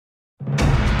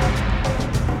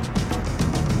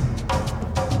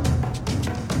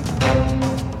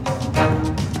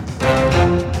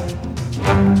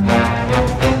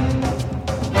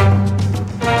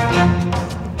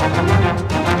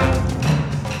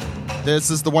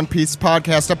This is the One Piece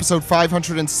Podcast, episode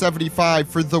 575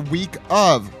 for the week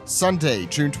of Sunday,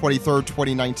 June 23rd,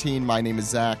 2019. My name is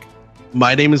Zach.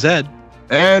 My name is Ed.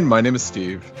 And my name is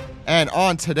Steve. And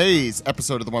on today's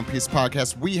episode of the One Piece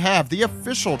Podcast, we have the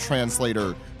official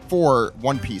translator for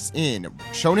One Piece in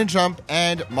Shonen Jump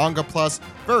and Manga Plus.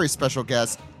 Very special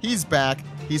guest. He's back.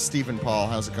 He's Stephen Paul.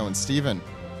 How's it going, Stephen?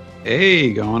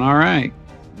 Hey, going all right.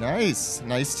 Nice.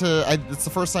 It's the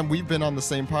first time we've been on the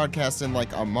same podcast in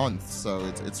like a month, so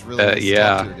it's really nice to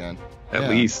talk to you again.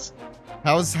 At least.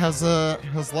 How's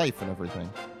life and everything?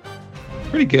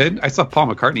 Pretty good. I saw Paul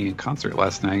McCartney in concert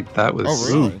last night. That was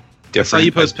really? different. I saw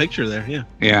you post a picture there, yeah.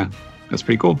 Yeah, that's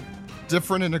pretty cool.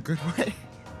 Different in a good way?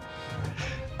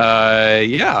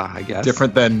 Yeah, I guess.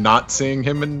 Different than not seeing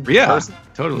him in person?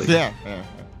 Totally. Yeah.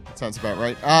 Sounds about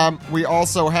right. We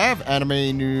also have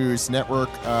Anime News Network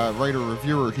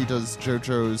writer-reviewer. He does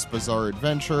JoJo's Bizarre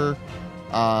Adventure,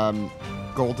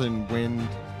 Golden Wind,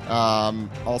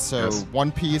 also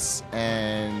One Piece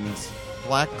and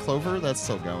Black Clover. That's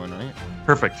still going, right?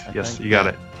 Perfect. Yes, you got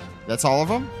it. That's all of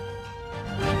them?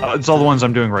 It's all the ones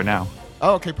I'm doing right now.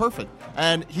 Oh, okay, perfect.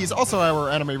 And he's also our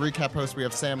anime recap host. We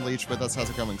have Sam Leach with us. How's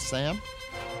it going, Sam?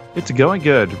 It's going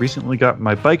good. Recently got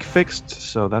my bike fixed,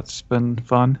 so that's been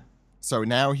fun. So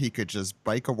now he could just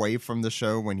bike away from the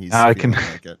show when he's like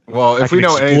it. Well, if we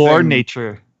know anything,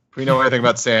 nature. If we know anything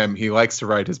about Sam, he likes to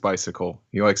ride his bicycle.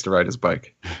 He likes to ride his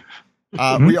bike.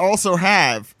 We also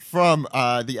have from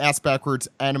the Ass Backwards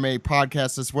Anime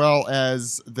Podcast, as well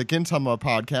as the Gintama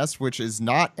Podcast, which is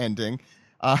not ending.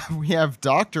 We have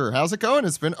Doctor. How's it going?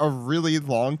 It's been a really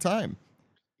long time.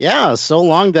 Yeah, so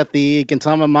long that the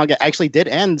Gintama manga actually did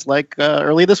end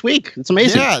early this week. It's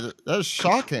amazing. Yeah, that is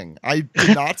shocking. I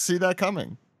did not see that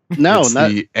coming. No, it's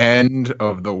the end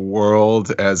of the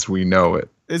world as we know it.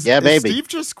 Is baby. Steve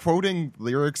just quoting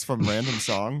lyrics from random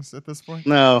songs at this point?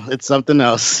 No, it's something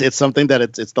else. It's something that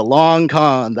it's the long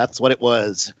con. That's what it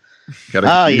was. You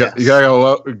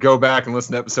gotta go back and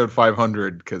listen to episode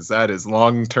 500 because that is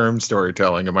long-term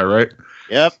storytelling. Am I right?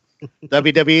 Yep.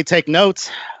 WWE, take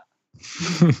notes.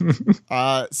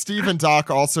 Steve and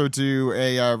Doc also do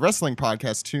a wrestling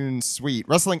podcast, Tune Sweet,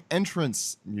 wrestling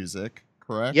entrance music,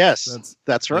 correct? Yes,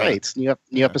 that's right.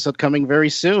 New episode coming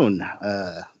very soon.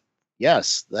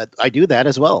 Yes, that I do that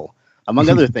as well, among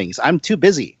other things. I'm too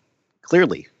busy,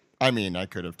 clearly. I mean, I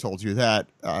could have told you that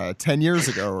 10 years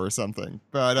ago or something,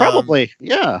 but probably,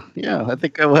 yeah. I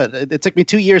think it took me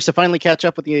 2 years to finally catch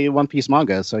up with the One Piece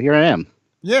manga, so here I am.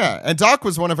 Yeah, and Doc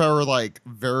was one of our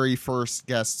very first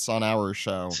guests on our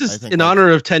show. This is in honor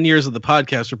of 10 years of the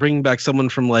podcast. We're bringing back someone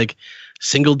from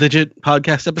single-digit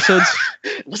podcast episodes.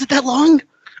 Was it that long?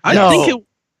 I think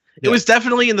it was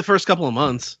definitely in the first couple of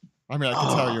months. I mean, I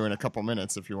can tell you in a couple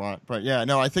minutes if you want, but yeah,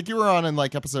 no, I think you were on in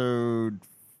episode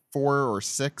 4 or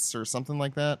 6 or something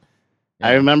like that. Yeah.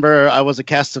 I remember I was a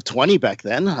cast of 20 back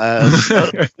then.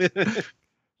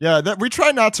 Yeah, we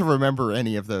try not to remember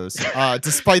any of those,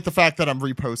 despite the fact that I'm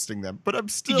reposting them. But I'm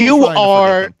still.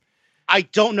 I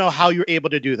don't know how you're able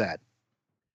to do that.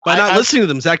 By not listening to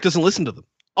them. Zach doesn't listen to them.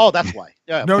 Oh, that's why.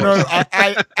 Yeah, no.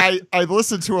 I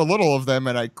listened to a little of them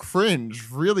and I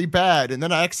cringed really bad, and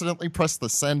then I accidentally pressed the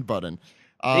send button.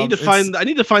 I need to find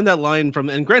that line from.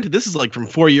 And granted, this is from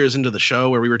 4 years into the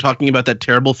show where we were talking about that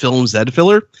terrible film Zed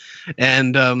filler,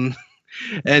 and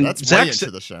that's Zach, way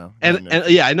into the show. And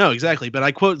yeah, I know exactly. But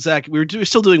I quote Zach. We were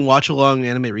still doing watch along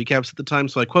anime recaps at the time,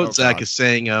 so I quote Zach as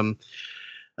saying,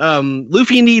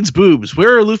 "Luffy needs boobs.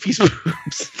 Where are Luffy's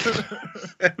boobs?"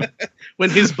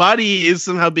 When his body is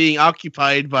somehow being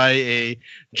occupied by a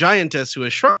giantess who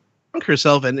has shrunk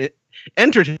herself and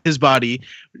entered his body.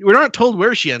 We're not told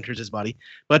where she enters his body,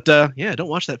 but don't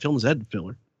watch that film Zed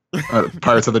filler.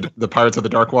 Pirates of the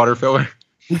Dark Water filler.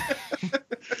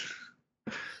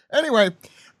 Anyway,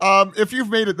 if you've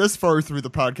made it this far through the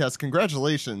podcast,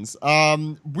 congratulations.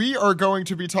 We are going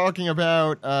to be talking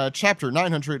about chapter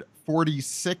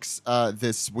 946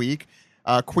 this week,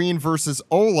 Queen versus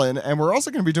Olin, and we're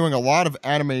also going to be doing a lot of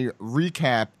anime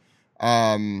recap.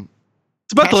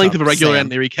 It's about the length of a regular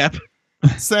anime recap.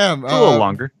 Sam, a little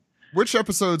longer. Which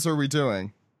episodes are we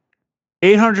doing?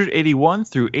 881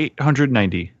 through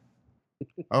 890.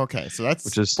 Okay, so that's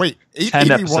 10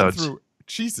 episodes. through.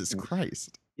 Jesus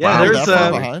Christ! Yeah, wow,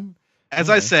 there's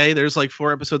as I say, there's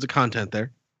 4 episodes of content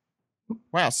there.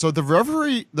 Wow, so the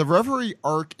Reverie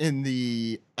arc in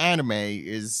the anime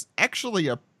is actually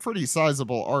a pretty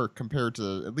sizable arc compared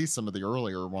to at least some of the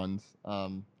earlier ones.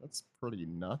 That's pretty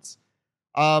nuts.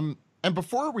 And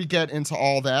before we get into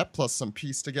all that, plus some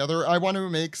piece together, I want to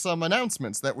make some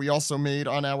announcements that we also made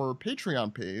on our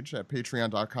Patreon page at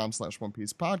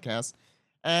patreon.com/OnePiecePodcast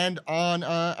and on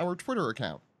our Twitter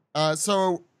account.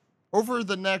 So over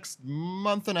the next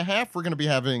month and a half, we're going to be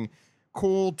having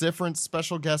cool, different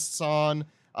special guests on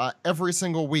every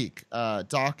single week.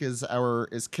 Doc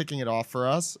is kicking it off for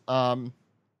us.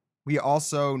 We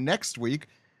also next week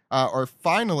are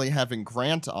finally having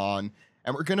Grant on,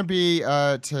 and we're going to be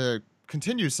to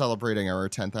continue celebrating our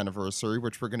 10th anniversary,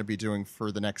 which we're going to be doing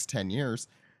for the next 10 years.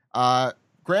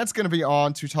 Grant's going to be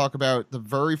on to talk about the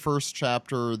very first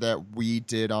chapter that we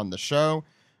did on the show.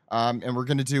 And we're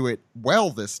going to do it well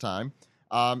this time.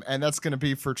 And that's going to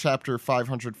be for chapter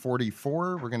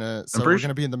 544. We're going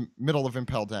to be in the middle of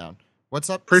Impel Down. What's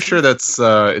up? Pretty sure that's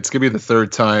it's going to be the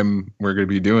third time we're going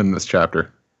to be doing this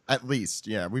chapter. At least,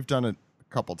 yeah. We've done it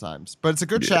a couple times. But it's a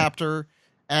good chapter.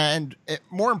 And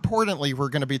more importantly, we're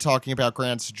going to be talking about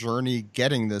Grant's journey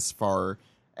getting this far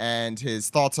and his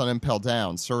thoughts on Impel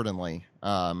Down, certainly.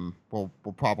 Will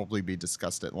probably be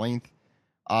discussed at length.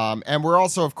 And we're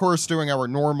also, of course, doing our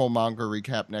normal manga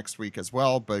recap next week as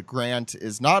well, but Grant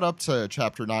is not up to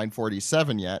chapter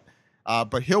 947 yet,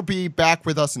 but he'll be back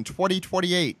with us in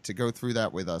 2028 to go through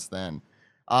that with us then.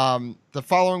 The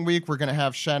following week, we're going to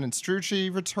have Shannon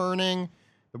Strucci returning.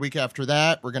 The week after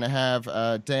that, we're going to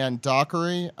have Dan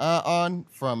Dockery on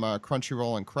from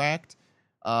Crunchyroll and Cracked.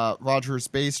 Rogers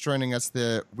Base joining us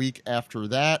the week after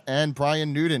that, and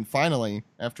Brian Newton, finally,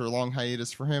 after a long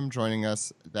hiatus for him, joining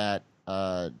us that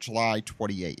July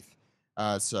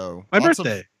 28th. So my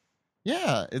birthday.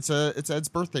 It's Ed's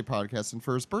birthday podcast, and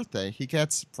for his birthday, he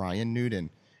gets Brian Newton.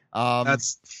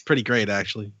 That's pretty great,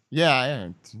 actually. Yeah,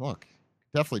 look,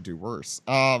 definitely do worse.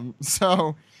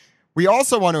 So we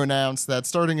also want to announce that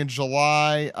starting in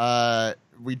July,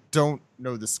 we don't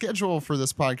know the schedule for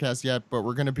this podcast yet, but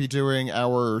we're going to be doing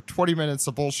our 20 minutes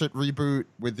of bullshit reboot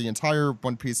with the entire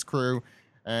One Piece crew.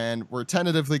 And we're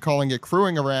tentatively calling it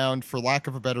Crewing Around, for lack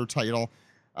of a better title.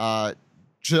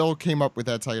 Jill came up with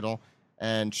that title,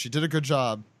 and she did a good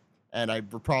job, and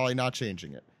we're probably not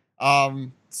changing it.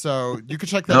 So you can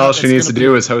check that out. All she needs to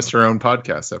do is host her own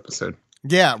podcast episode.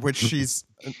 Yeah, which she's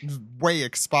way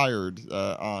expired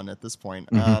on at this point.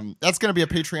 Mm-hmm. That's going to be a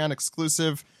Patreon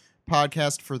exclusive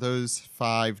podcast for those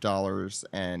 $5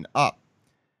 and up.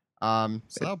 So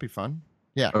that'll be fun.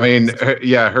 Yeah. I mean,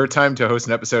 her time to host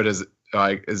an episode has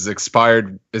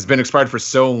been expired for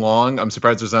so long. I'm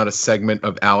surprised there's not a segment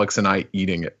of Alex and I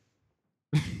eating it.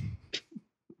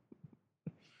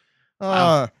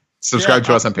 Subscribe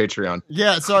to us on Patreon.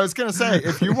 Yeah, so I was gonna say,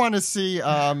 if you want to see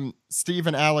Steve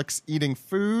and Alex eating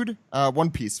food, One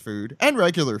Piece food and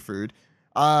regular food,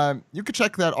 you can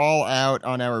check that all out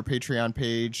on our Patreon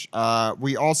page.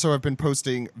 We also have been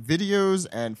posting videos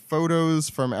and photos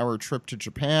from our trip to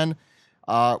Japan.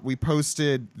 We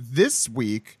posted this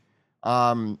week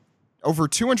over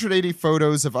 280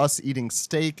 photos of us eating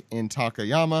steak in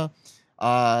Takayama.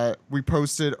 We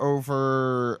posted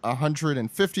over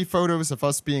 150 photos of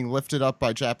us being lifted up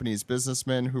by Japanese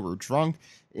businessmen who were drunk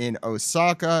in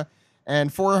Osaka,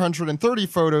 and 430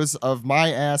 photos of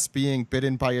my ass being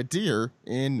bitten by a deer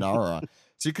in Nara.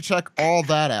 So you can check all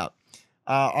that out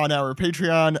on our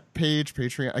Patreon page.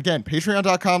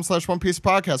 Patreon.com/One Piece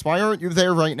Podcast. Why aren't you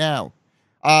there right now?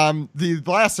 The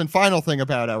last and final thing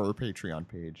about our Patreon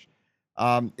page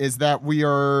is that we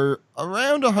are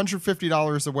around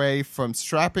 $150 away from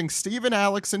strapping Steve and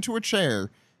Alex into a chair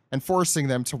and forcing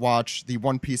them to watch the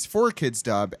One Piece 4Kids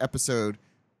dub episode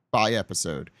by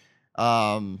episode.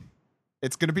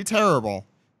 It's going to be terrible,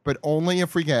 but only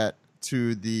if we get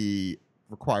to the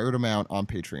required amount on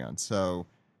Patreon. So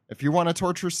if you want to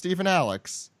torture Steve and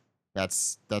Alex,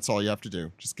 that's all you have to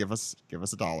do. Just give us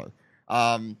 $1.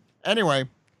 Anyway,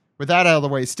 with that out of the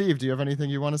way, Steve, do you have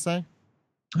anything you want to say?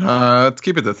 Let's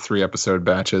keep it to 3 episode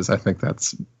batches. I think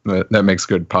that makes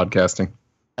good podcasting.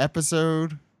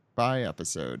 Episode by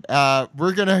episode.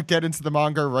 We're going to get into the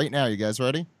manga right now. You guys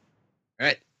ready? All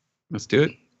right. Let's do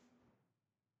it.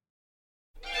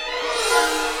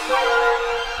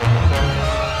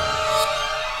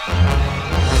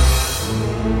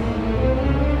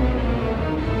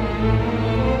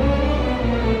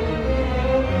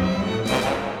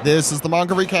 This is the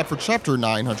manga recap for chapter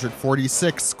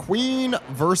 946, Queen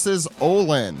versus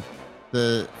Olin,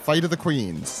 the fight of the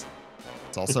queens.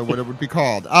 It's also what it would be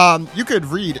called. You could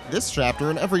read this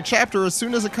chapter and every chapter as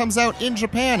soon as it comes out in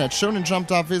Japan at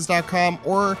shonenjump.viz.com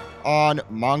or on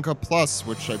Manga Plus,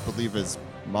 which I believe is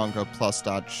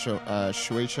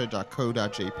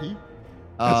mangaplus.shueisha.co.jp.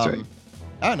 That's right.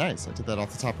 Oh, nice. I did that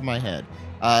off the top of my head.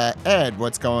 Ed,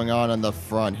 what's going on the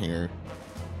front here?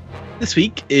 This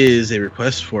week is a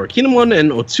request for Kinemon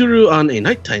and Otsuru on a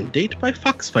nighttime date by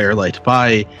Foxfirelight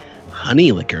by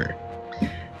Honey Liquor.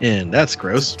 And that's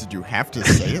gross. Did you have to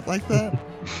say it like that?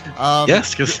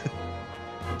 Yes, because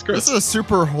It's gross. This is a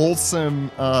super wholesome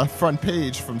front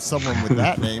page from someone with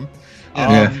that name.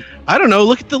 Yeah. I don't know.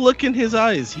 Look at the look in his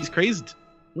eyes. He's crazed.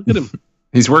 Look at him.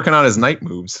 He's working on his night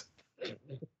moves.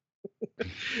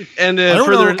 And I don't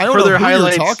further know who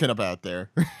highlights. you're talking about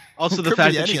there. Also, the Could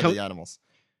fact be that any of the animals.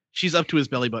 she's up to his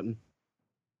belly button.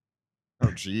 Oh,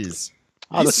 jeez.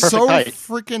 Oh, He's that's perfect so height.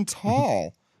 freaking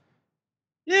tall.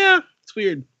 Yeah, it's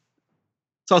weird.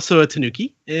 It's also a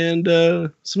tanuki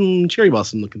and some cherry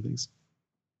blossom looking things.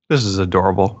 This is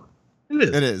adorable. It is.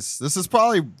 It is. This is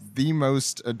probably the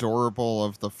most adorable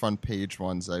of the front page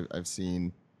ones I've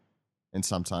seen in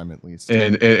some time, at least.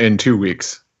 In 2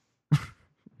 weeks.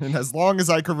 And as long as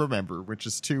I can remember, which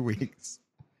is 2 weeks.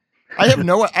 I have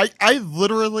no. I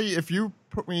literally, if you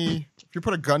put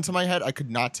a gun to my head, I could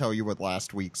not tell you what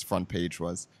last week's front page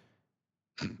was.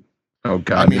 Oh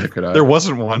God, I mean, neither could I. There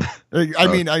wasn't one. I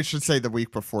mean, I should say the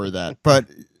week before that, but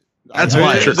That's I-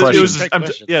 why. Trick It was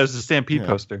question. it was a Stampede Yeah.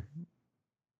 poster.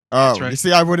 Oh, That's right. you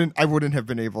see, I wouldn't have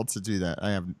been able to do that.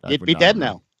 I You'd would be not dead have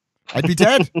now. I'd be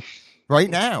dead right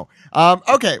now.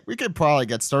 Okay, we could probably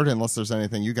get started unless there's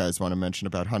anything you guys want to mention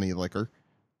about honey liquor.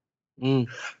 Mm.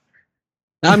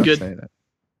 I'm good. Saying that.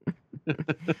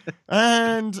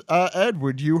 And Ed,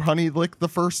 would you honey lick the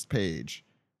first page?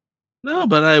 No,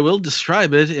 but I will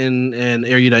describe it in an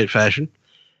erudite fashion.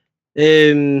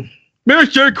 In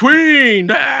Mr. Queen!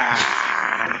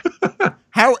 Ah!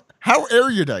 How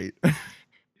erudite?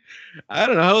 I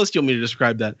don't know. How else do you want me to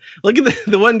describe that? Look at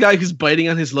the one guy who's biting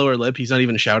on his lower lip. He's not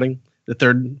even shouting. The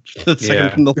second Yeah.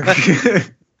 from the left.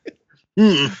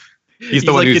 He's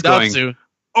the one who's going, Gadotsu.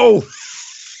 "Oh,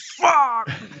 fuck!"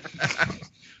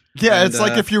 Yeah, And, it's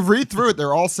like if you read through it,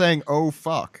 they're all saying, "Oh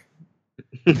fuck."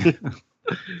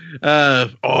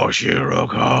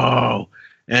 Shiroko.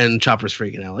 And Chopper's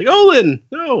freaking out, like, Olin,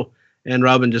 no. And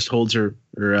Robin just holds her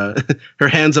her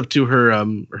hands up to her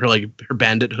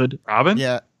bandit hood. Robin?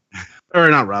 Yeah, Or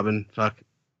not Robin, fuck.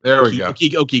 There we go.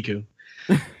 Okiku.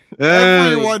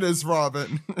 everyone is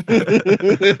Robin.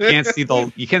 You can't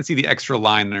see the extra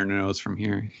line in her nose from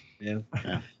here.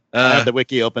 I have the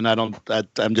wiki open.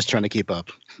 I'm just trying to keep up.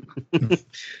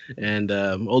 And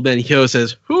old man Hyo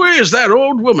says, "Who is that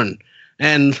old woman?"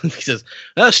 And he says,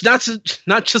 "She's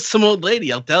not just some old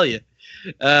lady, I'll tell you."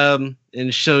 And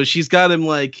so she's got him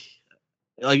like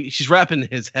she's wrapping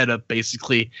his head up,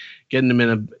 basically getting him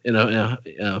in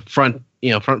a front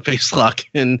face lock,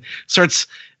 and starts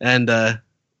as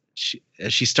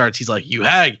she starts, he's like, "You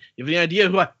hag, you have any idea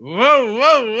who I?" Whoa,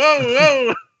 whoa, whoa,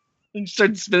 whoa! And she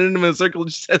starts spinning him in a circle,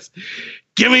 and she says,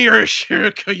 "Give me your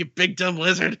Shiroko, you big dumb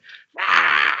lizard!"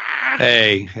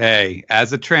 Hey,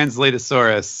 as a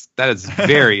translatosaurus, that is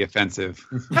very offensive.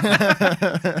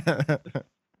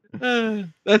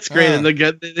 That's great, and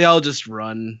they all just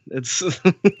run. It's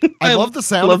I love the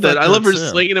sound. love that. effect I love her there, too.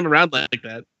 swinging him around like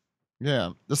that.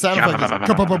 Yeah, the sound effect is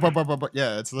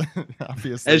yeah, it's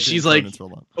obviously As she's being like turned into a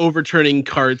lot. overturning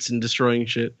carts and destroying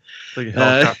shit. Like a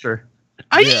helicopter.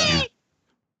 Yeah.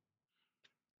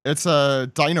 It's a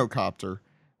dinocopter.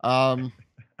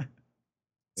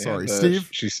 Sorry, And, Steve.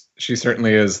 She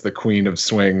certainly is the queen of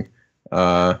swing.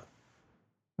 The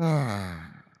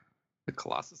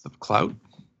Colossus of Clout.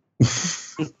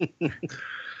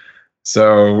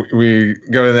 So we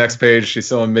go to the next page. She's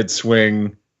still in mid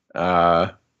swing.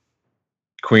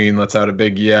 Queen lets out a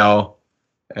big yell,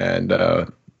 and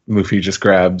Luffy just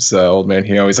grabs old man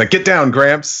Hyo. He's like, "Get down,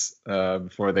 Gramps!"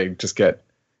 Before they just get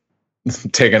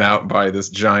taken out by this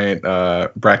giant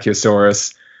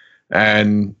Brachiosaurus.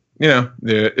 And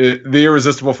the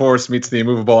irresistible force meets the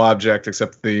immovable object,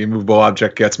 except the immovable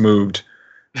object gets moved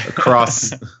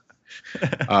across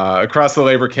across the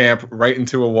labor camp right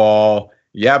into a wall.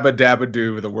 Yabba dabba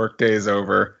doo, the workday is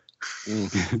over.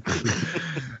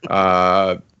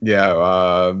 I'll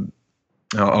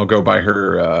go by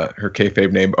her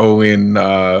kayfabe name. Olin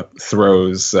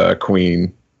throws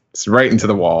Queen right into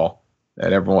the wall,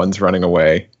 and everyone's running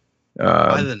away.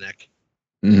 By the neck.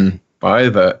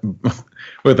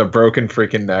 With a broken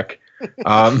freaking neck.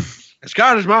 As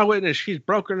God is my witness, she's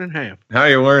broken in half. How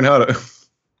you learn how to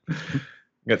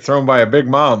get thrown by a big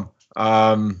mom.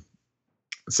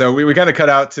 So we kind of cut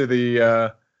out to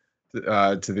the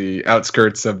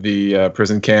outskirts of the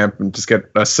prison camp and just get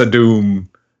a Sadoom.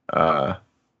 I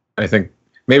think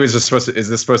maybe it's just is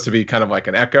this supposed to be kind of like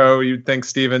an echo, you'd think,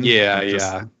 Steven?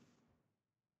 Yeah.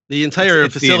 The entire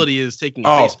It's facility is taking a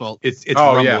face fault. It's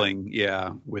Oh, yeah.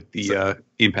 rumbling, with the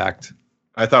impact.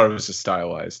 I thought it was just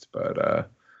stylized, but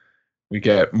we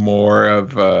get more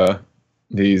of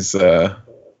these. Are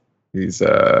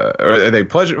they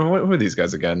pleasure? What are these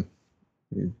guys again?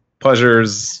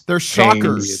 Pleasures. They're pains,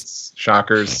 shockers.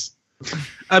 Shockers.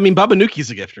 I mean, Babanuki's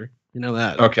a gifter. You know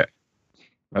that. Okay.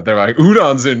 But they're like,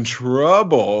 Udon's in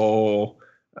trouble.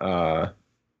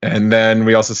 And then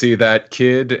we also see that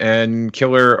Kid and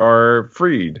Killer are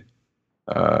freed.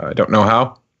 I don't know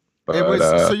how. But, It was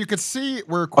so you could see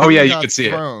where Oh, yeah, Queen you got could see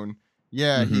it. thrown.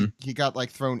 Yeah, Mhm. he got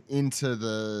like thrown into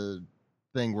the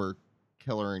thing where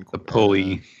Killer and The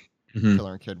pulley. Mhm.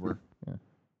 Killer and Kid were.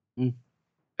 Yeah.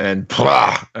 And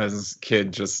blah, as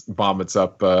Kid just vomits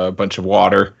up a bunch of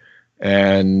water.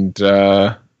 And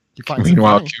He finds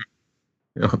meanwhile, it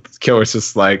funny. Killer's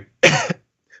just like,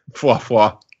 fwa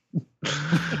fwa.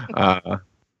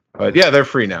 But yeah, they're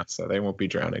free now, so they won't be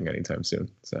drowning anytime soon.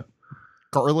 So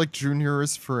Garlic Jr.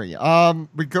 is free.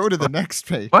 We go to the next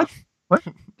page. What?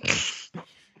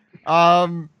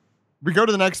 We go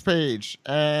to the next page,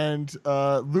 and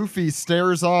Luffy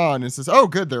stares on and says, "Oh,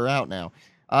 good, they're out now.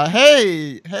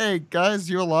 Hey, guys,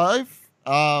 you alive?"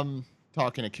 Talking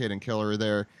to Kid and Killer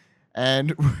there,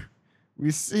 and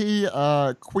we see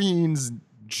Queen's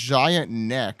giant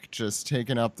neck just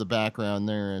taking up the background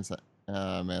there. Is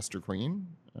Master Queen?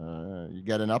 You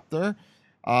getting up there?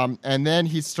 And then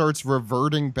he starts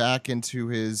reverting back into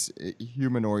his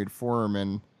humanoid form,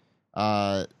 and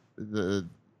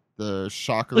the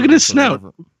shocker. Look at his snout.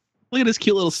 Look at his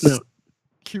cute little snout.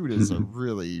 Cute is a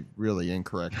really, really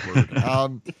incorrect word.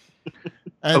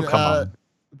 And come on.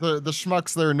 the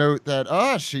schmucks there note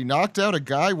that she knocked out a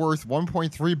guy worth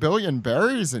 1.3 billion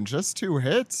berries in just 2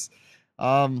 hits.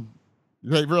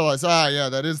 They realize, yeah,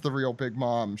 that is the real Big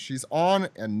Mom. She's on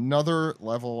another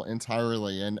level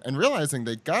entirely, and realizing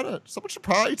someone should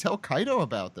probably tell Kaido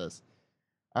about this.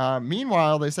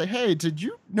 Meanwhile, they say, "Hey, did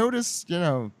you notice,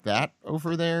 that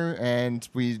over there?" And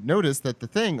we notice that the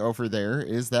thing over there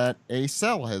is that a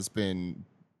cell has been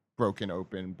broken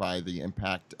open by the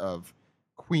impact of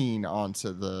Queen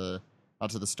onto the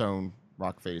stone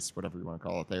rock face, whatever you want to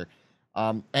call it there.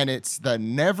 And it's the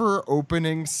never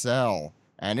opening cell.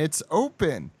 And it's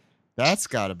open. That's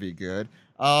got to be good.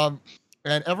 And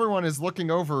everyone is looking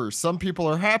over. Some people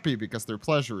are happy because they're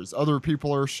pleasures. Other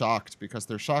people are shocked because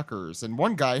they're shockers. And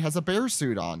one guy has a bear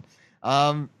suit on.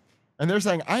 And they're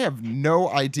saying, I have no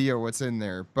idea what's in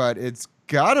there, but it's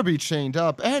got to be chained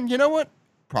up. And you know what?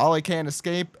 Probably can't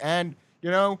escape. And,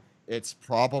 it's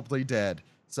probably dead.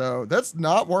 So let's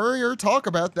not worry or talk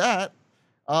about that.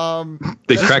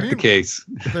 They cracked the case.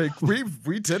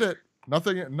 We did it.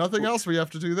 Nothing else we have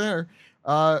to do there.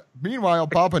 Meanwhile,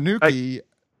 Babanuki.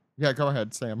 Yeah, go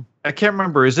ahead, Sam. I can't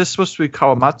remember. Is this supposed to be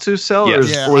Kawamatsu's cell,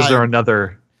 Yes. or is there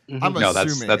another? I'm No,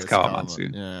 assuming that's it's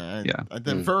Kawamatsu. Yeah.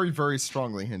 I'm very, very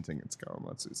strongly hinting it's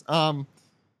Kawamatsu's.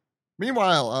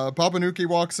 Meanwhile, Babanuki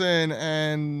walks in,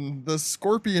 and the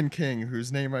Scorpion King,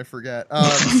 whose name I forget,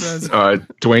 says,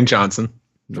 Dwayne Johnson,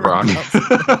 The Rock. He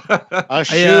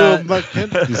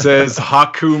says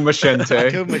Haku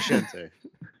Machente. Haku Machente.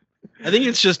 I think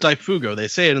it's just Daifugo. They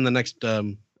say it in the next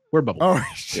word bubble. "Oh,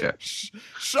 Yeah.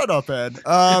 shut up, Ed."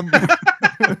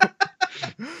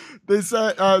 They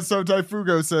say, so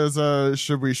Daifugo says,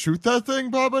 "Should we shoot that thing,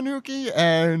 Babanuki?"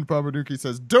 And Babanuki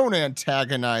says, "Don't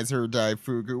antagonize her,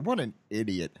 Daifugo. What an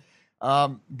idiot."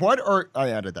 I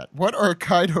added that. What are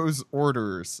Kaido's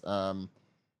orders?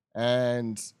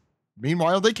 And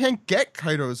meanwhile, they can't get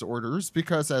Kaido's orders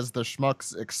because, as the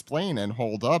schmucks explain and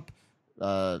hold up,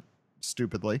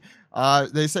 stupidly,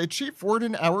 they say, "Chief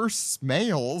Warden, our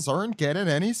smails aren't getting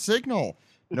any signal.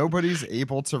 Nobody's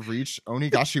able to reach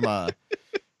Onigashima."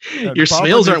 Your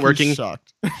smails aren't working.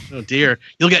 Shocked. Oh dear,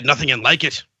 you'll get nothing and like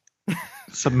it.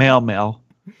 It's a mail.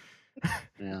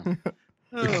 Yeah.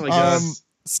 Oh my god.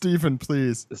 Stephen,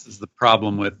 please. This is the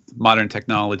problem with modern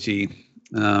technology.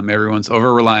 Everyone's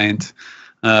over-reliant.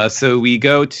 So we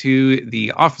go to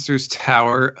the officer's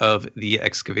tower of the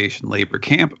excavation labor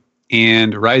camp,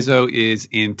 and Raizo is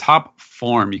in top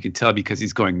form. You can tell because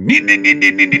he's going nin, nin, nin,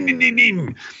 nin, nin, nin, nin,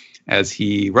 nin, as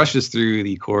he rushes through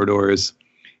the corridors.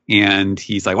 And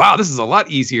he's like, wow, this is a lot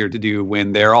easier to do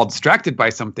when they're all distracted by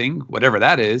something, whatever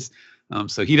that is.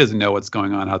 So he doesn't know what's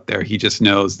going on out there. He just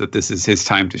knows that this is his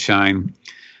time to shine.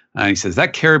 He says,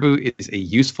 that caribou is a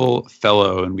useful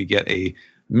fellow. And we get a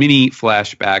mini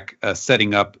flashback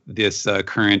setting up this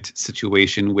current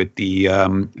situation with the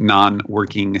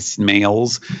non-working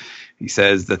snails. He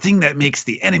says, the thing that makes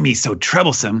the enemy so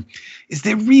troublesome is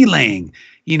their relaying.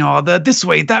 The this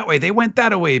way, that way, they went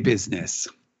that away business.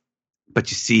 But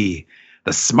you see,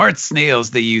 the smart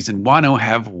snails they use in Wano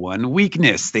have one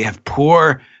weakness. They have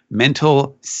poor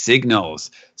mental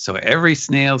signals. So every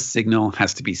snail's signal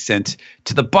has to be sent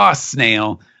to the boss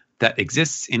snail that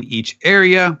exists in each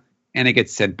area, and it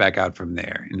gets sent back out from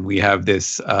there. And we have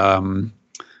this a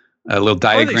little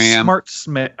diagram.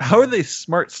 How are they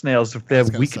smart snails if they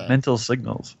have weak mental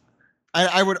signals?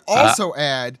 I would also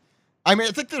add, I mean,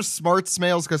 I think there's smart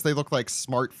snails because they look like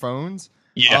smartphones.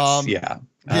 Yes, yeah.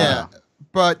 Yeah.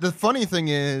 But the funny thing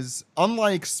is,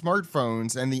 unlike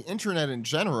smartphones and the internet in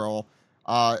general,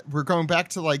 we're going back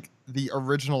to like the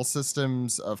original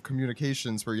systems of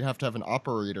communications where you have to have an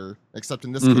operator, except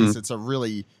in this case, it's a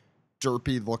really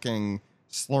derpy looking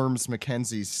Slurms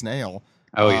McKenzie snail.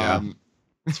 Oh, yeah.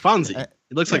 It's Fonzie. It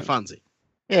looks like Fonzie.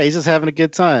 Yeah, he's just having a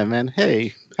good time, man.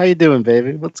 Hey, how you doing,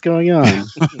 baby? What's going on?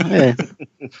 Hey.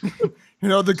 You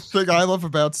know, the thing I love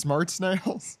about smart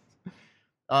snails?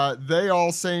 They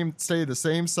all stay the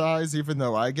same size, even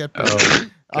though I get bigger. Oh,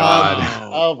 God.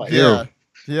 Oh my Yeah,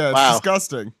 yeah, it's Wow.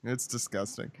 disgusting. It's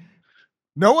disgusting.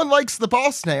 No one likes the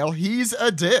boss snail. He's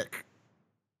a dick.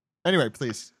 Anyway,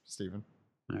 please, Stephen.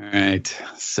 All right.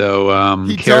 So,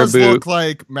 He Caribou. does look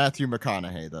like Matthew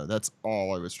McConaughey, though. That's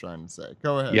all I was trying to say.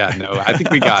 Go ahead. Yeah, no, I think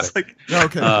we got it.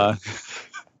 Okay.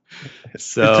 It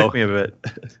So took me a bit.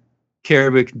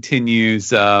 Caribou continues.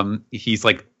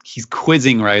 He's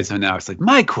quizzing Raizo now. It's like,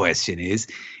 my question is,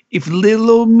 if little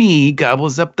old me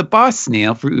gobbles up the boss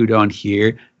snail for Udon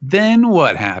here, then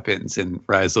what happens? And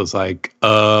Raizo's like,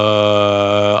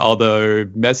 all the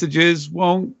messages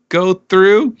won't go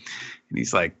through. And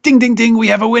he's like, ding, ding, ding, we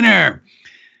have a winner.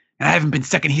 And I haven't been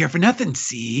stuck in here for nothing,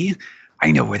 see?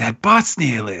 I know where that boss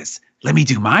snail is. Let me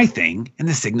do my thing, and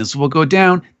the signals will go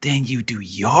down. Then you do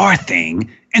your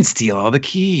thing and steal all the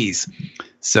keys.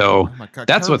 So Oh my God,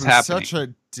 that's what's Caribou's happening. Such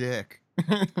a dick.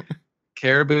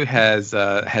 Caribou has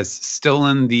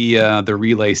stolen the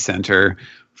relay center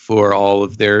for all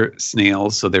of their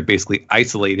snails, so they're basically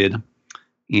isolated,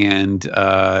 and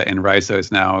Raizo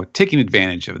is now taking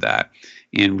advantage of that.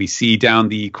 And we see down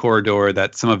the corridor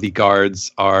that some of the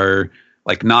guards are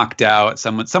like knocked out.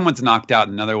 Someone's knocked out,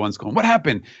 and another one's going, "What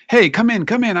happened? Hey, come in!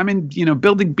 I'm in,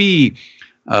 building B."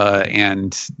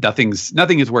 And nothing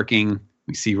is working.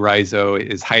 We see Raizo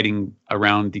is hiding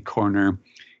around the corner,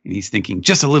 and he's thinking,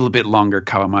 "Just a little bit longer,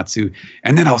 Kawamatsu,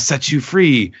 and then I'll set you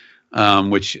free."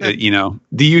 Which the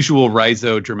usual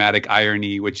Raizo dramatic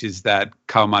irony, which is that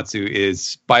Kawamatsu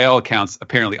is, by all accounts,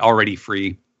 apparently already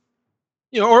free.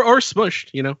 Or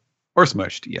smushed, Or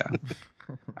smushed, yeah.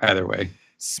 Either way.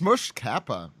 Smush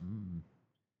Kappa.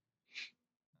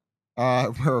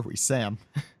 Where are we, Sam?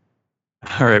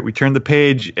 All right, we turn the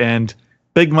page, and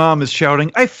Big Mom is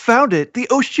shouting, "I found it, the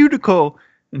Oshutiko!"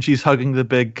 And she's hugging the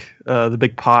big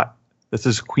pot that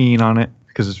says Queen on it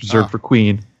because it's reserved for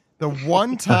Queen. The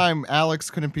one time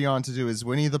Alex couldn't be on to do his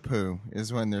Winnie the Pooh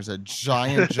is when there's a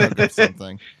giant jug of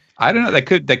something. I don't know.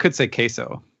 That could say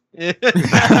queso.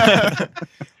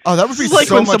 Oh, that would be It's like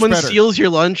so when much someone better. steals your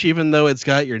lunch, even though it's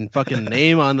got your fucking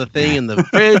name on the thing in the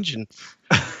fridge. And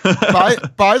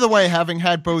By the way, having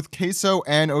had both queso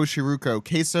and oshiruko,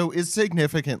 queso is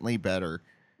significantly better.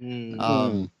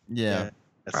 Yeah. Yes.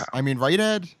 I mean, right,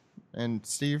 Ed and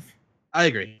Steve? I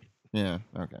agree. Yeah.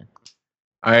 Okay.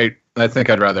 I think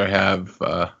I'd rather have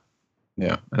a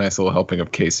nice little helping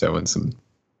of queso and some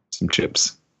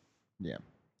chips. Yeah.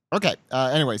 Okay.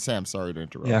 Anyway, Sam, sorry to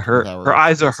interrupt. Yeah, her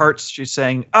eyes are hearts. She's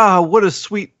saying, what a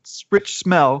sweet, rich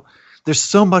smell. There's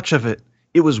so much of it.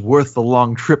 It was worth the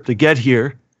long trip to get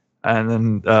here.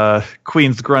 And then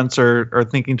Queen's grunts are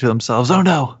thinking to themselves, oh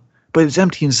no, but it's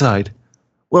empty inside.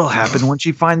 What'll happen when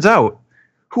she finds out?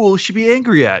 Who will she be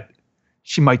angry at?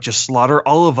 She might just slaughter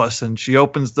all of us. And she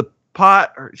opens the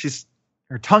pot.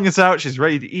 Her tongue is out. She's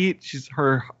ready to eat.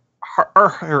 Her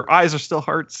eyes are still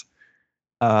hearts.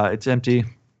 It's empty.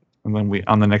 And then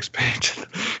on the next page,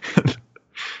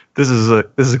 this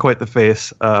is quite the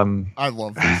face. I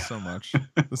love this so much.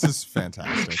 This is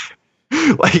fantastic.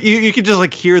 Like you can just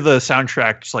like hear the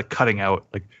soundtrack just like cutting out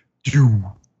like.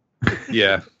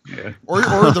 Yeah. Or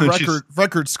the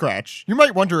record scratch. You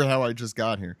might wonder how I just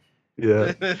got here.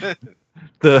 Yeah.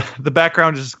 The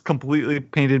background is completely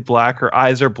painted black. Her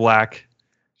eyes are black.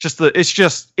 It's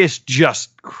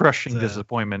just crushing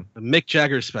disappointment. The Mick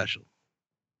Jagger special.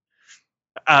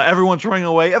 Everyone's running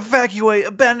away. Evacuate!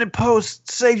 Abandon post!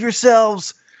 Save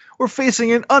yourselves! We're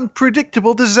facing an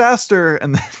unpredictable disaster!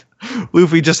 And then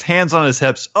Luffy just hands on his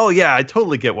hips. Oh yeah, I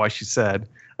totally get why she's sad.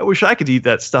 I wish I could eat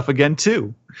that stuff again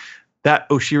too. That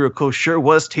Oshiroko sure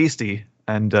was tasty.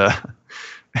 And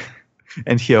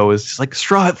Hyo is just like,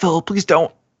 straw it, Phil, please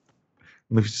don't.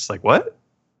 And Luffy's just like, what?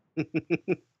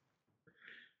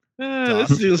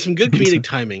 This is some good comedic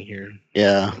timing here.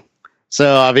 Yeah.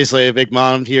 So obviously Big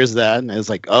Mom hears that and is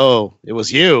like, oh, it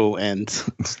was you. And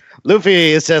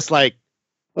Luffy is just like,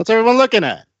 what's everyone looking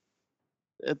at?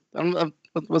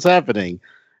 What's happening?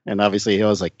 And obviously he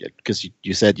was like, because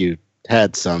you said you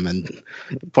had some. And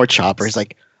poor Chopper's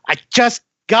like, I just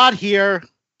got here.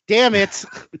 Damn it.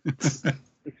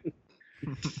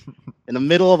 In the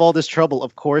middle of all this trouble,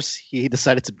 of course, he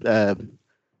decided to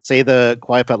say the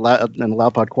quiet part loud and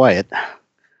loud part quiet.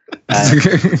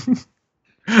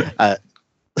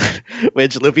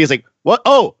 Which Luffy is like, what?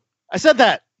 Oh, I said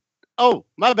that. Oh,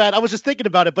 my bad. I was just thinking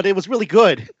about it, but it was really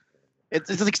good.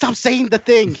 It's like, stop saying the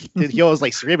thing. And he was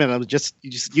like screaming.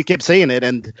 You kept saying it,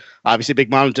 and obviously Big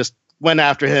Mom just went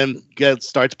after him.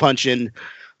 Starts punching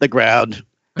the ground.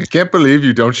 I can't believe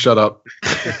you don't shut up.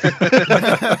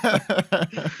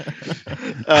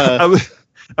 I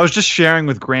was just sharing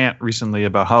with Grant recently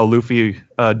about how Luffy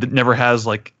never has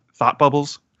like thought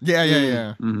bubbles.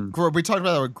 Yeah. Mhm. We talked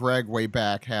about that with Greg way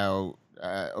back. How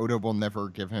Oda will never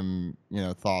give him,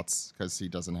 thoughts because he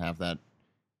doesn't have that.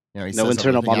 He No says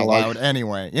internal everything out monologue. loud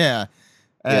anyway. Yeah,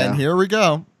 and Yeah. here we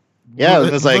go. Yeah,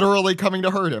 it was like- literally coming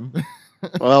to hurt him.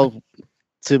 Well,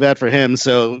 too bad for him.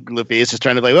 So Luffy is just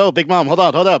trying to be like, oh, Big Mom, hold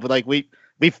up. Like we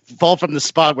fall from the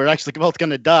spot. We're actually both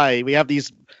gonna die. We have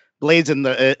these blades in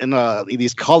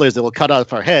these collars that will cut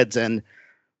off our heads, and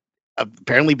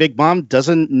apparently Big Mom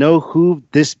doesn't know who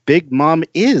this Big Mom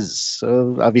is.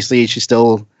 So obviously she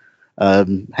still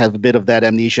has a bit of that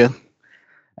amnesia.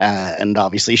 And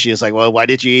obviously she is like, well, why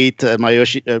did you eat my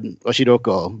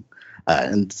Oshiroko?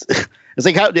 And it's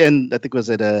like, how? And I think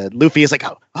Luffy is like,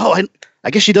 oh, I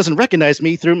guess she doesn't recognize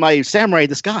me through my samurai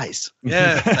disguise.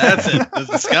 Yeah, that's it. The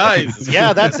disguise.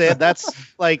 Yeah, that's it. That's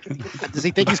like, does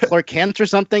he think he's Clark Kent or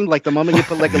something? Like the moment you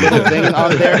put like a little thing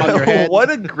on there on your head.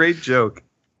 What a great joke.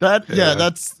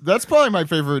 That's probably my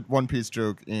favorite One Piece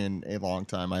joke in a long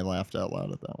time. I laughed out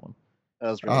loud at that one. That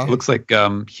was really Looks like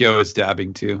Hyo is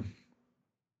dabbing too.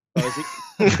 Oh, is he?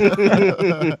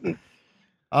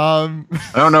 I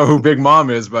don't know who Big Mom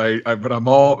is, but I'm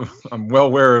well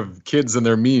aware of kids and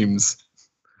their memes.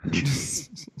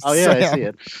 Oh yeah, I see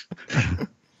it.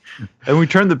 And we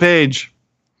turn the page.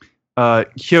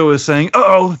 Hyo is saying,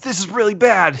 "Oh, this is really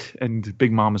bad," and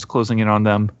Big Mom is closing in on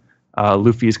them.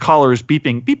 Luffy's collar is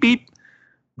beeping, beep beep.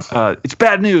 It's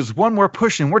bad news. One more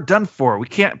push and we're done for. We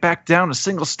can't back down a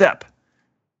single step.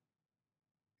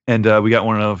 And we got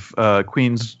one of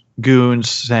Queen's goons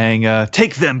saying,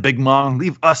 "Take them, Big Mom.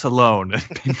 Leave us alone." And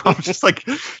Big Mom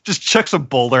just chucks a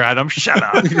boulder at him. Shut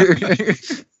up.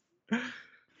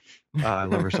 I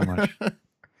love her so much.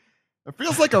 It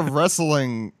feels like a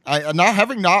wrestling.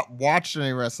 Having not watched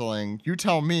any wrestling, you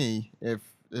tell me if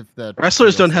that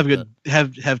Wrestlers feels don't have like good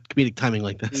have comedic timing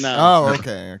like this. that. No. Oh,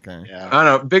 okay. Yeah. I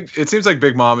don't know. It seems like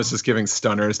Big Mom is just giving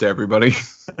stunners to everybody.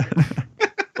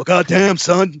 Well, goddamn,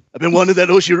 son, I've been wanting that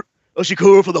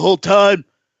Oshikuro for the whole time.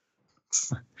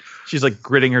 She's like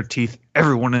gritting her teeth.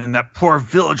 Everyone in that poor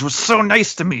village was so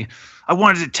nice to me. I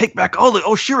wanted to take back all the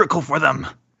Oshiriko for them.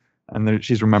 And then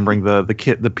she's remembering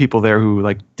the people there who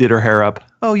like did her hair up.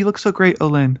 Oh, you look so great,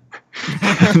 Olin.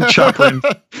 Chopper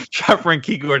and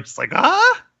Kiku are just like,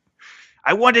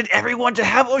 I wanted everyone to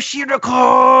have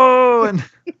Oshiriko. And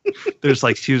there's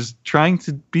like, she was trying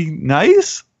to be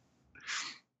nice.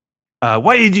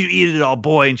 Why did you eat it all,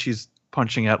 boy? And she's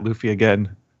punching at Luffy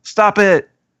again. Stop it.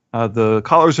 The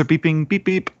collars are beeping, beep,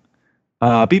 beep.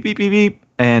 Beep, beep, beep, beep.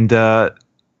 And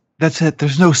that's it.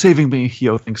 There's no saving me,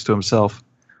 Hyo thinks to himself.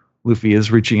 Luffy is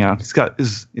reaching out.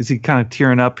 Is he kind of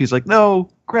tearing up? He's like,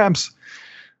 no, Gramps.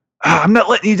 I'm not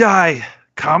letting you die.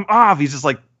 Come off. He's just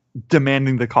like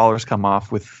demanding the collars come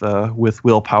off with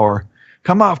willpower.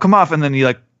 Come off. And then he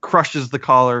like crushes the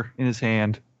collar in his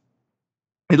hand.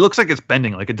 It looks like it's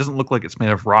bending. Like it doesn't look like it's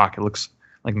made of rock. It looks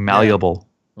like malleable.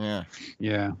 Yeah.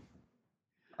 Yeah.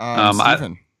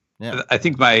 Steven. Yeah. I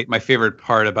think my favorite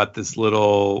part about this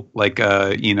little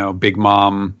Big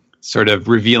Mom sort of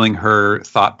revealing her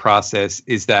thought process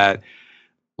is that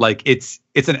like it's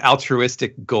an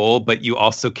altruistic goal, but you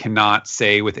also cannot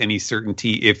say with any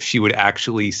certainty if she would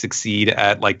actually succeed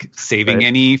at like saving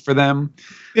any for them.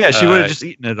 Yeah, she would have just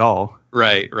eaten it all.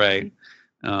 Right.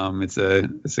 It's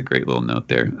a great little note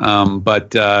there.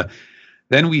 But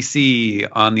then we see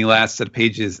on the last set of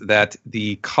pages that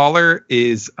the collar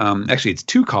is actually it's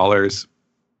two collars.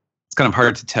 It's kind of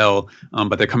hard to tell,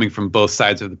 but they're coming from both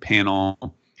sides of the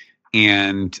panel.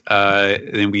 And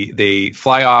then they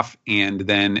fly off and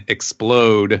then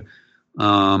explode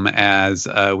as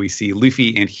we see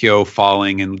Luffy and Hyo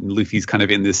falling, and Luffy's kind of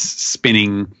in this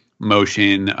spinning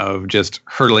motion of just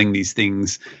hurtling these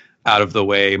things out of the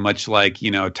way, much like,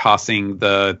 tossing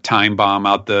the time bomb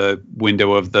out the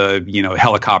window of the,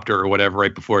 helicopter or whatever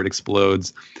right before it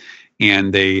explodes.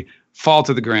 And they fall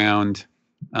to the ground,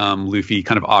 Luffy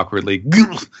kind of awkwardly,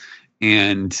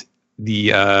 and the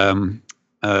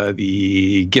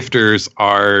gifters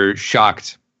are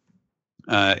shocked,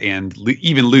 and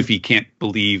even Luffy can't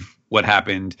believe what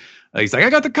happened. He's like, I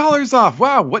got the collars off.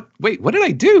 Wow. Wait, what did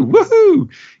I do? Woohoo.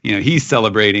 He's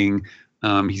celebrating.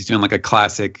 He's doing like a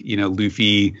classic,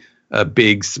 Luffy, a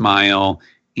big smile.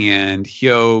 And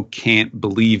Hyo can't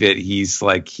believe it. He's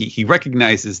like, he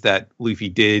recognizes that Luffy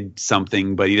did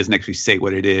something, but he doesn't actually say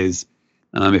what it is,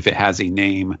 if it has a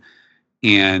name.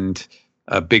 And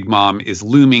Big Mom is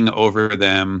looming over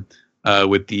them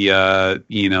with the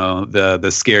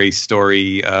the scary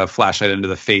story flashlight under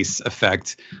the face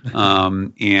effect.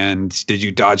 And did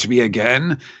you dodge me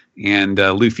again? And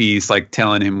Luffy's like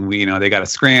telling him, they got to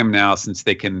scram now since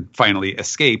they can finally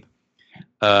escape.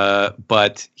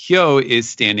 But Hyo is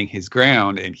standing his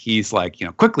ground, and he's like,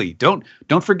 quickly, don't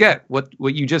forget what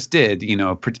you just did.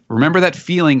 Remember that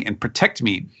feeling and protect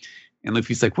me. And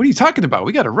Luffy's like, what are you talking about?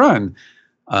 We got to run.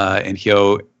 And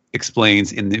Hyo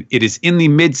explains, it is in the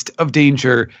midst of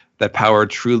danger that power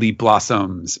truly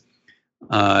blossoms.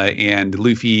 And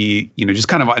Luffy, just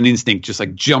kind of on instinct, just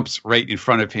like jumps right in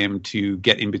front of him to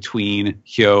get in between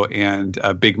Hyo and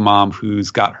Big Mom, who's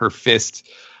got her fist,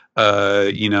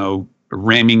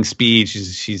 ramming speed.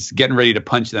 She's getting ready to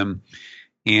punch them.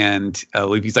 And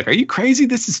Luffy's like, are you crazy?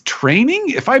 This is training.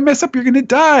 If I mess up, you're going to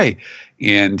die.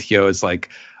 And Hyo is like,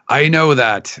 I know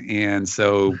that. And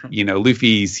so,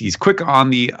 Luffy's quick on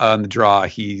the draw.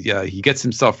 He gets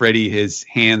himself ready. His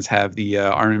hands have the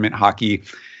armament hockey.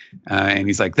 And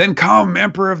he's like, then come,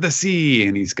 Emperor of the Sea.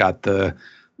 And he's got the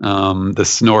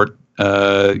snort,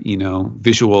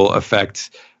 visual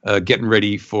effect, getting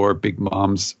ready for Big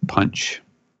Mom's punch.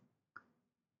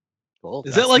 Cool.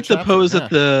 Is that like the pose that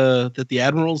the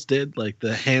admirals did, like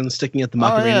the hands sticking at the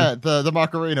Macarena? Oh yeah, the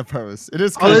Macarena pose. It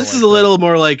is. This is a little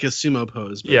more like a sumo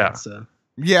pose. But Yeah.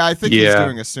 Yeah, I think he's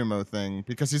doing a sumo thing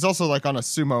because he's also like on a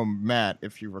sumo mat,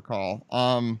 if you recall.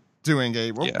 Doing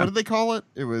a what did they call it?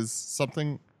 It was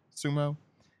something sumo.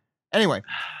 Anyway.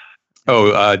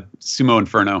 Oh, Sumo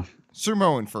Inferno.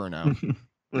 Sumo Inferno.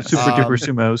 Super duper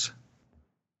sumos.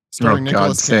 Starring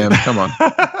Nicolas Cage. Sam, come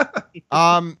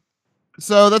on.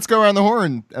 So let's go around the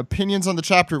horn. Opinions on the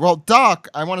chapter. Well, Doc,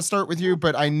 I want to start with you,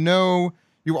 but I know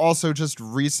you also just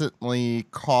recently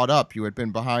caught up. You had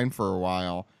been behind for a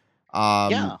while.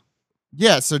 Yeah,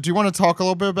 so do you want to talk a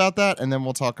little bit about that, and then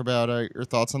we'll talk about your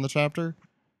thoughts on the chapter?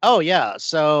 Oh, yeah.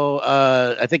 So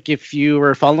I think if you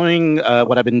were following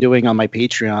what I've been doing on my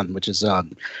Patreon, which is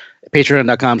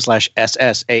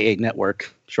patreon.com/SSAA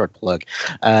network, short plug,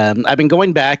 I've been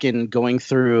going back and going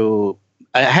through.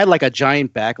 I had like a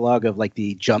giant backlog of like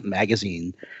the Jump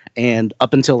magazine and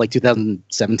up until like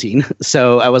 2017.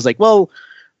 So I was like, well,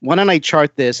 why don't I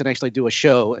chart this and actually do a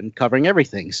show and covering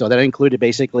everything? So that included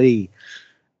basically,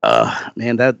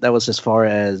 that was as far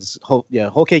as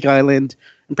Whole Cake Island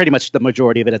and pretty much the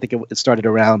majority of it. I think it started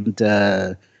around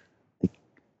Sanji's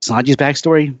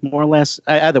backstory, more or less.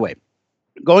 Either way,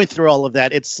 going through all of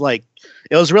that, it's like,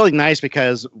 it was really nice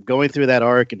because going through that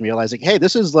arc and realizing, hey,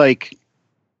 this is like,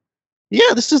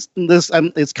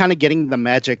 it's kind of getting the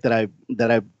magic that I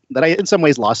in some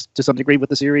ways lost to some degree with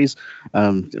the series.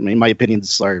 I mean, my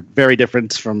opinions are very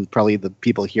different from probably the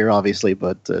people here, obviously,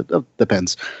 but it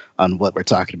depends on what we're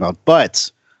talking about.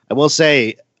 But I will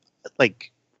say,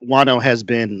 like, Wano has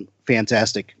been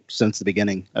fantastic since the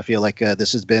beginning. I feel like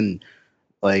this has been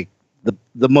like the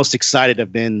most excited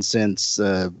I've been since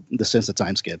the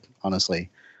time skip, honestly.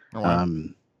 Oh, wow.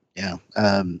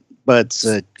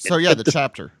 The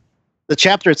chapter. The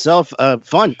chapter itself,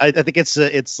 fun. I think it's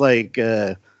like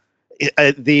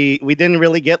we didn't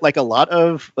really get like a lot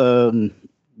of I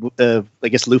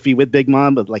guess Luffy with Big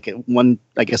Mom, but like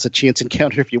a chance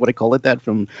encounter, if you want to call it that,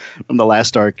 from the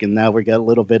last arc, and now we got a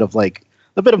little bit of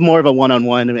more of a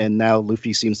one-on-one, and now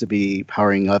Luffy seems to be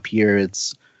powering up here.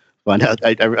 It's fun.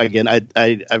 I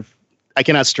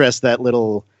cannot stress that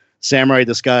little samurai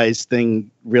disguise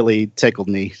thing really tickled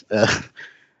me.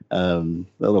 A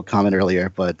little comment earlier,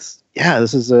 but yeah,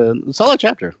 this is a solid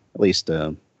chapter, at least.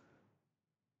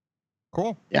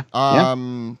 Cool. Yeah.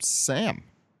 Sam.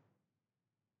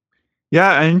 Yeah,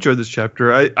 I enjoyed this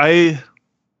chapter. I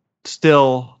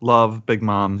still love Big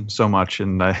Mom so much,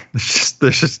 and there's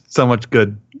just so much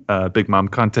good Big Mom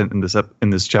content in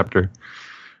this chapter.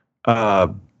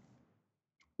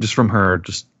 Just from her,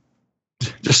 just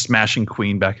smashing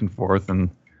Queen back and forth, and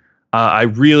I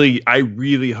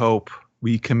really hope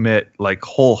we commit like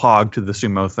whole hog to the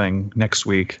sumo thing next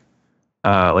week.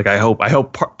 I hope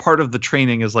part of the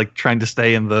training is like trying to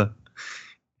stay in the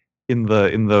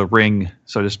ring,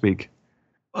 so to speak.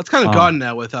 Well, it's kind of gone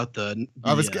now without the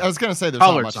I was gonna say there's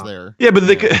not much there. Yeah, but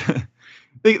they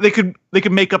could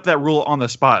make up that rule on the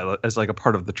spot as like a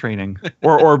part of the training,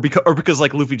 or because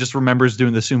like Luffy just remembers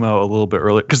doing the sumo a little bit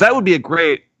earlier, because that would be a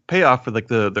great payoff for like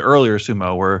the earlier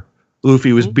sumo where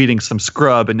Luffy was beating some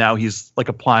scrub, and now he's like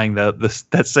applying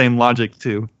that same logic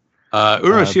to. Big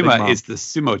Uroshima Mom. is the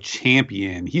sumo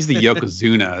champion. He's the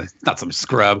Yokozuna, not some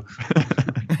scrub.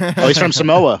 Oh, he's from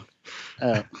Samoa.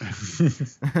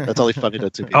 That's always funny to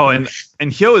two people. Oh, and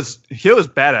Hyo is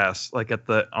badass. Like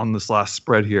on this last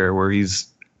spread here, where he's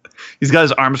got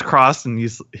his arms crossed and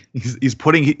he's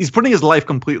putting his life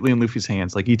completely in Luffy's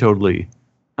hands. Like he totally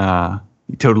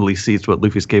sees what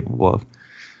Luffy's capable of.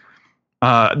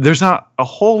 There's not a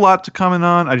whole lot to comment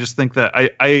on. I just think that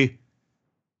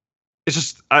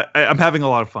I'm having a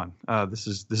lot of fun. This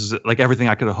is like everything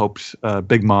I could have hoped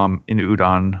Big Mom in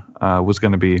Udon was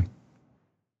going to be.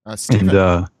 Steven.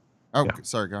 And, yeah.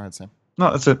 Sorry. Go ahead, Sam.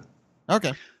 No, that's it.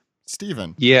 Okay.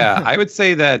 Steven. Yeah, I would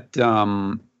say that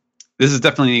this is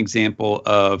definitely an example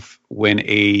of when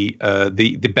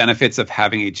the benefits of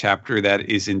having a chapter that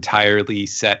is entirely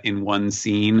set in one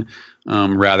scene,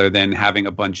 rather than having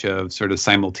a bunch of sort of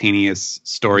simultaneous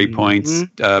story points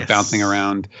bouncing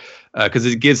around, because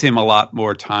it gives him a lot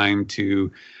more time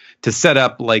to set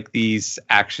up like these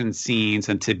action scenes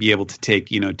and to be able to take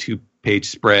 2-page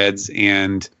spreads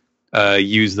and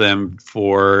use them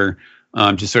for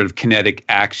just sort of kinetic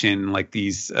action like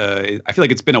these. I feel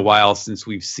like it's been a while since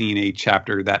we've seen a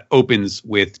chapter that opens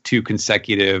with 2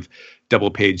 consecutive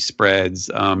double-page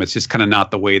spreads. It's just kind of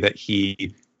not the way that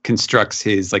he constructs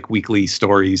his like weekly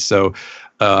stories. So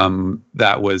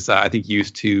that was, I think,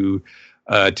 used to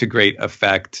great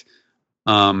effect.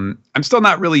 I'm still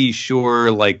not really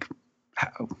sure like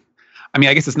how. I mean,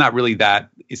 I guess it's not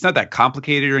that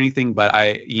complicated or anything, but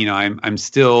I'm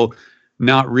still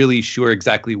not really sure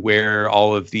exactly where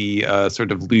all of the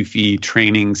sort of Luffy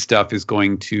training stuff is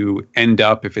going to end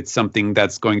up. If it's something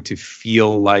that's going to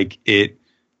feel like it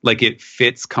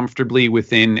fits comfortably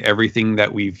within everything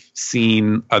that we've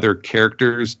seen other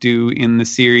characters do in the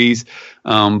series.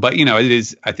 But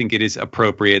I think it is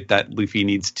appropriate that Luffy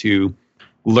needs to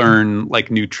learn like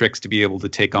new tricks to be able to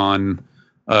take on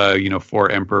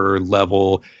 4 Emperor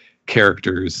level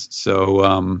characters.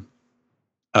 So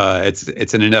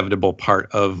it's an inevitable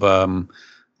part of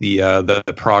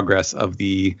the progress of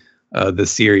the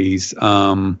series.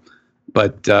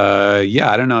 But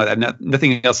I don't know.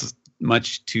 Nothing else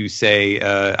much to say.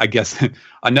 I guess yet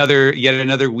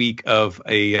another week of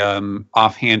a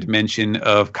offhand mention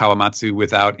of Kawamatsu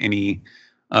without any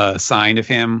sign of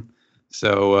him.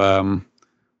 So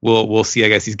we'll see. I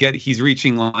guess he's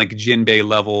reaching like Jinbei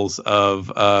levels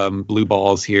of blue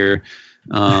balls here,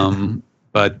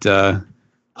 but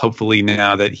hopefully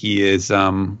now that he is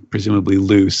presumably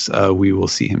loose, we will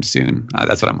see him soon.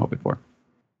 That's what I'm hoping for.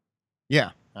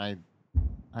 Yeah, I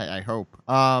hope.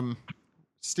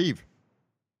 Steve.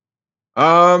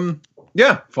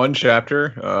 Yeah, fun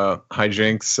chapter.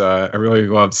 Hijinks. I really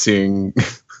love seeing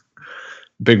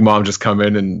Big Mom just come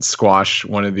in and squash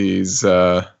one of these.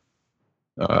 Sorry,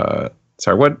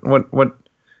 what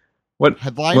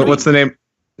Headliner? what's the name?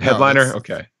 No, Headliner. that's-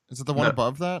 Okay. Is it the one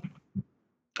above that?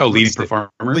 Oh, lead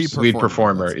performer. Lead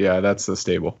performer. Yeah, that's the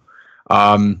stable.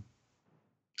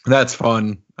 That's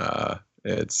fun.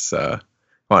 It's fun.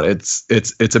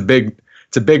 It's a big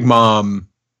mom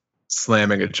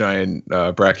slamming a giant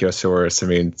brachiosaurus. I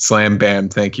mean, slam bam,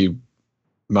 thank you,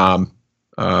 mom.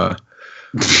 Not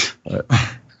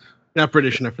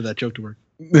British enough for that joke to work.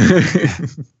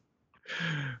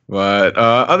 But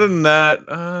other than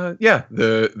that, yeah,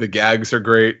 the gags are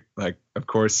great. Like, of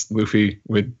course, Luffy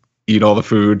would eat all the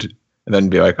food and then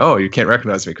be like, "Oh, you can't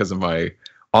recognize me because of my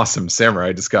awesome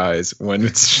samurai disguise." When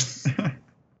it's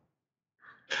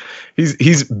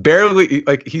he's barely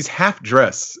like he's half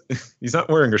dressed. He's not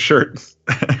wearing a shirt. It's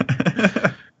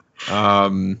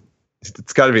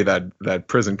got to be that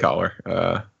prison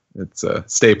collar. It's a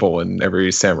staple in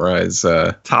every samurai's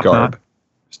Top garb. knot.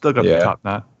 Still got the top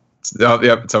knot.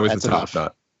 It's always That's the top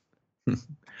enough. knot.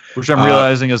 Which I'm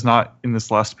realizing is not in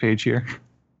this last page here.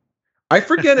 I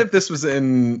forget if this was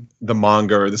in the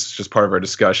manga or this is just part of our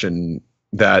discussion,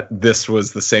 that this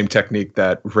was the same technique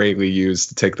that Rayleigh used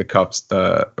to take the cups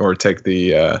or take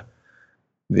the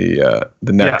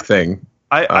neck thing.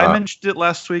 I mentioned it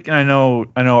last week, and I know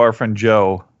our friend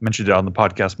Joe mentioned it on the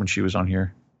podcast when she was on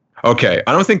here. Okay,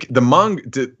 I don't think the manga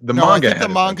did. The No, manga I think the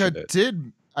hadn't manga mentioned it.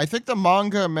 did. I think the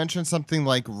manga mentioned something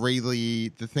like Rayleigh,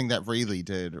 the thing that Rayleigh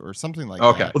did, or something like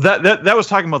Okay. that. Well, that was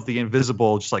talking about the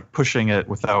invisible, just like pushing it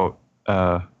without.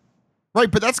 Right,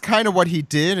 but that's kind of what he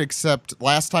did, except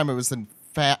last time it was in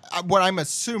what I'm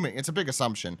assuming, it's a big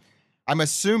assumption. I'm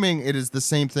assuming it is the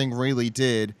same thing Rayleigh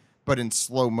did, but in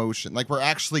slow motion. Like, we're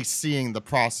actually seeing the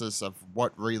process of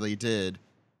what Rayleigh did.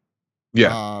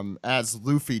 Yeah. As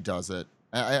Luffy does it.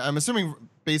 I'm assuming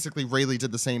basically Rayleigh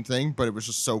did the same thing, but it was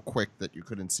just so quick that you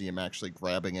couldn't see him actually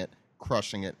grabbing it,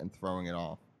 crushing it, and throwing it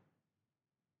off.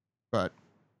 But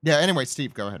yeah, anyway,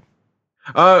 Steve, go ahead.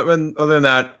 And other than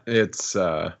that, it's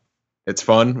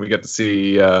fun. We get to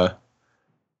see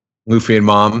Luffy and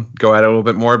Mom go at it a little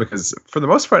bit more because for the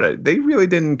most part, they really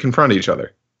didn't confront each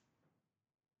other.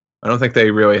 I don't think they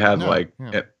really had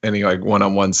any like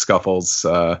one-on-one scuffles.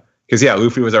 Because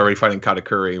Luffy was already fighting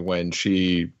Katakuri when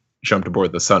she jumped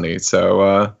aboard the Sunny.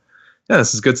 So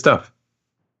this is good stuff.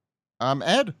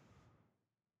 Ed.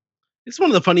 It's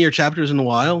one of the funnier chapters in a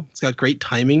while. It's got great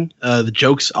timing. The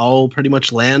jokes all pretty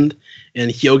much land, and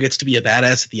Hyo gets to be a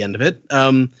badass at the end of it.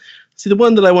 See, the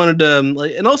one that I wanted to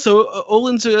and also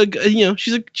Olin's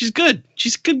she's good.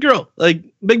 She's a good girl. Like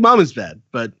Big Mom is bad,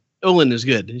 but Olin is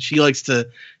good. She likes to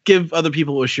give other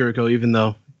people a Shiriko, even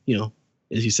though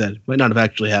as you said, might not have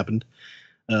actually happened.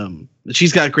 But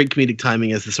she's got great comedic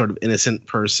timing as the sort of innocent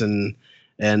person.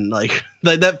 And like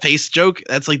that face joke,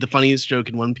 that's like the funniest joke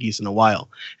in One Piece in a while.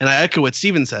 And I echo what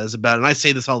Steven says about it, and I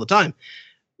say this all the time.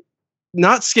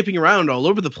 Not skipping around all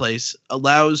over the place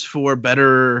allows for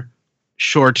better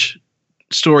short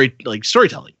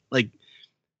storytelling. Like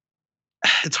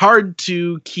it's hard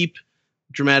to keep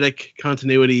dramatic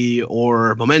continuity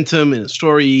or momentum in a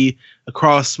story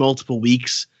across multiple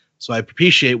weeks. So I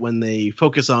appreciate when they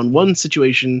focus on one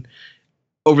situation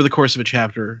over the course of a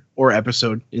chapter or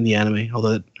episode in the anime,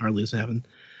 although that hardly doesn't happen.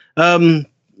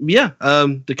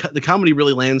 The comedy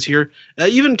really lands here.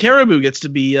 Even Caribou gets to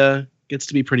be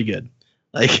pretty good.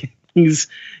 Like he's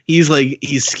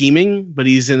scheming, but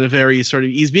he's in a very sort of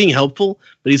he's being helpful,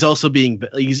 but he's also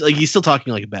he's still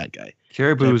talking like a bad guy.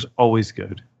 Caribou is always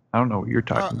good. I don't know what you're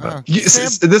talking about.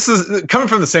 This is coming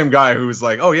from the same guy who was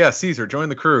like, "Oh yeah, Caesar, join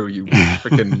the crew. You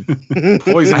freaking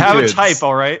poison I have kids." a type,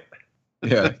 all right.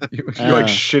 Yeah, you're like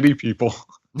shitty people.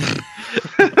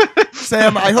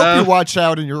 Sam, I hope you watch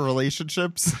out in your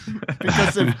relationships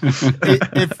because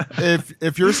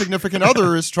if your significant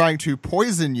other is trying to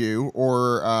poison you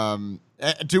or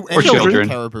do anything that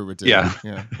Caribou would do, yeah.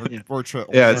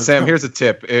 Sam, here's a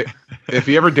tip: if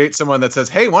you ever date someone that says,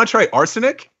 "Hey, want to try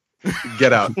arsenic?"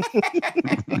 Get out.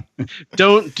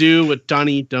 Don't do what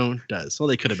Donnie Don't does. Well,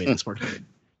 they could have made this more funny. You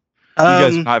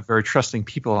guys are not very trusting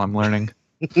people, I'm learning.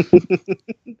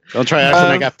 Don't try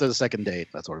arsenic after the second date.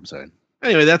 That's what I'm saying.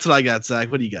 Anyway, that's what I got,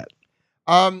 Zach. What do you got?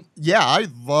 I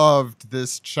loved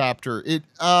this chapter.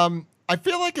 I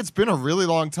feel like it's been a really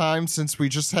long time since we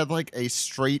just had like a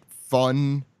straight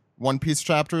fun One Piece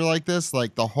chapter like this.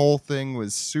 Like the whole thing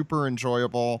was super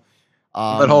enjoyable.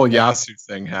 That whole Yasu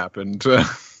thing happened.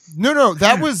 No,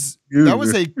 that was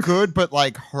a good but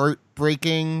like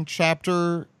heartbreaking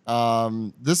chapter.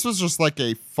 This was just like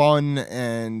a fun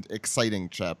and exciting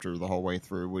chapter the whole way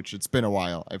through, which it's been a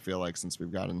while, I feel like, since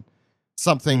we've gotten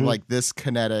something like this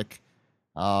kinetic,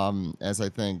 as I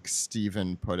think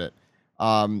Steven put it.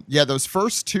 Those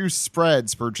first two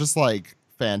spreads were just like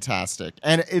fantastic.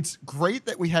 And it's great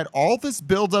that we had all this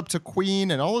build up to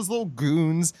Queen and all his little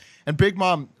goons, and Big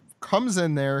Mom comes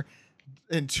in there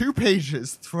in 2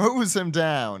 pages, throws him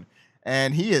down,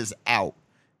 and he is out.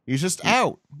 He's just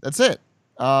out. That's it.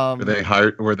 Were they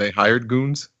hired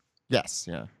goons? Yes,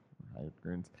 yeah. Hired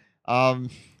goons. How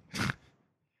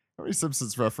many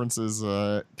Simpsons references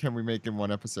can we make in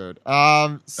one episode?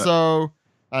 That's a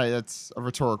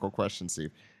rhetorical question,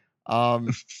 Steve.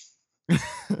 That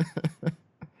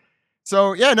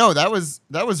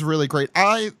was really great.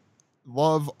 I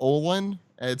love Olin.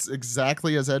 It's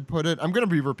exactly as Ed put it. I'm going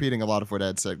to be repeating a lot of what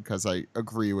Ed said because I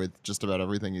agree with just about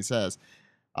everything he says.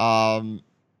 I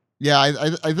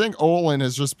think Olin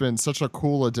has just been such a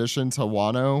cool addition to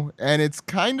Wano, and it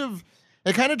kind of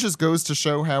just goes to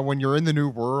show how when you're in the new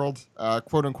world,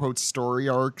 quote unquote story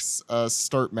arcs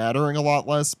start mattering a lot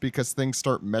less because things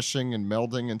start meshing and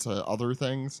melding into other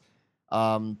things.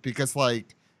 Because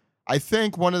like I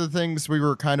think one of the things we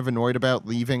were kind of annoyed about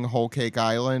leaving Whole Cake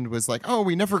Island was like, oh,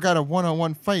 we never got a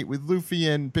one-on-one fight with Luffy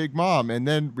and Big Mom, and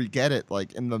then we get it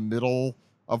like in the middle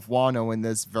of Wano in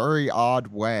this very odd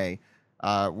way.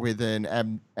 With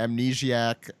an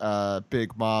amnesiac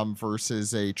Big Mom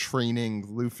versus a training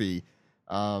Luffy.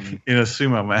 In a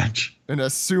sumo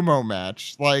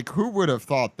match. Like, who would have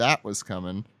thought that was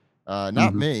coming?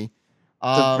 Not me.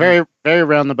 It's a very, very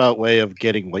roundabout way of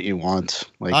getting what you want.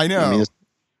 Like, I know.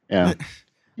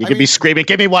 You could be screaming,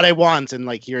 "Give me what I want," and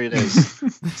like, here it is.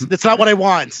 It's not what I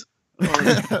want.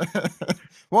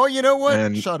 Well, you know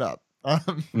what? Shut up.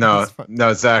 No,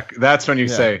 Zach. That's when you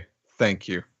say thank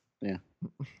you. Yeah.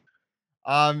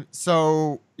 Oda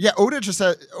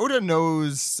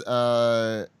knows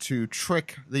to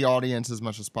trick the audience as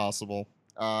much as possible.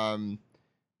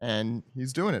 and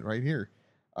he's doing it right here.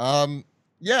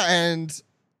 Yeah, and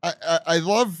I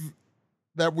love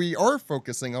that we are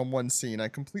focusing on one scene. I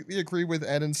completely agree with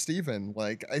Ed and Steven.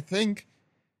 Like, I think,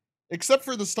 except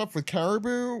for the stuff with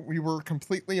Caribou, we were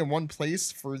completely in one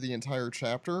place for the entire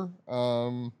chapter.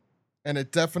 And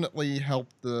it definitely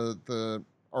helped the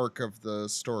arc of the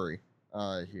story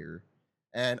here.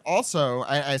 And also,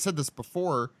 I said this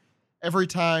before, every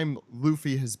time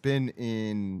Luffy has been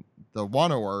in the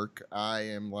Wano arc, I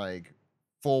am like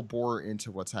full bore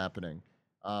into what's happening.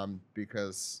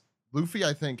 Because Luffy,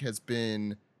 I think, has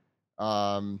been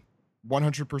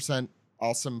 100%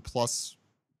 awesome plus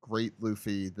great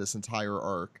Luffy this entire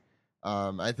arc.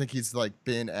 I think he's like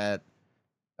been at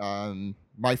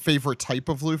my favorite type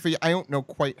of Luffy. I don't know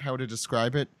quite how to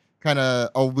describe it. Kind of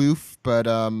aloof, but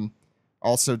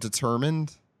also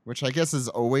determined, which I guess is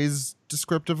always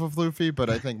descriptive of Luffy, but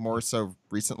I think more so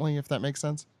recently, if that makes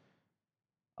sense.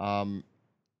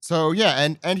 So yeah,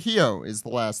 and Hio is the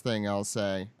last thing I'll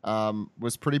say.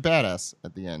 Was pretty badass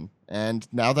at the end. And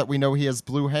now that we know he has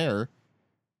blue hair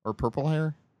or purple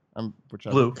hair,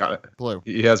 whichever. Blue. Got it. Blue.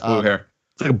 He has blue hair.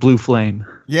 It's like a blue flame.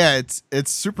 Yeah,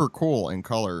 it's super cool in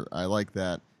color. I like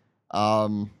that.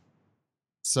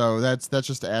 So that's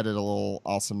just added a little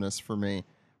awesomeness for me.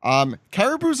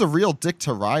 Caribou's a real dick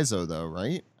to Raizo though,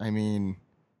 right? I mean,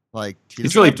 like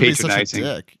he's really have to be such a patronizing.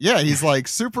 dick. Yeah, he's like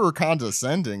super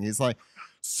condescending. He's like,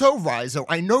 so Raizo,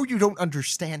 I know you don't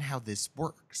understand how this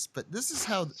works, but this is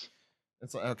how.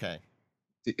 It's like, okay.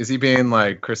 Is he being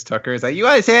like Chris Tucker? Is like, you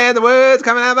understand the words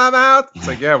coming out of my mouth? It's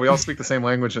like, yeah, we all speak the same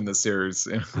language in this series.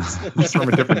 He's from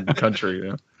a different country.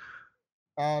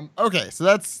 Yeah. Okay, so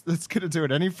that's gonna do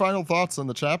it. Any final thoughts on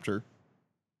the chapter?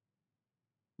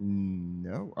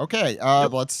 No. Okay.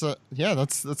 Let's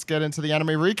get into the anime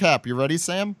recap. You ready,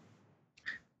 Sam?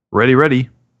 Ready.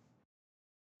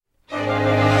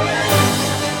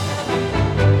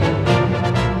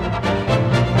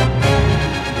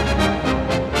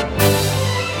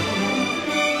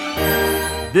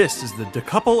 This is the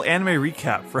Decouple anime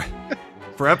recap for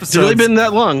episodes. It's really been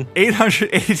that long.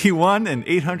 881 and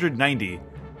 890.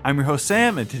 I'm your host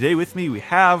Sam, and today with me we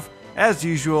have, as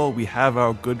usual,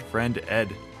 our good friend Ed.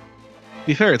 To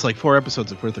be fair, it's like 4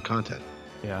 episodes worth of content.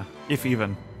 Yeah, if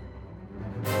even.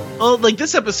 Well, like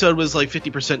this episode was like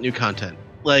 50% new content.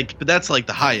 Like, but that's like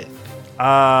the high end.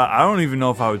 I don't even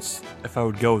know if I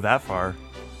would go that far.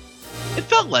 It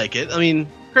felt like it. I mean,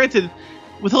 granted,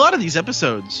 with a lot of these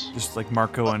episodes, Just like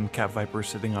Marco and Cat Viper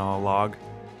sitting on a log.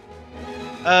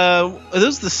 are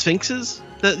those the Sphinxes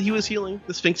that he was healing?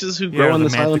 The Sphinxes who grow on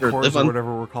this island or live or on?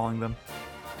 whatever we're calling them.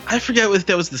 I forget if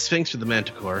that was the Sphinx or the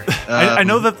Manticore. I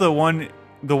know that the one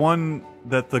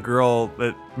that the girl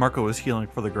that Marco was healing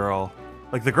for the girl,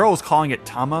 like the girl was calling it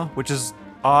Tama, which is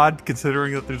odd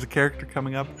considering that there's a character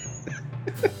coming up.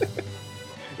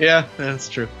 Yeah, that's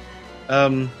true.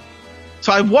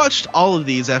 So I watched all of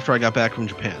these after I got back from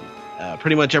Japan.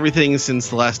 Pretty much everything since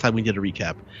the last time we did a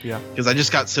recap. Yeah. Because I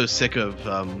just got so sick of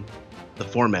the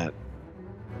format.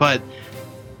 But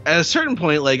at a certain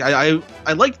point, like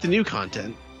I liked the new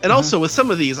content, and also with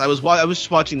some of these, I was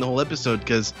just watching the whole episode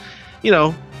because, you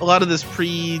know, a lot of this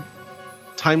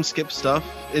time skip stuff,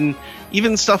 and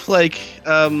even stuff like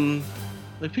Fishman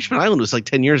Island was like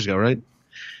 10 years ago, right?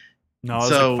 No, it was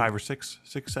So- like 5 or 6,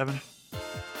 7.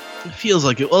 It feels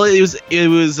like it. Well, it was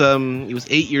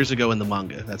 8 years ago in the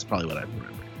manga. That's probably what I remember.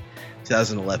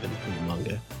 2011 in the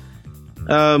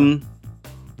manga.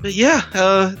 But yeah,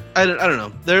 I don't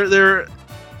know.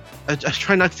 I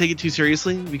try not to take it too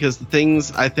seriously because the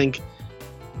things I think,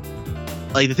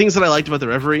 like the things that I liked about the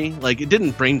Reverie, like it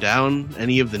didn't bring down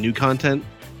any of the new content.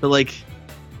 But like,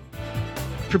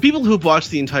 for people who've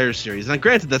watched the entire series, and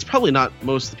granted that's probably not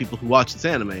most of the people who watch this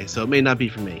anime, so it may not be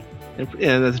for me. And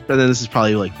then this is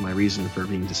probably like my reason for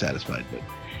being dissatisfied. But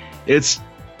it's,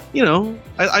 you know,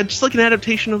 I just like an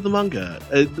adaptation of the manga.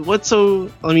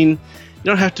 I mean, you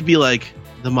don't have to be like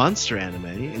the monster anime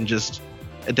and just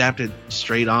adapt it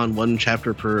straight on one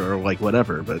chapter per or like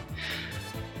whatever. But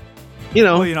you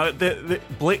know, Well, you know,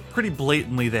 pretty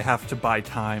blatantly they have to buy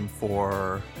time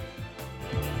for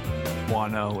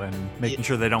Wano and making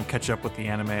sure they don't catch up with the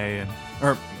anime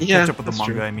or catch up with the that's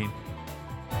manga. true. I mean,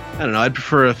 I don't know. I'd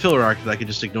prefer a filler arc that I could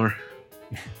just ignore.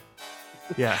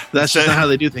 yeah, That's just not how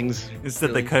they do things. Instead,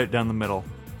 really. they cut it down the middle.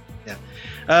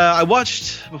 I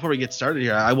watched, before we get started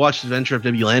here, I watched Adventure of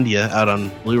Debulandia out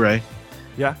on Blu-ray.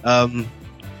 Yeah.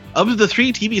 Of the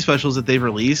 3 TV specials that they've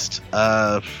released,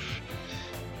 I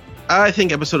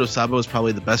think Episode of Sabo is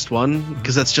probably the best one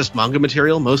because that's just manga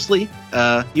material mostly.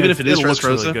 Even if it is looks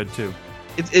Dressrosa. really good too.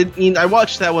 I mean, I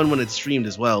watched that one when it streamed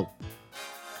as well.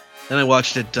 Then I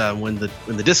watched it when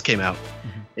the disc came out.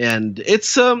 and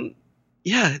it's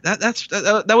yeah,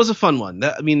 that was a fun one.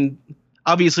 I mean,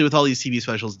 obviously with all these TV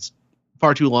specials, it's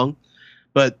far too long,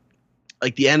 but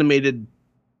like the animated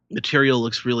material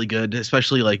looks really good,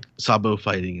 especially like Sabo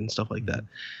fighting and stuff like that.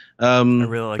 I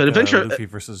really like but Adventure Luffy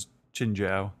versus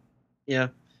Jinzhou. Yeah.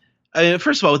 I mean,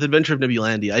 first of all, with Adventure of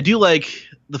Nebulandia, I do like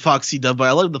the Foxy dub.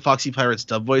 I love the Foxy Pirates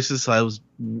dub voices, so I was,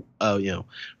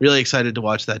 really excited to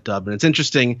watch that dub. And it's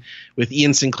interesting with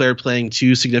Ian Sinclair playing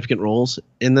two significant roles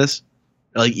in this,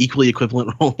 like equally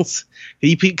equivalent roles.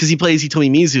 Because he plays Hitomi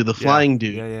Mizu, the flying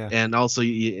dude, and also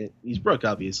he's Brook,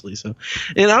 obviously. So,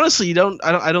 and honestly,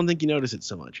 I don't think you notice it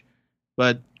so much.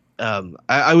 But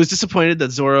I was disappointed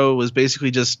that Zoro was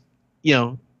basically just,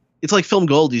 it's like film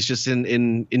gold. He's just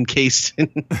encased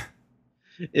in.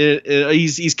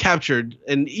 He's captured,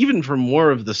 and even for more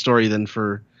of the story than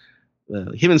for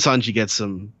him and Sanji get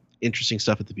some interesting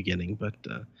stuff at the beginning. But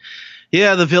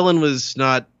the villain was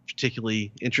not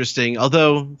particularly interesting.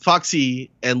 Although Foxy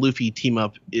and Luffy team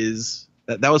up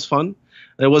that was fun.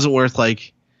 It wasn't worth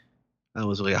like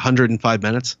 105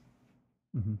 minutes.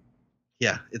 Mm-hmm.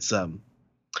 Yeah, it's but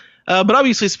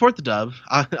obviously support the dub.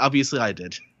 Obviously I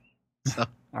did. So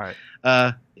all right.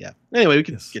 Yeah. Anyway, we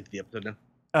can get to the episode now.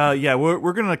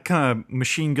 We're gonna kind of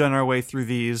machine gun our way through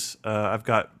these. I've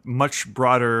got much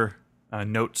broader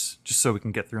notes just so we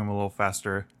can get through them a little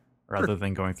faster, rather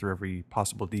than going through every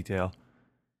possible detail.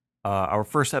 Our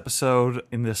first episode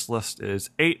in this list is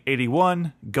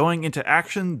 881, Going into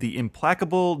Action, the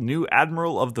Implacable New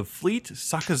Admiral of the Fleet,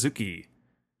 Sakazuki.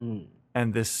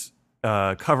 And this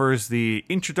covers the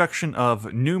introduction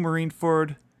of New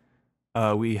Marineford.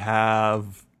 We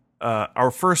have our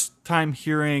first time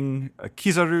hearing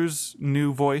Kizaru's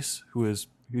new voice, who's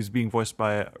being voiced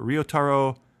by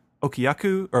Ryotaro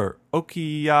Okiyaku, or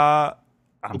Okiayu.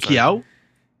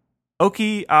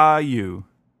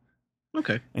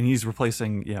 Okay. And he's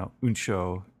replacing,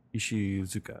 Unsho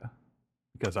Ishizuka.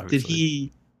 Because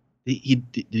obviously.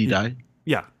 Did he die?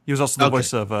 Yeah. He was also the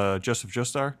voice of Joseph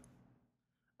Joestar.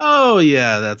 Oh,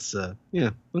 yeah. That's,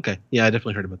 okay. Yeah, I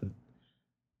definitely heard about that.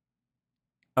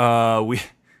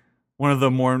 One of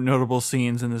the more notable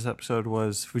scenes in this episode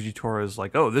was Fujitori's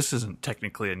like, oh, this isn't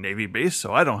technically a Navy base,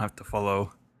 so I don't have to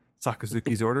follow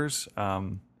Sakazuki's orders.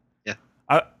 Yeah.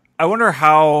 I wonder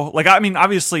how,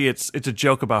 obviously it's a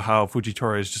joke about how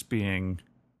Fujitori is just being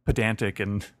pedantic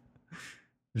and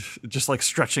just like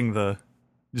stretching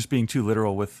just being too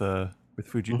literal with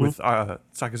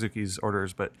Sakazuki's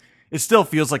orders, but it still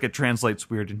feels like it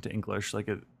translates weird into English. Like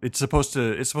it's supposed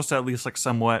to at least like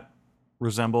somewhat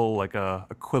resemble like a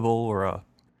quibble or or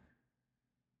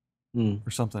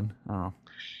something. I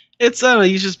don't know.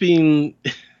 He's just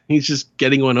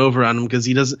getting one over on him because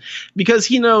he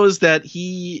knows that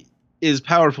he is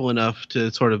powerful enough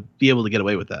to sort of be able to get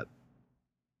away with that.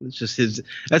 It's just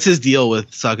that's his deal with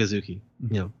Sakazuki.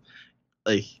 Mm-hmm.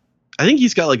 Like I think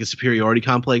he's got like a superiority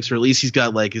complex, or at least he's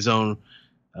got like his own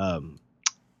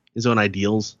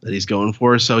ideals that he's going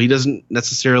for. So he doesn't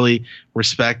necessarily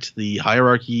respect the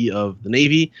hierarchy of the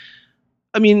Navy.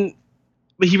 I mean,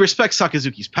 but he respects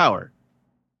Sakazuki's power,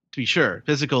 to be sure,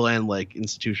 physical and like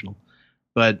institutional.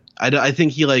 But I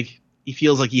think he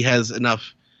feels like he has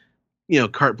enough,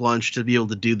 carte blanche to be able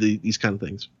to do these kind of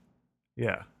things.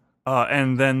 Yeah.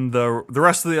 And then the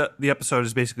rest of the episode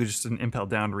is basically just an Impel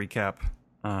Down recap,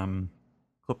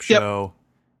 clip show. Yep.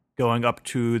 Going up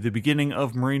to the beginning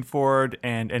of Marineford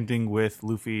and ending with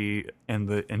Luffy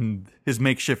and his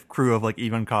makeshift crew of like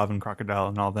Ivankov and Crocodile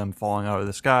and all of them falling out of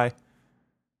the sky.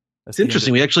 It's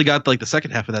interesting. We actually got like the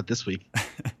second half of that this week.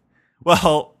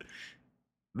 Well,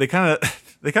 they kind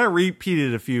of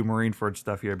repeated a few Marineford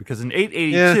stuff here because in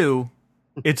 882,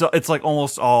 it's like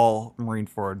almost all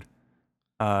Marineford.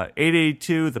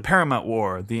 882, the Paramount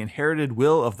War, the inherited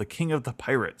will of the King of the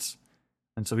Pirates.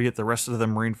 And so we get the rest of the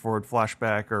Marineford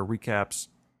flashback or recaps.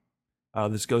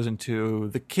 This goes into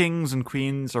the kings and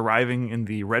queens arriving in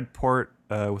the Red Port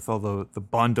with all the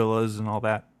gondolas and all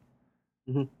that.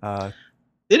 Mm-hmm.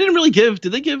 They didn't really give.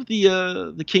 Did they give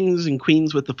the kings and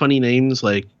queens with the funny names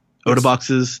like Oda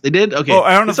boxes? They did. Okay. Oh,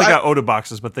 I don't know if they got Oda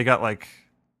boxes, but they got like.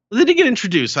 They did get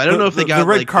introduced. So I don't know if they got the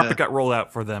red carpet got rolled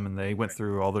out for them, and they went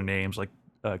through all their names like.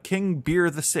 King Beer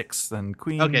the Sixth, and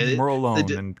Queen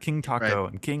Morolone, and King Taco,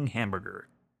 and King Hamburger.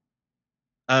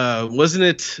 Was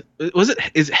it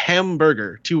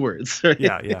hamburger? 2 words. Right?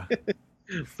 Yeah.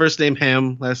 First name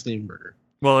Ham, last name Burger.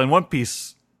 Well, in One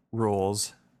Piece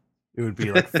rules, it would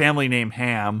be like family name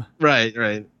Ham.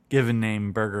 Right. Given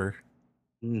name Burger.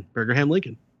 Burger Ham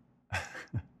Lincoln.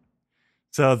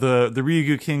 So the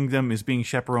Ryugu Kingdom is being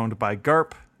chaperoned by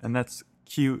Garp, and that's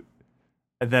cute.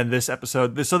 And then this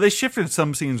episode, so they shifted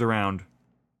some scenes around.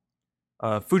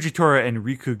 Fujitora and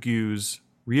Ryukogyu's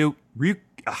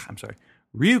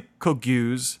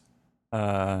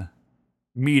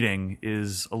meeting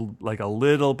is like a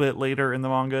little bit later in the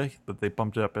manga, but they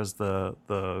bumped it up as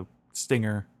the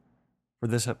stinger for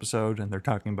this episode, and they're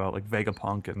talking about like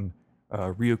Vegapunk and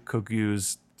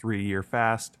Ryukogyu's 3-year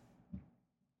fast.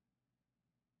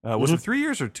 Was it 3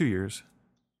 years or 2 years?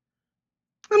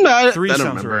 I Three don't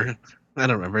sounds remember. right. I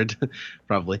don't remember it.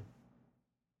 Probably.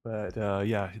 But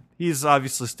yeah, he's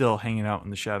obviously still hanging out in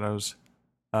the shadows.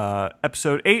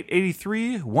 Episode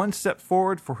 883, One Step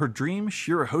Forward for Her Dream,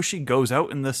 Shirahoshi Goes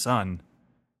Out in the Sun.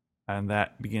 And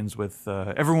that begins with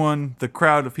everyone, the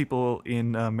crowd of people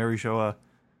in Marijoa,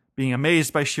 being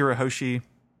amazed by Shirahoshi.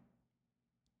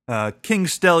 King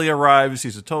Stelly arrives.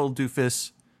 He's a total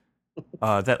doofus.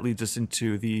 That leads us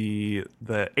into the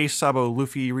Ace Sabo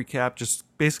Luffy recap, just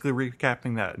basically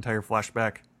recapping that entire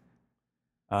flashback.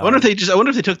 I wonder if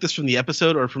they took this from the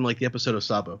episode or from like the episode of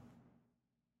Sabo.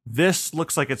 This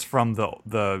looks like it's from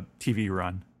the TV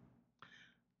run.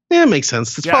 Yeah, it makes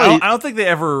sense. It's Yeah, probably I don't think they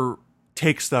ever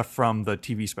take stuff from the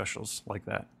TV specials like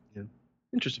that.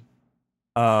 interesting.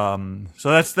 So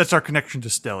that's our connection to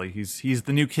Stelly. He's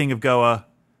the new king of Goa.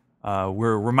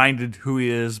 We're reminded who he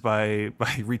is by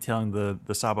retelling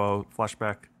the Sabo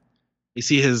flashback. We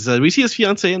see his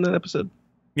fiance in that episode.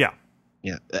 Yeah.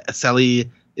 Yeah.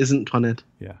 Sally isn't Toinette.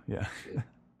 Yeah.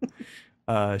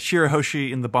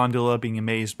 Shirahoshi in the Bondula being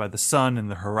amazed by the sun and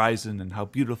the horizon and how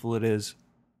beautiful it is.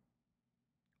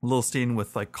 A little scene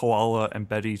with like Koala and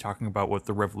Betty talking about what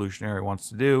the revolutionary wants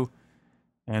to do.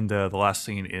 And the last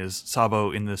scene is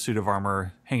Sabo in the suit of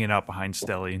armor hanging out behind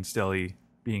Stelly, and Stelly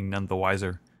being none the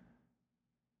wiser.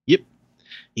 Yep.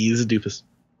 He's a doofus.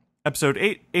 Episode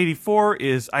 884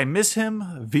 is I Miss Him,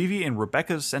 Vivi and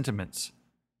Rebecca's Sentiments.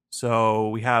 So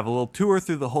we have a little tour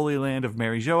through the Holy Land of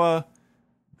Marijoa.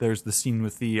 There's the scene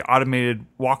with the automated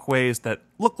walkways that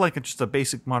look like it's just a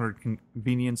basic modern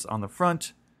convenience on the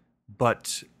front.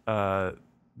 But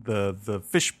the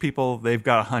fish people, they've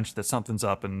got a hunch that something's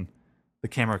up, and the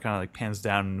camera kind of like pans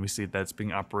down and we see that it's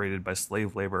being operated by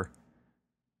slave labor.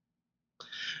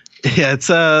 Yeah, it's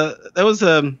that was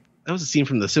a scene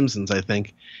from The Simpsons, I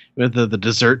think, with the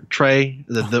dessert tray,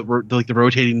 the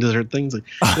rotating dessert things. Like,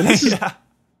 this is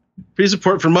free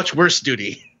support for much worse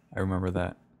duty. I remember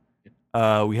that.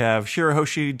 We have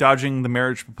Shirahoshi dodging the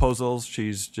marriage proposals.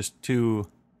 She's just too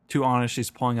honest.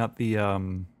 She's pulling out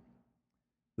the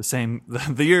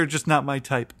 "you're just not my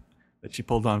type" that she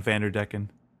pulled on Vanderdecken.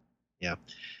 Yeah.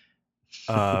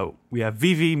 We have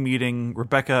Vivi meeting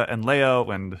Rebecca and Leo,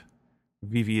 and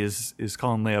Vivi is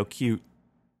calling Leo cute.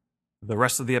 The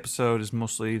rest of the episode is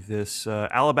mostly this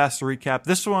Alabaster recap.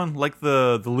 This one, like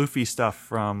the Luffy stuff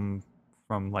from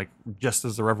like just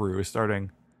as the Reverie was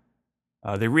starting.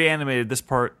 They reanimated this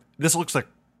part. This looks like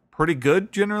pretty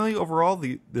good generally overall.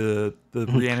 The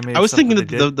reanimated. I was thinking that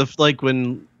the like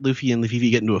when Luffy and Vivi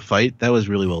get into a fight, that was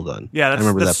really well done. Yeah, I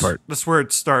remember that part. That's where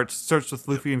it starts. It starts with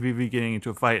Luffy and Vivi getting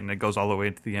into a fight, and it goes all the way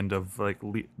to the end of like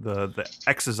the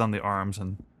X's on the arms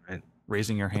and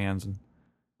raising your hands. And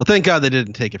well, thank God they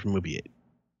didn't take it from movie 8.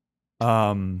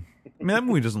 I mean, that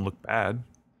movie doesn't look bad.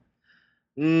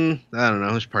 I don't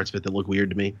know. There's parts of it that look weird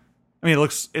to me. I mean,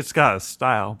 it's got a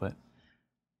style, but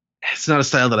it's not a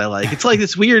style that I like. It's like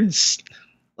this weird,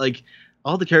 like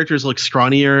all the characters look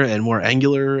scrawnier and more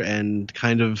angular and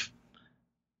kind of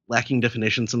lacking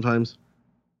definition sometimes.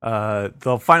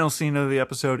 The final scene of the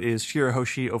episode is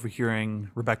Shirahoshi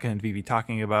overhearing Rebecca and Vivi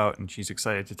talking about, and she's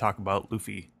excited to talk about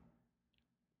Luffy.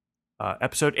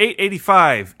 Episode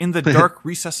 885, In the Dark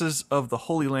Recesses of the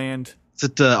Holy Land.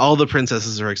 All the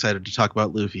princesses are excited to talk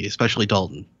about Luffy, especially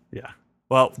Dalton. Yeah.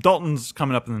 Well, Dalton's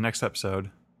coming up in the next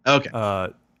episode. Okay.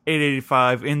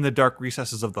 885, In the Dark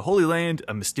Recesses of the Holy Land,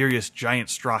 a mysterious giant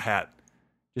straw hat.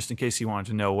 Just in case you wanted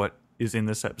to know what is in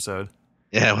this episode.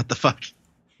 Yeah, what the fuck?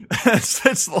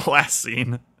 That's the last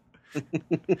scene.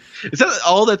 Is that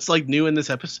all that's like new in this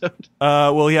episode?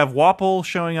 Well, you have Wapple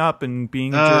showing up and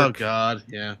being a jerk. Oh god,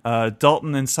 yeah.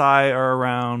 Dalton and Sai are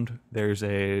around. There's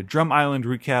a Drum Island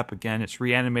recap. Again, it's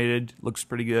reanimated. Looks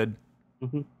pretty good.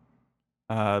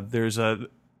 Mm-hmm. There's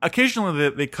occasionally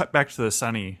they cut back to the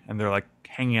Sunny and they're like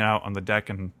hanging out on the deck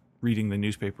and reading the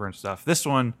newspaper and stuff. This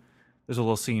one, there's a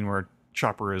little scene where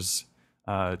Chopper is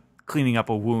cleaning up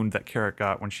a wound that Carrot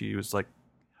got when she was like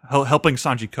helping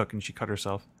Sanji cook and she cut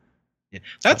herself. Yeah,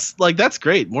 that's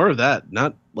great. More of that.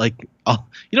 Not like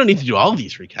you don't need to do all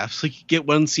these recaps. Like you get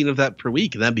one scene of that per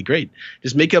week, and that'd be great.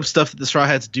 Just make up stuff that the Straw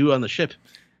Hats do on the ship.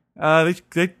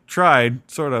 They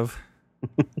tried sort of.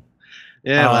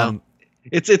 Yeah, well,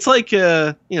 it's like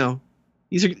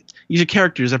these are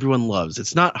characters everyone loves.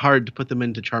 It's not hard to put them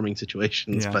into charming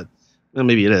situations, but Well,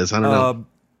 maybe it is. I don't know.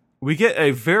 We get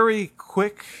a very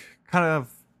quick kind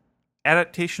of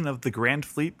adaptation of the Grand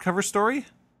Fleet cover story,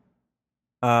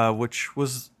 which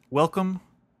was welcome.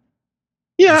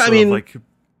 Yeah, I Sort of mean, like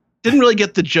didn't really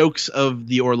get the jokes of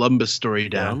the Orlumbus story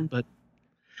down, but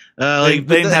They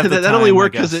didn't have the that only time,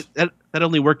 worked I because guess. that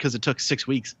only worked because it took 6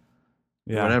 weeks.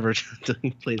 yeah. Whatever. to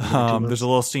play the 2 months. There's a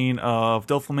little scene of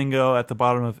Doflamingo at the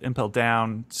bottom of Impel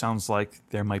Down. Sounds like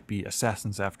there might be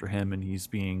assassins after him, and he's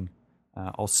being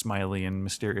all smiley and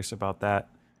mysterious about that.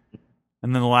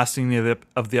 And then the last scene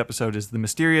of the episode is the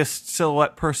mysterious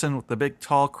silhouette person with the big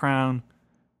tall crown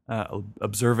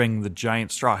observing the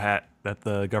giant straw hat that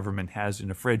the government has in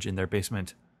a fridge in their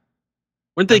basement.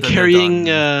 Weren't they and then they're carrying?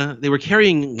 done. They were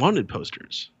carrying wanted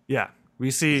posters. Yeah, we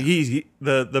see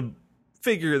the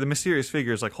figure, the mysterious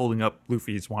figure, is like holding up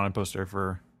Luffy's wanted poster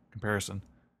for comparison.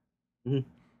 Mhm.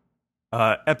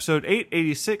 Episode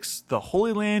 886, The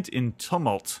Holy Land in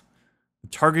Tumult.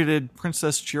 Targeted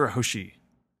Princess Chirahoshi.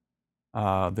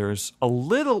 There's a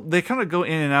little, they kind of go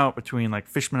in and out between like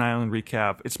Fishman Island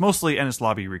recap. It's mostly Ennis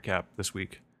Lobby recap this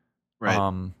week.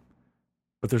 Right.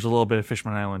 But there's a little bit of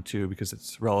Fishman Island too because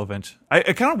it's relevant. I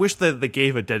kind of wish that they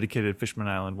gave a dedicated Fishman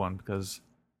Island one because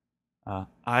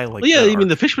I like. Well, yeah, that I mean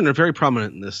the arc. fishermen are very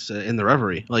prominent in this in the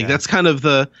Reverie. Like Yeah. that's kind of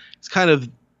it's kind of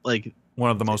like One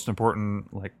of the most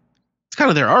important, like, it's kind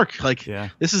of their arc. Like yeah,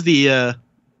 this is the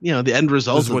the end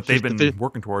result. this is of what they've been the-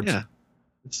 working towards. Yeah,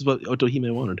 this is what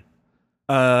Otohime wanted.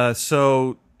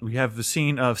 So we have the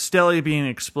scene of Stelly being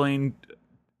explained,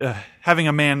 having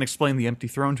a man explain the empty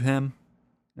throne to him,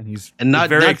 and he's And not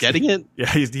very getting it. Yeah,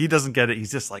 he doesn't get it.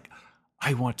 He's just like,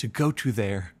 I want to go to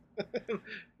there.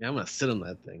 Yeah, I'm gonna sit on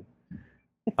that thing.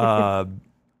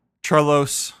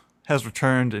 Charlos has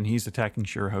returned, and he's attacking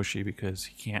Shirahoshi because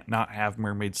he can't not have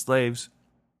mermaid slaves.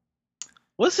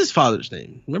 What's his father's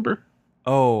name? Remember?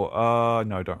 Oh,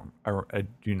 no, I don't. I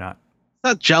do not. It's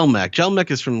not Jelmek. Jelmek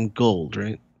is from Gold,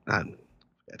 right?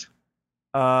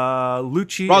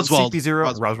 Lucci Roswald. and CP0.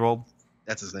 Roswald. Roswald.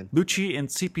 That's his name. Lucci and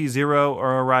CP0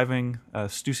 are arriving.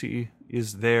 Stussy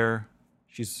is there.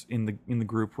 She's in the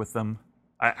group with them.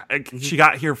 She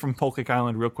got here from Polkik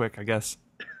Island real quick, I guess.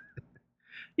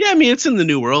 Yeah, I mean it's in the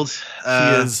New World.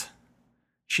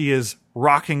 She is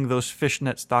rocking those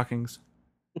fishnet stockings.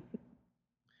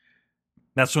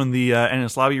 That's when the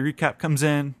Ennis Lobby recap comes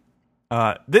in.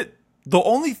 They're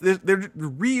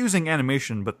reusing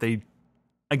animation, but they've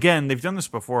done this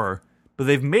before, but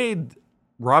they've made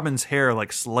Robin's hair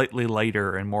like slightly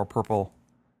lighter and more purple,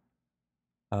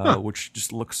 which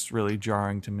just looks really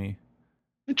jarring to me.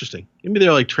 Interesting. Maybe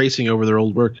they're like tracing over their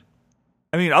old work.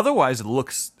 I mean, otherwise it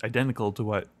looks identical to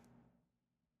what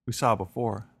we saw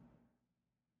before.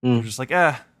 They're just like,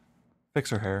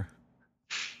 fix her hair.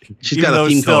 She's even got though a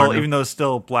theme it's still, color now. even though it's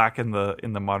still black in the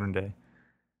modern day.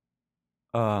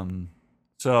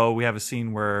 So we have a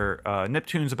scene where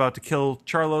Neptune's about to kill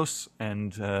Charlos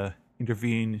and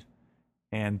intervene,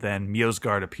 and then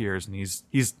Miosgard appears and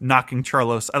he's knocking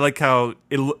Charlos. I like how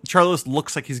Charlos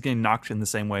looks like he's getting knocked in the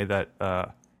same way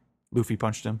that Luffy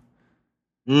punched him.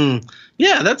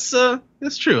 Yeah, that's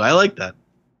true. I like that.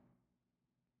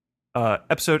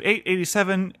 Episode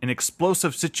 887, an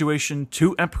explosive situation,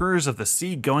 2 Emperors of the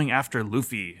Sea going after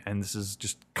Luffy. And this is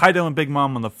just Kaido and Big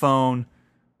Mom on the phone.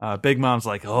 Big Mom's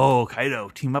like, oh, Kaido,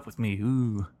 team up with me.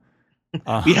 Ooh.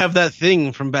 We have that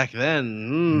thing from back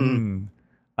then.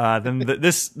 Then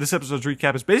this episode's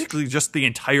recap is basically just the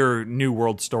entire New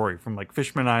World story from like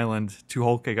Fishman Island to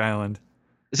Whole Cake Island.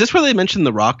 Is this where they mentioned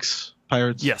the rocks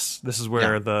pirates? Yes, this is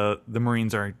where the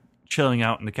Marines are chilling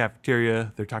out in the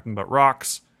cafeteria. They're talking about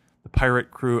rocks. The pirate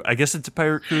crew, I guess it's a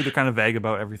pirate crew. They're kind of vague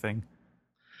about everything.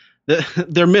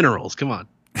 They're minerals. Come on.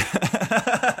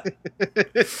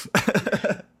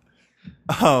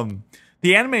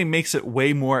 The anime makes it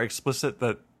way more explicit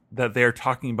that they're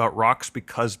talking about rocks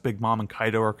because Big Mom and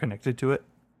Kaido are connected to it.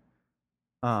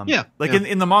 In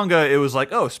the manga, it was like,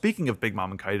 oh, speaking of Big Mom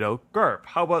and Kaido, Garp,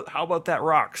 how about that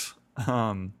rocks?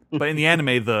 But in the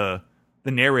anime, the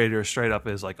narrator straight up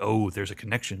is like, oh, there's a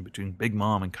connection between Big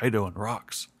Mom and Kaido and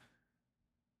rocks.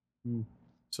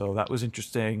 So that was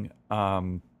interesting.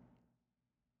 The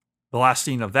last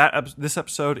scene of this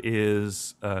episode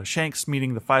is Shanks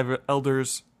meeting the 5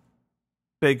 elders.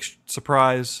 Big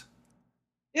surprise.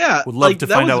 Yeah, Would love to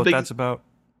that find was out a what big, that's about.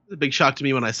 a big shock to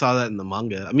me when I saw that in the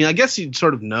manga. I mean, I guess you'd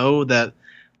sort of know that,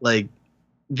 like,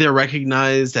 they're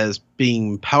recognized as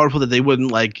being powerful, that they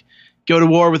wouldn't, like, go to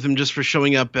war with him just for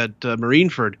showing up at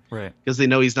Marineford. Right. Because they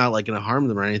know he's not, like, going to harm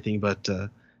them or anything. But,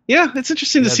 yeah, it's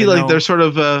interesting to Yeah, see, they like, know- they're sort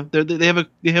of, they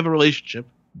have a relationship.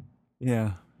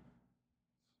 Yeah.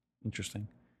 Interesting.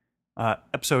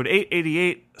 Episode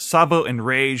 888, Sabo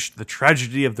Enraged, the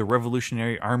tragedy of the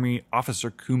Revolutionary Army Officer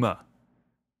Kuma.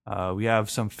 We have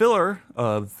some filler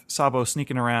of Sabo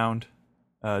sneaking around,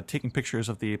 taking pictures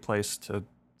of the place to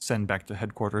send back to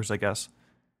headquarters, I guess.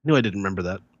 No, I didn't remember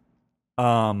that.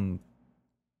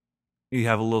 You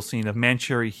have a little scene of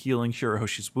Manchuri healing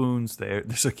Shirahoshi's wounds.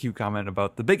 There's a cute comment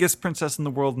about the biggest princess in the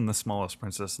world and the smallest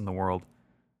princess in the world.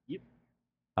 Yep.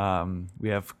 We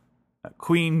have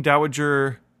Queen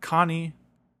Dowager Connie,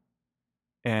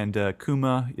 and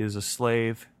Kuma is a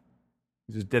slave.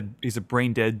 He's a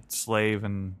brain dead slave,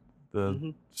 and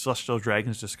the celestial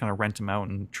dragons just kind of rent him out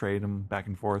and trade him back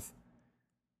and forth.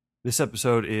 This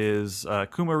episode is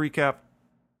Kuma recap,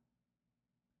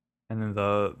 and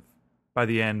then by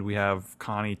the end we have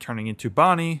Connie turning into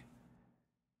Bonnie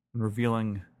and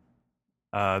revealing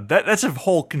that's a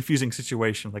whole confusing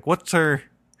situation. Like, what's her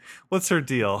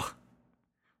deal?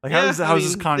 Like, how does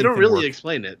this Connie? They don't thing really work?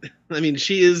 explain it. I mean,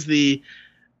 she is the.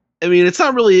 I mean, it's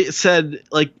not really said.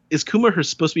 Like, is Kuma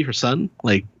supposed to be her son?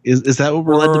 Like, is that what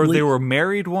we're led to Or believe? they were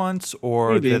married once,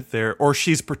 or Maybe. or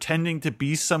she's pretending to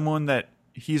be someone that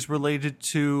he's related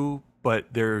to, but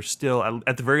they're still,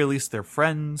 at the very least, they're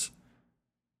friends.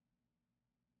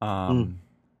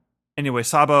 Anyway,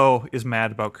 Sabo is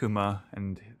mad about Kuma,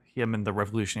 and him and the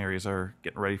revolutionaries are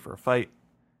getting ready for a fight.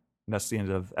 And that's the end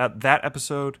of that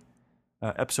episode.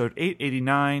 Episode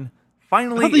 889.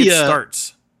 Finally, it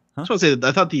starts. I just want to say that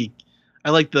I thought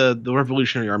I like the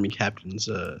Revolutionary Army captains.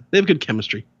 They have good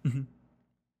chemistry.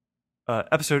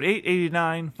 Episode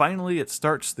 889. Finally, it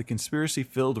starts. The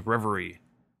conspiracy-filled reverie,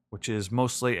 which is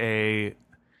mostly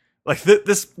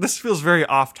this feels very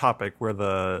off-topic, where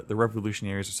the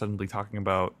revolutionaries are suddenly talking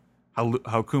about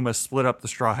how Kuma split up the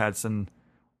Straw Hats and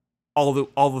all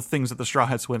the things that the Straw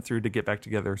Hats went through to get back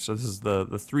together. So this is the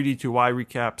 3D2Y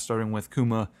recap, starting with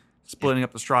Kuma splitting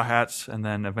up the Straw Hats, and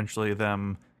then eventually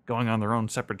them going on their own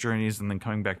separate journeys and then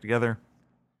coming back together.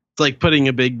 It's like putting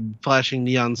a big flashing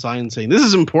neon sign saying, "This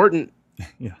is important."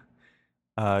 Yeah.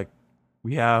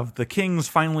 We have the kings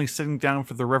finally sitting down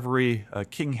for the reverie.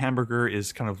 King Hamburger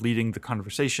is kind of leading the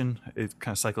conversation. It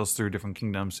kind of cycles through different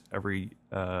kingdoms every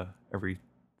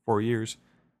 4 years.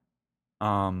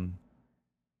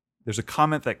 There's a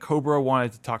comment that Cobra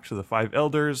wanted to talk to the 5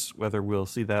 elders. Whether we'll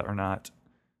see that or not,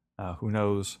 who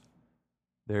knows?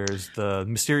 There's the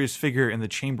mysterious figure in the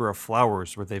Chamber of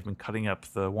Flowers, where they've been cutting up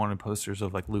the wanted posters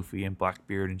of like Luffy and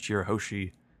Blackbeard and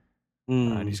Shirahoshi.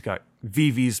 And he's got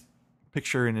Vivi's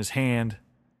picture in his hand,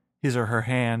 his or her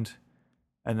hand.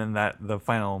 And then the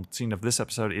final scene of this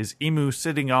episode is Emu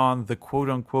sitting on the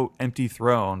quote-unquote empty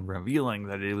throne, revealing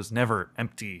that it was never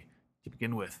empty to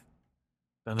begin with.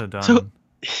 Dun, dun, dun. So,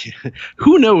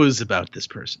 who knows about this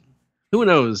person? Who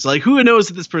knows? Like, who knows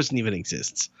that this person even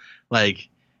exists? Like,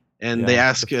 and they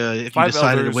ask if you 5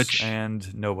 decided elders which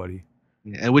and nobody.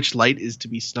 and which light is to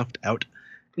be snuffed out.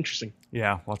 Interesting.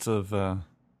 Yeah, lots of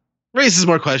Raises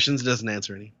more questions. It doesn't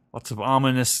answer any. lots of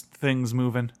ominous things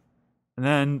moving. And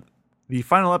then the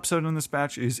final episode in this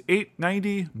batch is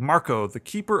 890, Marco, the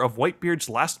keeper of Whitebeard's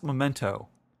last memento.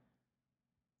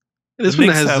 This The one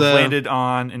Minks has have landed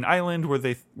on an island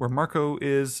where Marco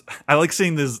is. I like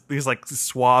seeing these like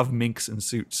suave minks in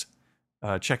suits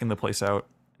checking the place out.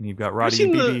 And you've got Roddy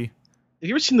and BB. Have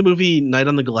you ever seen the movie Night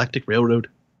on the Galactic Railroad?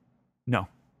 No.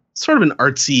 It's sort of an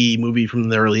artsy movie from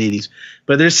the early 80s.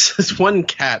 But there's this one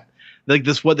cat, like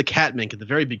the cat mink at the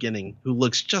very beginning, who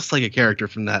looks just like a character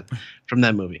from that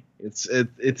movie. It's I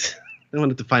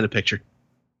wanted to find a picture.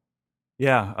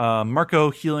 Yeah,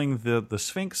 Marco healing the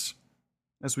Sphinx,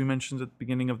 as we mentioned at the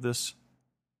beginning of this.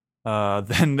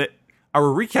 Then our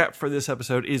recap for this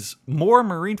episode is more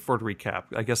Marineford recap.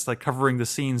 I guess like covering the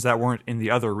scenes that weren't in the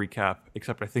other recap,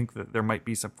 except I think that there might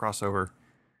be some crossover.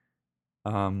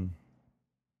 But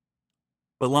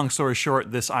long story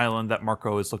short, this island that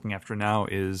Marco is looking after now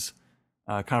is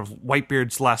kind of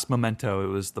Whitebeard's last memento. It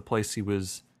was the place he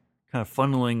was kind of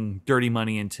funneling dirty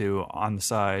money into on the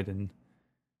side, and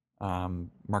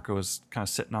Marco was kind of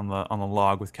sitting on the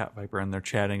log with Cat Viper, and they're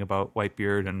chatting about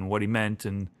Whitebeard and what he meant,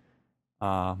 and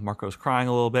Marco's crying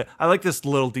a little bit. I like this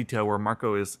little detail where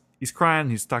he's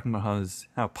crying. He's talking about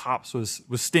how Pops was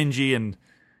stingy and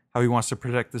how he wants to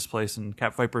protect this place, and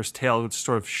Cat Viper's tail just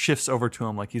sort of shifts over to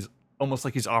him like he's almost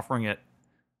like he's offering it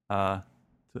as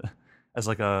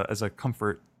a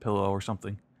comfort pillow or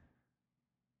something.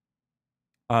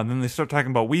 Then they start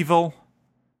talking about Weevil,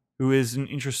 who is an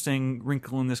interesting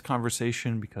wrinkle in this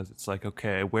conversation, because it's like,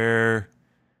 okay, where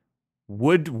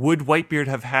would Whitebeard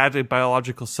have had a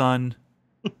biological son?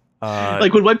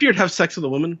 Like, would Whitebeard have sex with a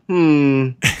woman?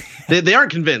 They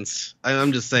aren't convinced.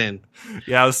 I'm just saying.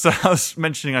 Yeah, I was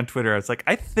mentioning on Twitter, it's like,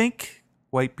 I think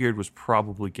Whitebeard was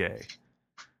probably gay.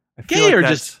 I feel Gay like or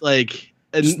that's just like,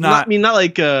 and just not, I mean, not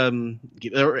like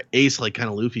or ace like kind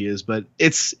of Luffy is, but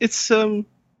it's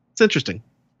interesting.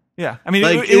 yeah. I mean,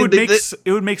 Like,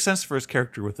 it would make sense for his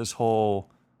character with this whole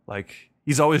like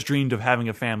he's always dreamed of having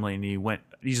a family, and he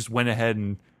just went ahead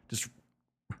and just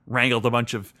wrangled a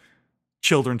bunch of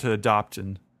children to adopt,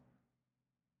 and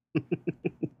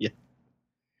Yeah.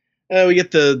 We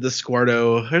get the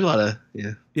Squarto. There's a lot of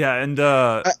yeah, and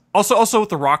also with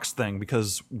the rocks thing,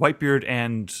 because Whitebeard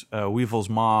and Weevil's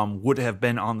mom would have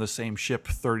been on the same ship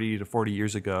 30 to 40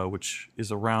 years ago, which is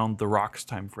around the rocks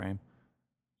time frame.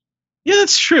 Yeah,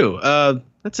 that's true.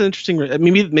 That's an interesting.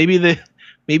 Maybe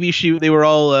they were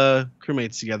all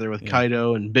crewmates together with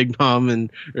Kaido and Big Mom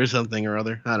or something or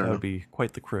other. I don't know. That would be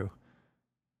quite the crew.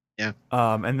 Yeah.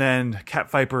 And then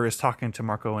Cat Viper is talking to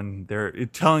Marco, and they're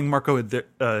telling Marco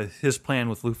his plan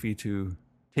with Luffy to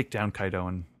take down Kaido,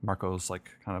 and Marco's like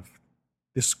kind of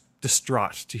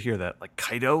distraught to hear that. Like,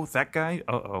 Kaido, that guy?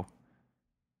 Uh-oh.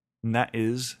 And that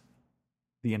is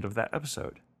the end of that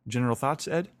episode. General thoughts,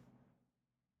 Ed?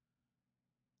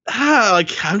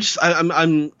 I'm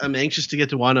anxious to get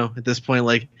to Wano at this point.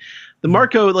 Like the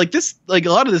Marco, like this, like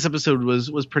a lot of this episode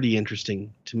was pretty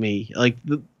interesting to me. Like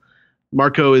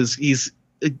Marco he's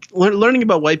learning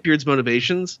about Whitebeard's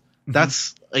motivations.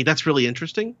 Mm-hmm. That's really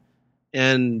interesting,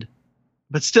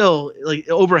 but still, like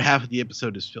over half of the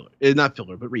episode is filler. Not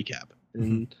filler, but recap.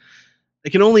 And I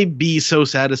can only be so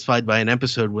satisfied by an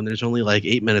episode when there's only like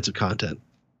 8 minutes of content.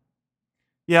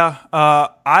 Yeah,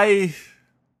 I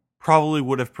probably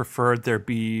would have preferred there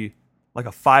be like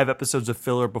a 5 episodes of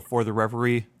filler before the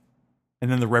Reverie,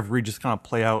 and then the Reverie just kind of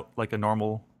play out like a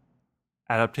normal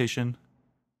adaptation.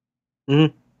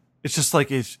 Mm-hmm. It's just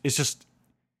like it just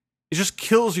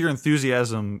kills your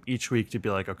enthusiasm each week to be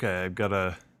like, okay, I'm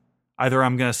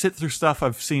gonna sit through stuff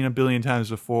I've seen a billion times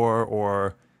before,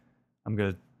 or I'm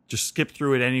gonna just skip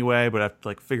through it anyway, but I have to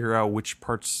like figure out which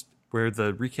parts where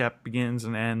the recap begins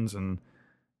and ends, and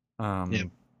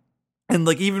and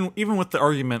like even with the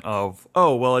argument of,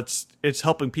 oh well, it's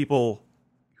helping people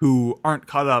who aren't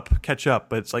caught up catch up,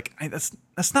 but it's like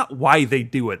that's not why they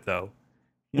do it though,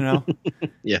 you know?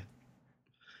 Yeah.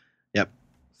 Yep.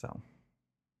 So,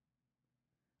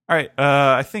 all right,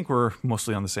 I think we're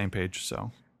mostly on the same page.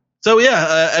 So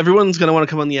yeah, everyone's gonna want to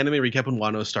come on the anime recap when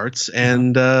Wano starts,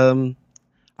 and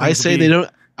I say they don't.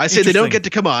 I say they don't get to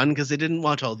come on because they didn't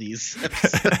watch all these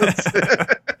episodes.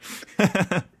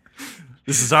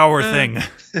 This is our thing.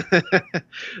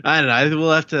 I don't know.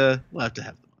 We'll have to have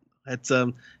them. It's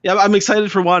yeah, I'm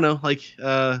excited for Wano. Like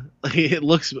it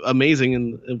looks amazing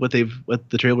in what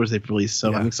the trailers they've released.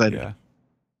 So I'm excited. Yeah,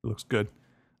 it looks good.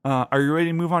 Are you ready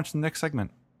to move on to the next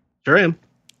segment? Sure am.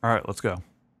 All right, let's go.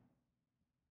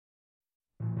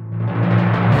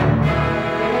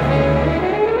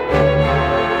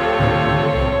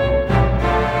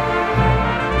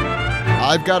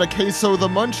 I've got a queso the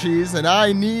munchies, and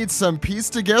I need some piece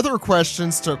together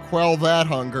questions to quell that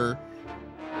hunger.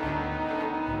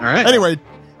 All right. Anyway,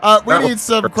 we need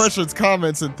some questions,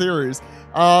 comments, and theories.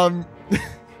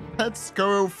 Let's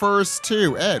go first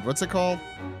to Ed. What's it called?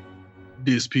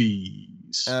 This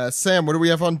piece. Sam, what do we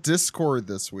have on Discord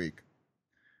this week?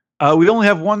 We only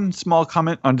have one small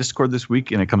comment on Discord this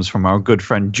week, and it comes from our good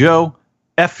friend Joe.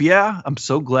 Yeah, I'm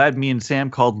so glad me and Sam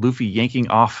called Luffy yanking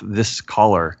off this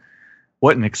collar.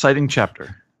 What an exciting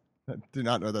chapter. I do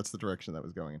not know that's the direction that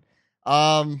was going in.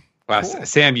 Wow, Cool.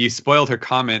 Sam, you spoiled her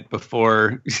comment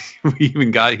before we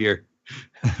even got here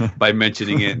by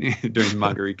mentioning it during the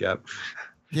manga recap.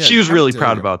 Yeah, she was how really dare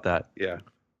proud you. about that. Yeah.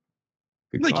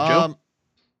 Good Thank you, call. Joe.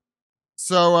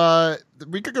 So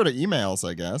we could go to emails,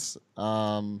 I guess.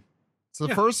 So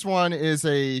the first one is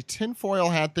a tinfoil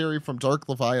hat theory from Dark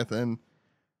Leviathan.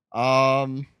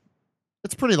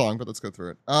 It's pretty long, but let's go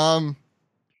through it.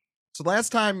 So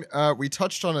last time we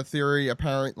touched on a theory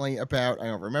apparently about, I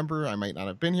don't remember, I might not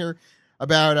have been here,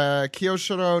 about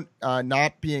Kyoshiro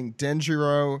not being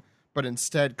Denjiro, but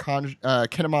instead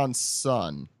Kinemon's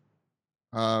son.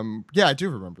 Yeah, I do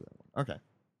remember that one. Okay.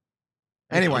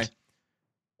 Anyway,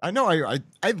 I know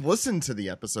I listened to the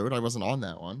episode. I wasn't on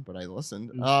that one, but I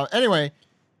listened. Anyway,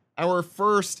 our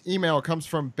first email comes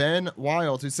from Ben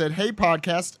Wild, who said, "Hey,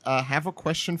 podcast, have a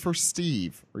question for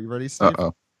Steve. Are you ready, Steve?"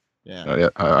 Uh-oh. Yeah. Yeah,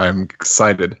 I'm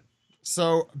excited.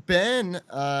 So Ben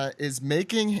is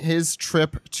making his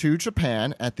trip to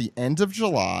Japan at the end of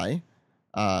July.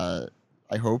 I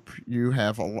hope you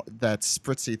have that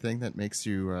spritzy thing that makes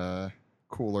you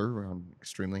cooler on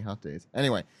extremely hot days.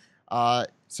 Anyway,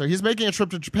 so he's making a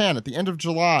trip to Japan at the end of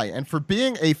July, and for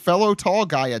being a fellow tall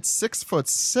guy at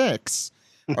 6'6",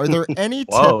 are there any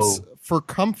tips for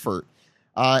comfort?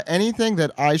 Anything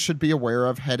that I should be aware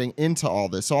of heading into all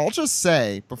this? So I'll just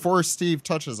say, before Steve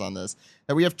touches on this,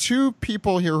 that we have two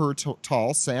people here who are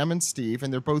tall, Sam and Steve,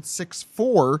 and they're both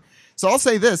 6'4". So I'll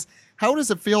say this. How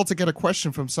does it feel to get a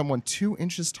question from someone 2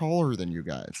 inches taller than you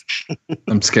guys?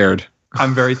 I'm scared.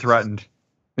 I'm very threatened.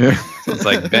 Yeah. It's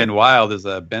like Ben Wild is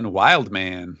a Ben Wild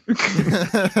man. We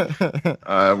must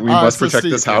so protect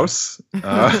Steve, this yeah. house.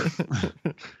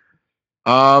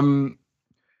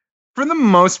 For the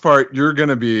most part, you're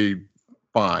gonna be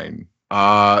fine.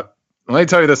 Let me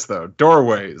tell you this though: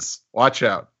 doorways, watch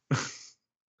out.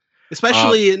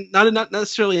 Especially not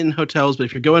necessarily in hotels, but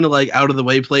if you're going to like out of the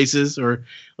way places or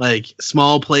like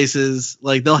small places,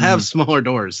 like they'll have smaller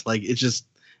doors. Like it's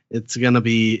gonna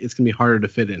be harder to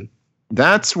fit in.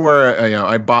 That's where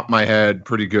I bopped my head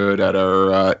pretty good at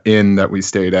our inn that we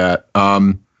stayed at.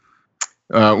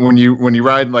 When you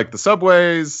ride like the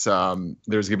subways,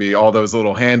 there's gonna be all those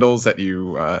little handles that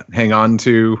you hang on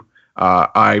to.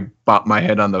 I bopped my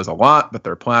head on those a lot, but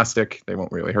they're plastic. They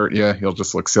won't really hurt you. You'll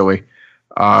just look silly.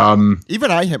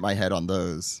 Even I hit my head on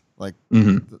those. Like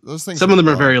those things. Some of them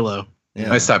are low. very low.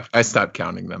 Yeah. I stopped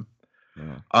counting them.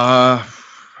 Yeah.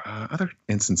 Other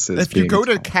instances. If you being go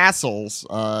to tall. castles,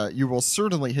 you will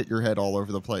certainly hit your head all over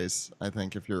the place. I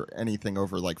think if you're anything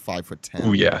over like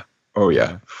 5'10". Oh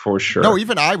yeah, for sure. No,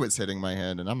 even I was hitting my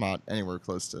head, and I'm not anywhere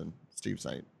close to Steve's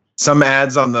height. Some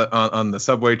ads on the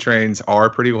subway trains are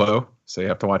pretty low, so you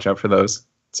have to watch out for those.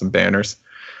 Some banners.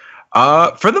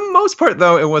 For the most part,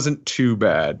 though, it wasn't too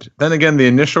bad. Then again, the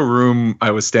initial room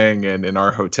I was staying in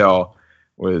our hotel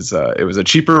was it was a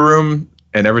cheaper room,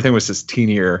 and everything was just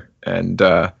teenier. And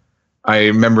I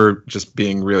remember just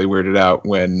being really weirded out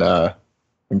when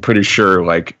I'm pretty sure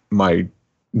like the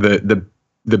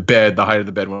bed, the height of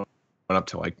the bed went up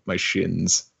to like my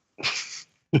shins.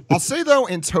 I'll say though,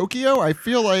 in Tokyo, I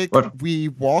feel like What? we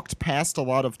walked past a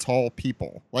lot of tall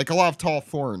people, like a lot of tall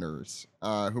foreigners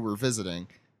who were visiting.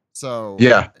 So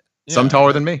Yeah, some yeah,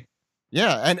 taller than me.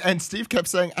 Yeah, and Steve kept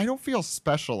saying, "I don't feel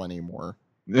special anymore."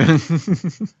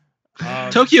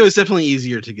 Tokyo is definitely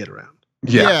easier to get around.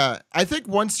 Yeah. I think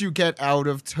once you get out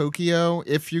of Tokyo,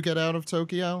 if you get out of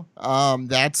Tokyo,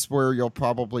 that's where you'll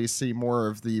probably see more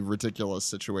of the ridiculous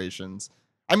situations.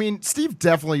 I mean, Steve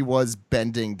definitely was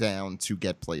bending down to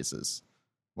get places.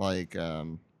 Like,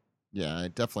 yeah, I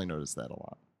definitely noticed that a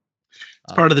lot.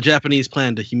 It's part of the Japanese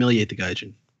plan to humiliate the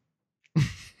gaijin.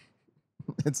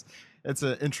 It's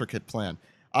an intricate plan.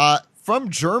 From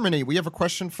Germany, we have a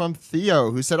question from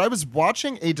Theo, who said, I was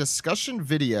watching a discussion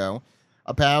video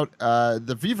about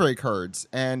the Vivre cards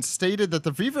and stated that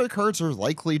the Vivre cards are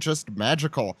likely just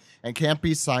magical and can't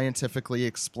be scientifically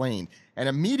explained. And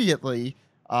immediately,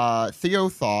 Theo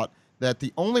thought that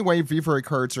the only way Vivre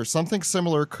cards or something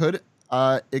similar could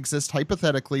exist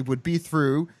hypothetically would be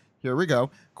through, here we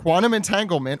go, quantum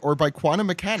entanglement or by quantum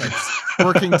mechanics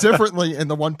working differently in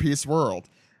the One Piece world.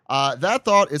 That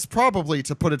thought is probably,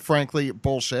 to put it frankly,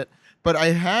 bullshit. But I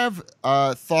have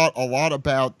thought a lot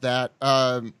about that,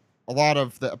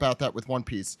 about that with One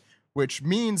Piece, which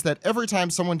means that every time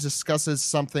someone discusses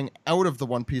something out of the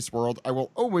One Piece world, I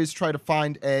will always try to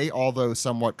find a, although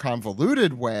somewhat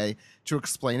convoluted way to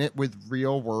explain it with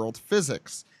real world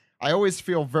physics. I always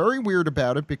feel very weird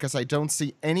about it because I don't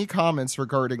see any comments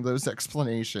regarding those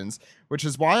explanations, which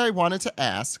is why I wanted to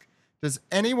ask, does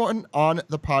anyone on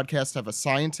the podcast have a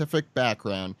scientific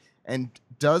background, and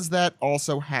does that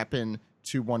also happen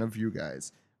to one of you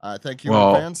guys? Thank you in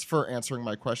advance for answering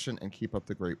my question, and keep up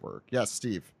the great work. Yes,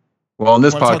 Steve. Well, in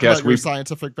this Wanna talk podcast, about your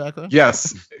scientific background.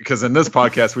 Yes, because in this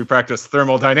podcast we practice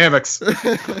thermodynamics.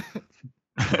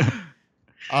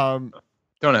 Don't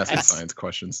ask me science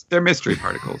questions. They're mystery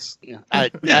particles. Yeah. I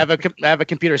have a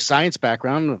computer science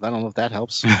background. I don't know if that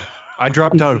helps. I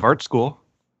dropped out of art school.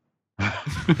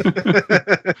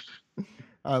 I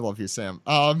love you, Sam.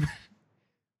 I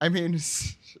mean,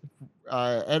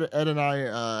 Ed and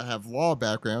I have law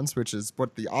backgrounds, which is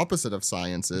what the opposite of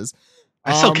science is.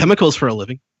 I sell chemicals for a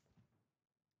living.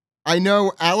 I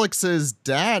know Alex's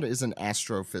dad is an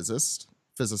astrophysicist.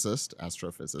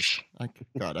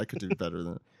 God, I could do better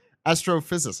than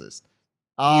astrophysicist.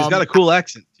 He's got a cool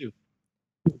accent too.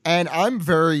 And I'm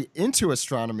very into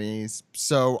astronomy,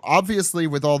 so obviously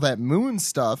with all that moon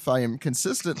stuff, I am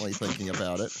consistently thinking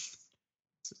about it.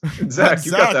 Zach,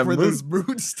 you got that with moon. his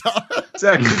moon stuff.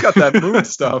 Zach, you got that moon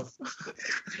stuff.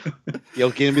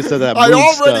 Yo, Gamby said that. I moon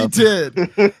already stuff.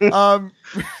 did.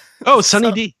 Oh,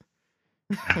 Sunny D.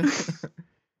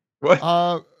 What?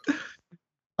 No,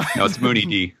 it's Mooney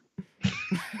D.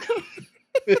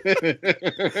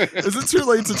 Is it too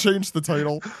late to change the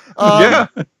title? Yeah.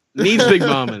 Needs Big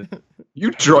Mom in it.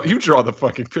 You draw the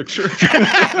fucking picture.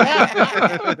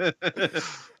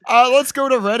 Let's go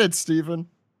to Reddit, Steven.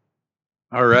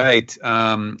 All right.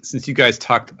 Since you guys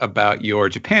talked about your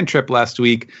Japan trip last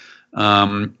week,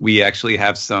 we actually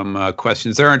have some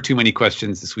questions. There aren't too many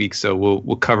questions this week, so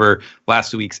we'll cover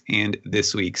last week's and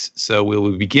this week's. So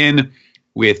we'll begin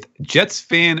with Jets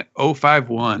fan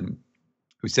 051,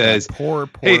 who says, Poor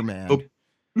 "Hey, man.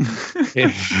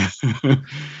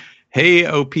 Hey,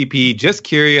 OPP, just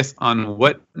curious on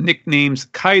what nicknames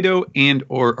Kaido and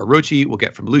or Orochi will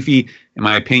get from Luffy. In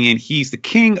my opinion, he's the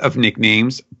king of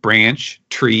nicknames: branch,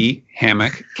 tree,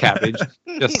 hammock, cabbage,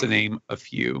 just to name a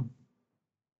few."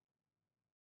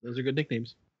 Those are good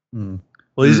nicknames. Well,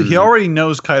 he already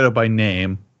knows Kaido by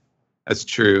name. That's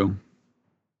true.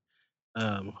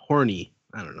 Horny.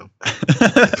 I don't know.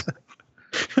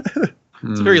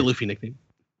 It's a very Luffy nickname.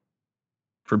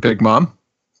 For Big Mom?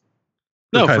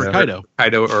 No, Kaido. for Kaido.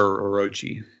 Kaido or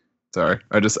Orochi. Sorry.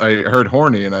 I heard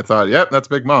horny and I thought, yep, that's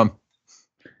Big Mom.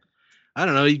 I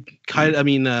don't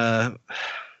know.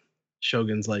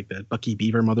 Shogun's like that Bucky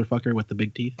Beaver motherfucker with the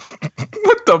big teeth.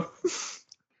 What the?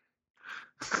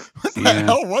 What the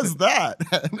hell was that?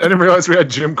 I didn't realize we had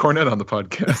Jim Cornette on the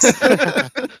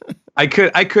podcast. I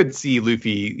could see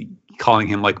Luffy calling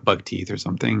him like Bug Teeth or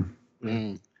something.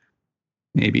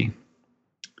 Maybe.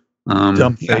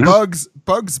 Dumb face.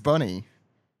 Bugs Bunny.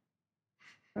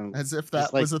 As if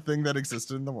that like- was a thing that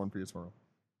existed in the One Piece world.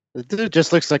 The dude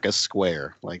just looks like a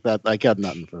square. Like that. I got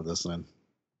nothing for this one.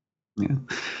 Yeah.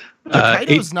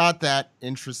 Kaido's not that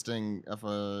interesting of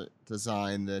a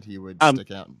design that he would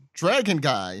stick out. Dragon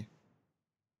Guy.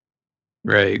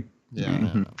 Right. Yeah. I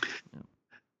know.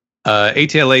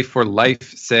 ATLA for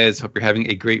Life says, "Hope you're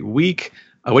having a great week.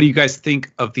 What do you guys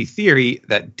think of the theory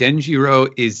that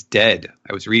Denjiro is dead?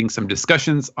 I was reading some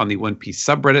discussions on the One Piece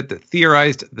subreddit that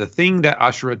theorized the thing that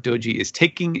Ashura Doji is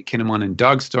taking Kinemon and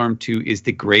Dogstorm to is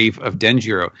the grave of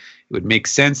Denjiro. It would make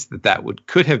sense that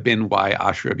could have been why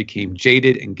Ashura became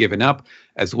jaded and given up,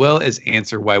 as well as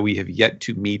answer why we have yet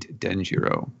to meet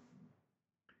Denjiro."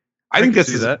 I think this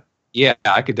is that. Yeah,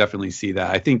 I could definitely see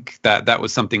that. I think that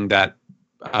was something that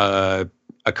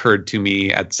occurred to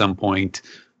me at some point.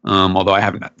 Although I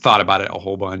haven't thought about it a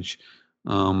whole bunch.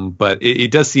 But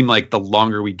it does seem like the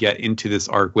longer we get into this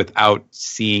arc without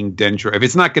seeing Denjiro, if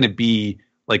it's not going to be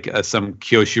like some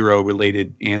Kyoshiro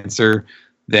related answer,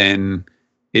 then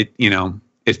it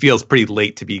feels pretty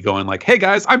late to be going like, "Hey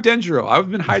guys, I'm Denjiro.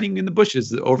 I've been hiding in the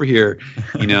bushes over here,"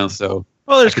 So.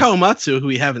 Well, there's Kawamatsu, who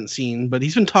we haven't seen, but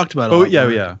he's been talked about.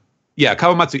 Yeah. Yeah,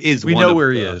 Kawamatsu is. We one know of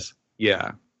where he is.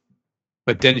 Yeah,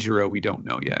 but Denjiro we don't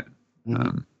know yet.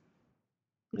 Yeah.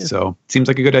 So seems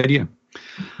like a good idea.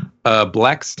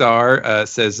 Black Star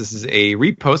says this is a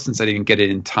repost since I didn't get it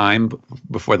in time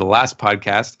before the last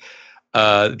podcast.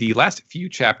 The last few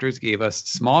chapters gave us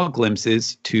small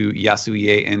glimpses to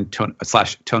Yasuie and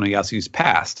Tonoyasu's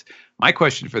past. My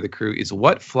question for the crew is,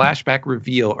 what flashback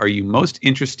reveal are you most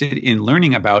interested in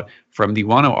learning about from the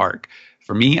Wano arc?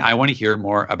 For me, I want to hear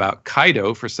more about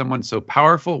Kaido. For someone so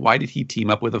powerful, why did he team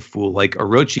up with a fool like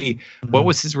Orochi? What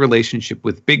was his relationship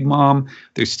with Big Mom?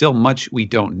 There's still much we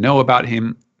don't know about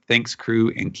him. Thanks,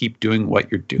 crew, and keep doing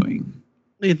what you're doing.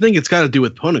 I think it's got to do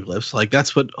with poneglyphs. Like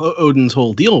that's what Odin's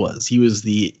whole deal was. He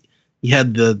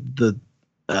had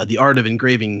the art of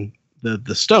engraving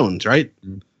the stones, right?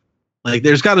 Like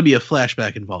there's got to be a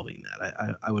flashback involving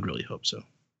that. I would really hope so.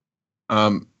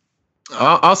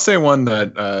 I'll say one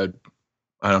that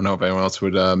I don't know if anyone else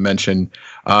would mention.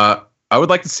 I would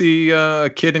like to see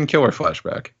Kid and Killer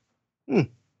flashback.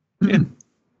 Yeah.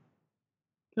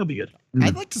 That'll be good.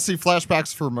 I'd like to see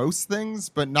flashbacks for most things,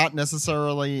 but not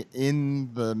necessarily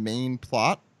in the main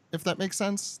plot, if that makes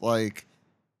sense. Like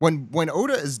when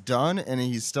Oda is done and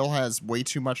he still has way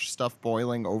too much stuff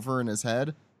boiling over in his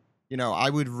head, I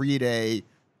would read a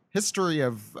history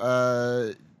of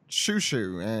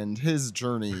Shushu and his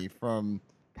journey from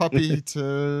puppy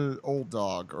to old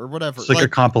dog or whatever. It's like a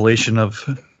compilation of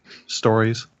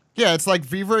stories. Yeah, it's like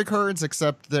V-Ray cards,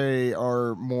 except they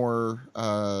are more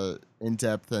in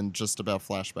depth and just about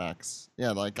flashbacks.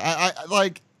 Yeah, like I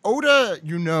like Oda,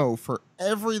 for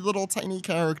every little tiny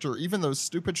character, even those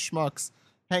stupid schmucks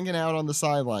hanging out on the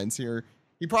sidelines here,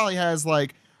 he probably has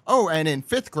like, oh, and in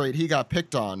 5th grade he got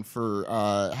picked on for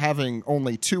having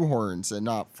only 2 horns and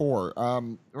not 4,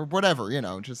 or whatever,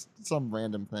 just some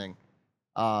random thing.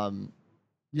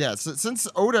 Yeah, so since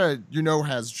Oda,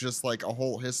 has just like a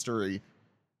whole history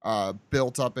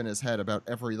built up in his head about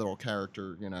every little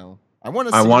character, I want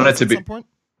to see at some point.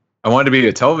 I want it to be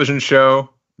a television show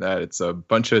that it's a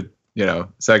bunch of,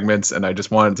 segments, and I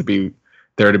just want it to be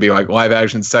there to be like live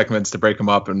action segments to break them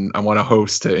up, and I want a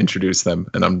host to introduce them,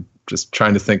 and I'm just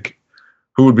trying to think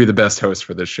who would be the best host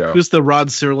for this show. Who's the Rod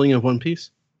Serling of One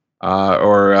Piece?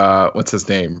 Or what's his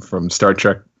name from Star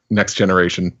Trek Next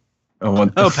Generation?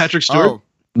 Patrick Stewart. Oh,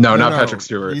 No, not Patrick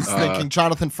Stewart. He's thinking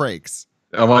Jonathan Frakes.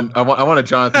 I want a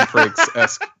Jonathan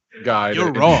Frakes-esque guy.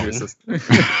 You're to wrong. introduce us.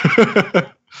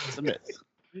 It's a myth.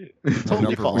 Totally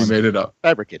Number false. We made it up.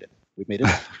 Fabricated. We made it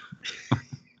up.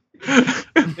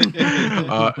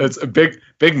 It's a big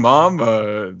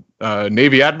mom,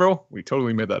 Navy Admiral. We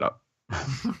totally made that up.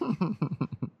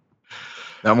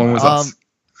 That one was us.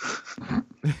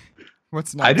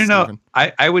 What's next? I don't know. Steven?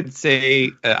 I would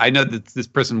say I know that this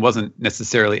person wasn't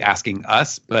necessarily asking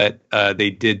us, but they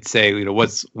did say,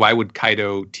 why would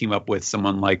Kaido team up with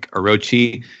someone like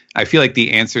Orochi? I feel like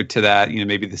the answer to that,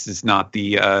 maybe this is not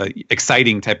the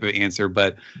exciting type of answer,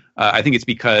 but I think it's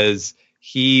because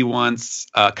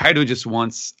Kaido just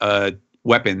wants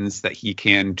weapons that he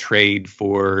can trade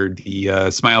for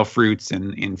the smile fruits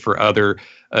and for other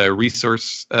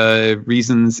resource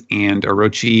reasons. And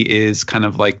Orochi is kind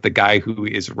of like the guy who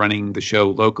is running the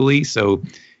show locally. So,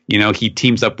 he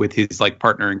teams up with his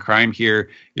partner in crime here.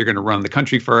 You're going to run the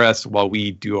country for us while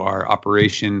we do our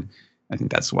operation. I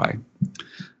think that's why.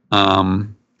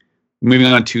 Moving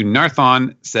on to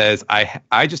Narthon says,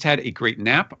 I just had a great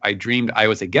nap. I dreamed I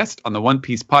was a guest on the One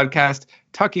Piece podcast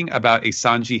talking about a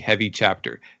Sanji heavy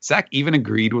chapter. Zach even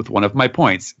agreed with one of my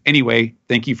points. Anyway,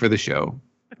 thank you for the show.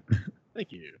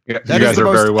 Thank you. Yeah, That you is guys the are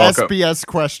most very welcome. SBS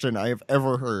question I have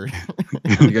ever heard.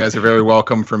 You guys are very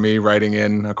welcome for me writing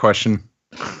in a question.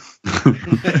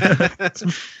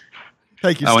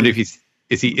 Thank you. I wonder Steve.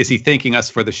 if is he thanking us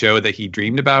for the show that he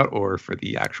dreamed about or for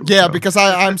the actual Yeah, show? because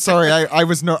I'm sorry,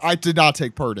 I did not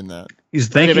take part in that. He's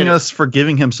thanking minute. us for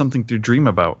giving him something to dream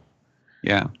about.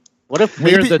 Yeah. What if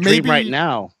we're Maybe- the dream maybe- right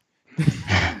now?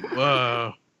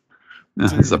 Whoa.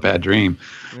 That's a bad dream.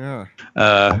 Yeah.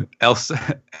 El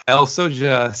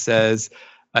Soja says,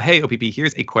 hey, OPP,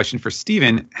 here's a question for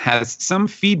Steven. Has some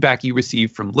feedback you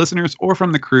received from listeners or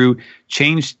from the crew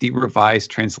changed the revised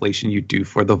translation you do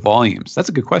for the volumes? That's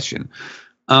a good question.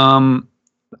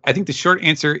 I think the short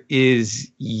answer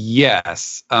is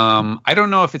yes. I don't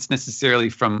know if it's necessarily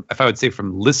if I would say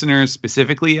from listeners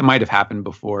specifically. It might have happened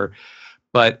before.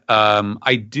 But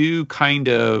I do kind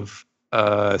of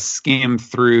skim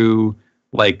through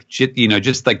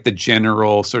just like the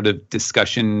general sort of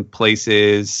discussion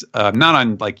places, not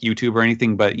on YouTube or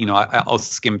anything, but I'll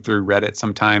skim through Reddit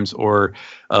sometimes or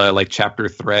chapter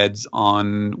threads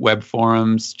on web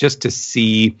forums just to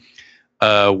see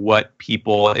what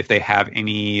people, if they have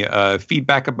any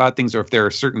feedback about things or if there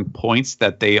are certain points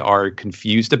that they are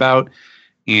confused about.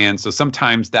 And so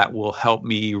sometimes that will help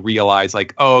me realize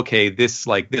okay, this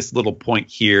little point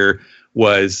here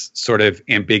was sort of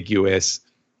ambiguous.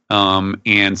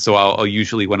 And so I'll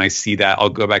usually, when I see that, I'll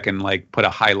go back and put a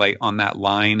highlight on that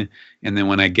line. And then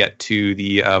when I get to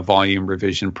the volume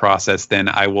revision process, then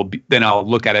I'll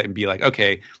look at it and be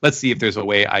okay, let's see if there's a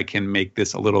way I can make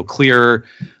this a little clearer,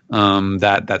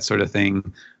 that sort of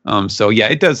thing. So yeah,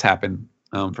 it does happen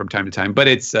from time to time, but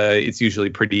it's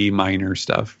usually pretty minor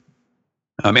stuff.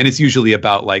 And it's usually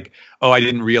about I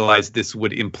didn't realize this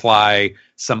would imply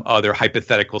some other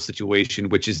hypothetical situation,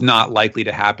 which is not likely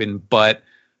to happen, but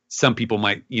some people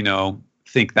might,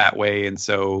 think that way. And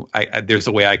so there's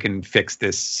a way I can fix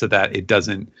this so that it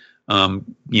doesn't,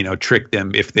 trick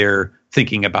them if they're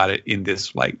thinking about it in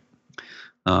this light.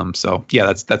 So yeah,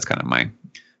 that's kind of my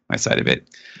side of it.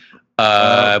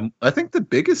 I think the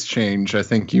biggest change I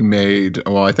think you made,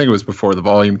 well, I think it was before the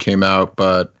volume came out,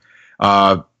 but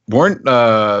weren't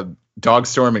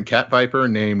Dogstorm and Cat Viper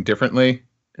named differently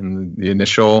in the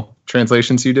initial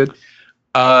translations you did?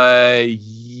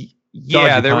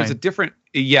 Yeah, there was a different.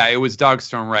 Yeah, it was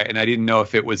Dogstorm, right? And I didn't know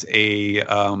if it was a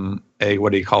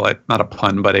what do you call it? Not a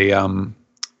pun, but a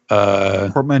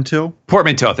Portmanteau.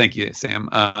 Portmanteau. Thank you, Sam.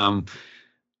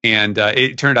 And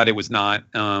it turned out it was not.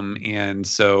 And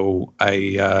so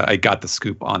I got the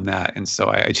scoop on that, and so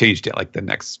I changed it the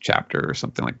next chapter or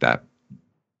something like that.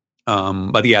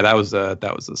 But yeah, that was a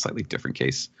slightly different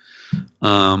case.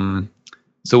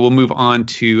 So we'll move on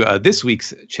to this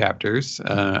week's chapters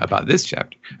about this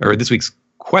chapter, or this week's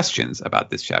questions about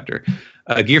this chapter.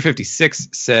 Gear 56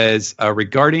 says,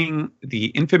 regarding the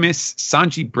infamous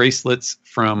Sanji bracelets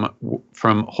from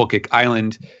Whole Cake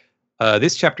Island,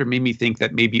 this chapter made me think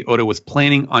that maybe Oda was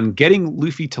planning on getting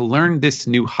Luffy to learn this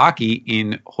new haki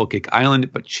in Whole Cake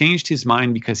Island, but changed his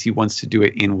mind because he wants to do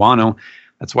it in Wano.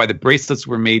 That's why the bracelets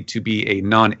were made to be a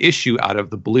non-issue out of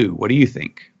the blue. What do you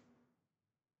think?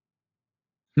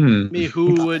 I mean,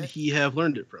 who would he have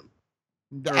learned it from?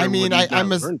 I mean,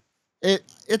 I'm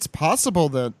It's possible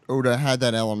that Oda had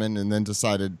that element and then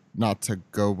decided not to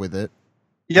go with it.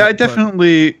 Yeah, But-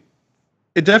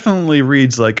 it definitely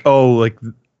reads like, oh, like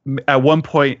at one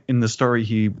point in the story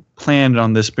he planned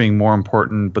on this being more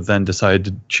important, but then decided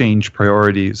to change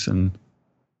priorities and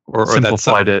or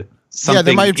simplified it. Yeah,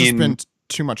 there might have just in- been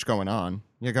too much going on.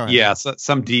 Yeah, go ahead. Yeah,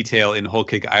 some detail in Whole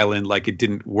Cake Island, like it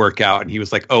didn't work out, and he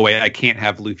was like, "Oh wait, I can't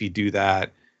have Luffy do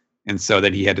that," and so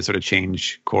then he had to sort of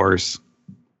change course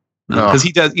because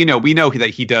he does. We know that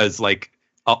he does like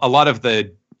a lot of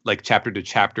the like chapter to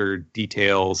chapter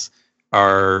details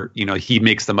are. He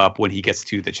makes them up when he gets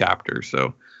to the chapter.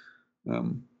 So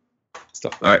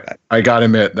stuff like that. I gotta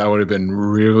admit that would have been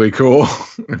really cool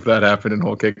if that happened in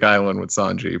Whole Cake Island with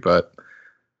Sanji, but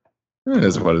it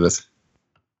is what it is.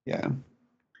 Yeah.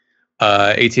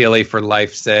 ATLA for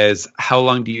Life says, how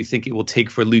long do you think it will take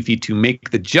for Luffy to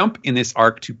make the jump in this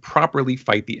arc to properly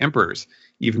fight the Emperors?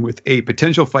 Even with a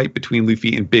potential fight between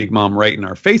Luffy and Big Mom right in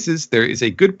our faces, there is a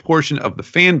good portion of the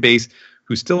fan base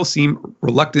who still seem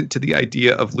reluctant to the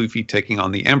idea of Luffy taking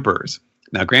on the Emperors.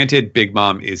 Now, granted, Big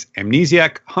Mom is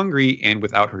amnesiac, hungry, and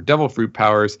without her devil fruit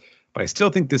powers, but I still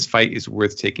think this fight is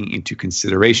worth taking into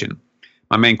consideration.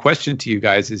 My main question to you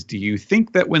guys is, do you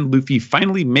think that when Luffy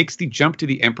finally makes the jump to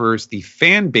the Emperors, the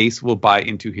fan base will buy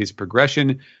into his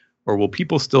progression, or will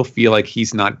people still feel like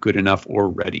he's not good enough or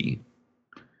ready?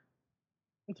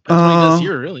 It depends what he does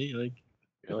here, really. Like,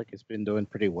 I feel like he's been doing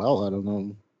pretty well. I don't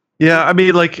know. Yeah, I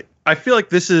mean, like, I feel like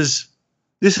this is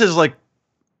like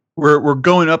we're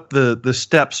going up the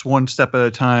steps one step at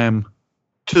a time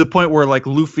to the point where like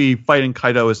Luffy fighting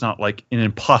Kaido is not like an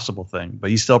impossible thing,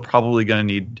 but he's still probably going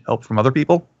to need help from other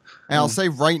people. And I'll say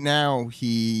right now,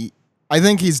 I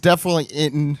think he's definitely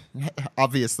in,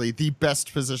 obviously, the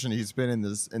best position he's been in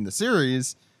the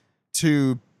series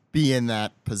to be in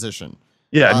that position.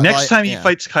 Yeah, next like- time he yeah.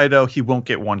 fights Kaido, he won't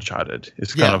get one-shotted.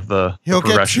 It's kind Yeah. of the He'll get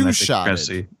progression I think we're gonna two-shotted.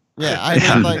 see. Yeah, I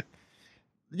mean, like,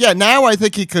 yeah, now I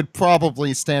think he could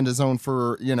probably stand his own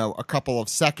for, a couple of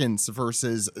seconds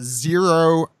versus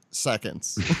 0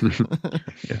 seconds.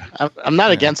 I'm not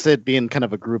Yeah. against it being kind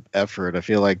of a group effort. I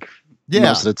feel like Yeah.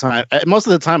 most of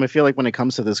the time, I feel like when it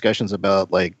comes to discussions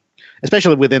about like,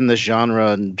 especially within the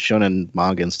genre and shonen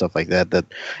manga and stuff like that, that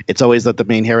it's always that the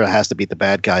main hero has to beat the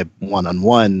bad guy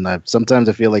one-on-one. Sometimes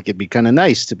I feel like it'd be kind of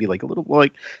nice to be like a little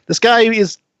like this guy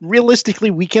is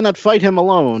realistically we cannot fight him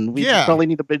alone. We Yeah. probably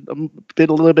need a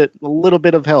little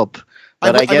bit of help.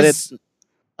 But I get it.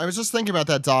 I was just thinking about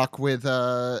that, Doc, with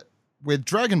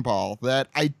Dragon Ball. That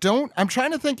I'm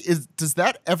trying to think. Does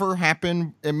that ever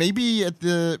happen? And maybe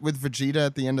with Vegeta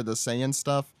at the end of the Saiyan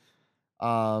stuff.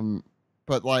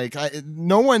 But like,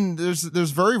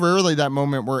 there's very rarely that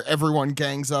moment where everyone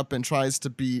gangs up and tries to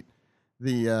beat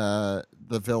the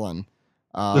villain.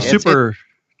 The Super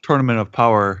Tournament of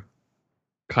Power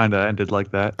kind of ended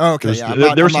like that. Oh, okay, There's-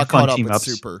 yeah, there were I'm some not fun caught up team with ups.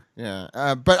 Super.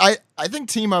 Yeah, but I think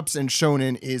team ups in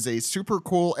shonen is a super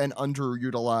cool and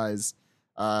underutilized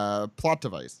plot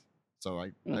device. So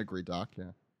I agree, Doc.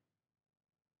 Yeah.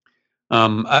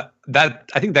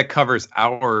 I think that covers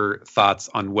our thoughts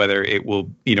on whether it will,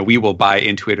 we will buy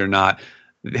into it or not.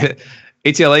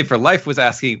 ATLA for Life was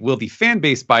asking, will the fan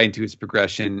base buy into its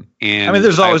progression? And I mean,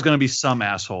 there's always going to be some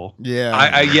asshole. Yeah.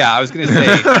 I was going to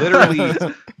say literally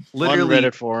On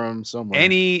Reddit forum somewhere.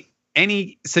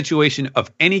 any situation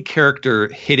of any character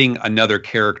hitting another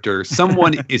character,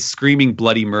 someone is screaming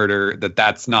bloody murder,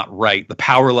 that's not right. The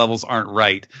power levels aren't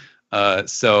right.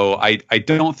 So I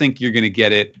don't think you're going to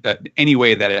get it any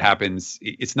way that it happens.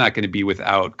 It's not going to be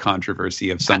without controversy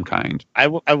of some kind. I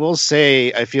will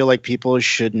say I feel like people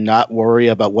should not worry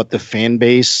about what the fan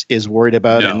base is worried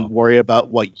about and worry about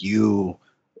what you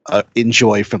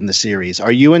enjoy from the series.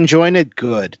 Are you enjoying it?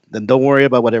 Good. Then don't worry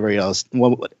about what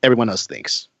everyone else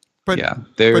thinks. But yeah,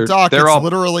 but Doc, they're it's all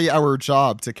literally our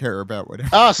job to care about whatever.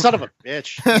 Oh, son of a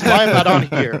bitch! That's why I'm not on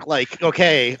here. Like,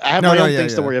 okay, I have my own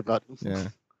things to worry about. Yeah.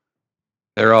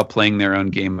 They're all playing their own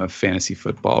game of fantasy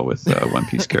football with One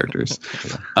Piece characters.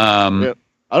 Yeah.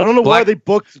 I don't know why Black- they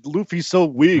booked Luffy so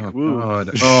weak.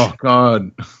 Oh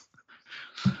God.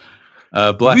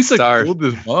 Black Lisa Star. pulled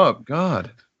this up. God.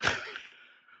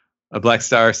 Black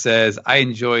Star says, I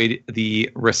enjoyed the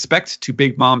respect to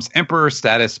Big Mom's emperor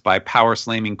status by power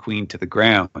slamming Queen to the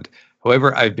ground.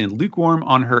 However, I've been lukewarm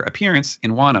on her appearance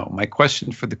in Wano. My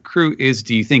question for the crew is,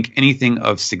 do you think anything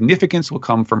of significance will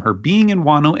come from her being in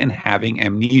Wano and having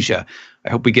amnesia? I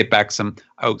hope we get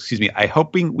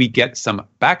hoping we get some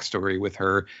backstory with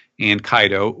her and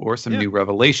Kaido or some new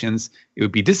revelations. It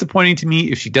would be disappointing to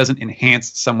me if she doesn't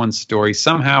enhance someone's story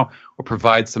somehow or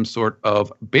provide some sort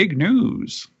of big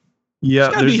news. Yeah,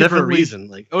 She's gotta there's be here for a definitely reason.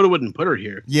 Like Oda wouldn't put her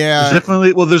here. Yeah,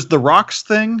 there's the rocks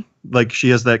thing. Like she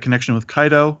has that connection with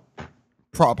Kaido.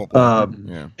 probably. Um,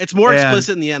 Yeah. It's more And-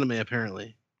 explicit in the anime,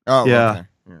 apparently. Oh, Yeah. okay.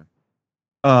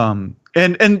 Yeah. And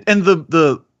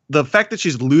the fact that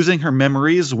she's losing her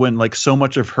memories when like so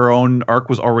much of her own arc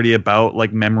was already about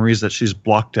like memories that she's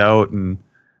blocked out, and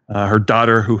her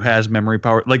daughter who has memory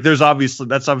power. Like that's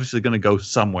obviously going to go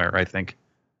somewhere, I think.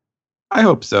 I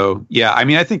hope so. Yeah, I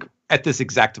mean, I think at this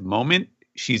exact moment,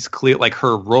 she's clear. Like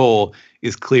her role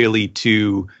is clearly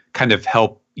to kind of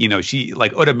help. She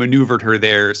like Oda maneuvered her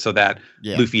there so that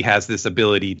Yeah. Luffy has this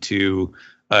ability to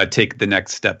take the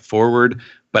next step forward.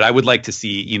 But I would like to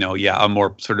see, a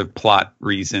more sort of plot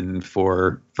reason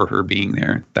for her being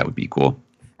there. That would be cool.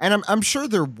 And I'm sure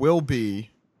there will be.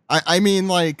 I mean,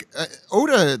 like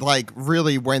Oda, like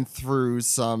really went through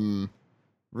some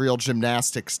real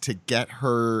gymnastics to get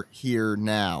her here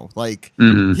now. Like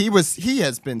he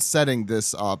has been setting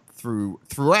this up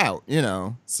throughout.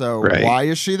 So Right. why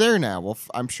is she there now? Well,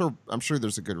 I'm sure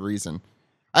there's a good reason.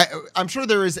 I'm sure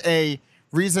there is a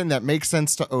reason that makes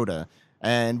sense to Oda.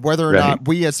 And whether or Right. not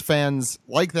we as fans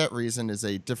like that reason is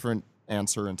a different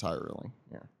answer entirely.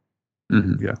 Yeah.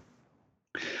 Yeah.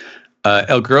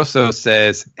 El Grosso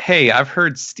says, "Hey, I've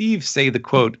heard Steve say the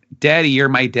quote, 'Daddy, you're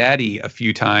my daddy,' a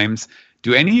few times.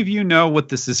 Do any of you know what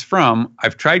this is from?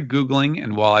 I've tried Googling,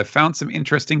 and while I've found some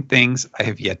interesting things, I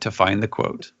have yet to find the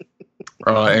quote."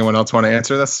 Anyone else want to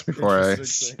answer this before I?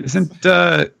 Interesting. Is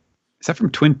that from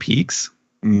Twin Peaks?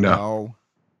 No. No.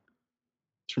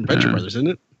 It's from Venture Uh, Brothers, isn't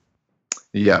it?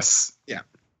 Yes. Yeah.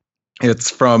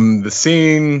 It's from the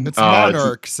scene. It's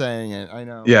Monarch saying it. I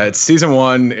know. Yeah, it's season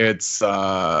 1. It's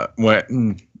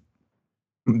when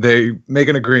they make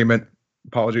an agreement.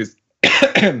 Apologies.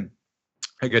 I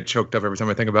get choked up every time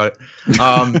I think about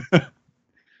it.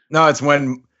 No, it's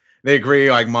when they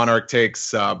agree, like Monarch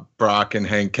takes Brock and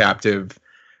Hank captive,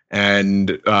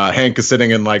 and Hank is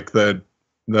sitting in like the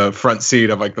front seat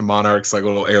of like the Monarch's like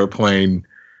little airplane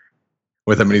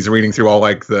with him, and he's reading through all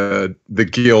like the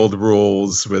guild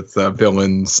rules with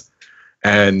villains,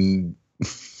 and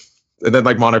then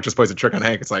like Monarch just plays a trick on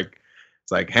Hank. It's like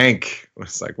Hank.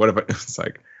 It's like, what if it's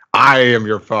like, I am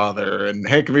your father, and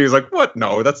Hank is like, what?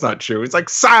 No, that's not true. It's like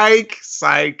psych.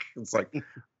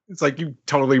 It's like you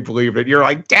totally believe it. You're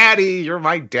like, Daddy, you're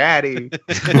my daddy.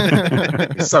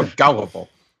 You're so gullible.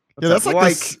 Yeah, that's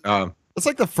like this- um, It's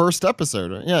like the first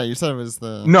episode. Right? Yeah, you said it was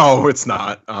the. no, it's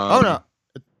not. Oh no.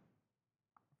 It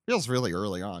feels really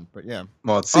early on, but yeah.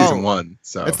 Well, it's season Oh. 1,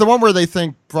 so It's the one where they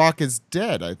think Brock is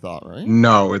dead, I thought, right?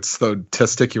 no, it's the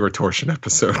testicular torsion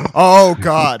episode. Oh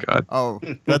God. God. Oh,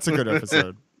 that's a good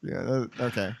episode. Yeah.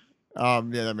 Okay. Yeah,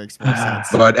 that makes more sense.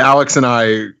 But Alex and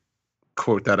I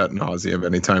quote that ad nauseum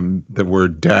anytime the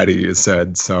word daddy is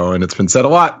said. So, and it's been said a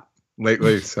lot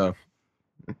lately. So,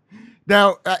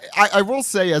 Now, I will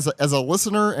say, as a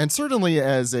listener and certainly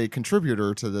as a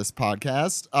contributor to this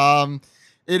podcast,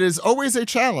 it is always a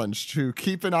challenge to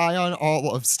keep an eye on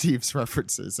all of Steve's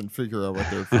references and figure out what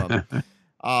they're from.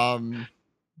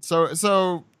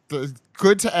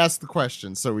 Good to ask the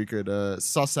question so we could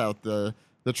suss out the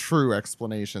true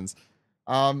explanations.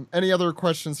 Any other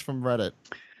questions from Reddit?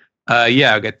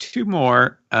 Yeah, I've got two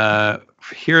more.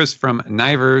 Here's from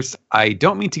Nivers. I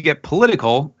don't mean to get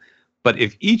political, but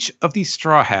if each of these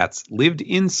Straw Hats lived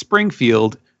in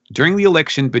Springfield during the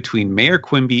election between Mayor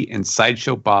Quimby and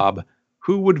Sideshow Bob,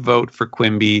 who would vote for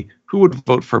Quimby, who would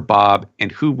vote for Bob,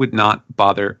 and who would not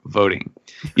bother voting?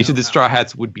 Each of the Straw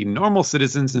Hats would be normal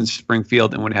citizens in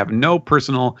Springfield and would have no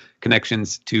personal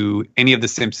connections to any of the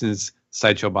Simpsons,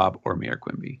 Sideshow Bob, or Mayor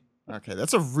Quimby. Okay,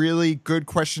 that's a really good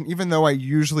question, even though I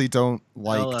usually don't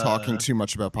like Well, talking too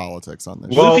much about politics on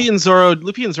this. Well- Luffy and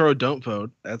Zoro don't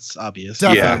vote. That's obvious.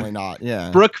 Definitely not.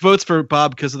 Yeah. Brooke votes for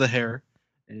Bob because of the hair,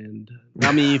 and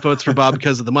Nami votes for Bob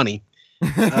because of the money.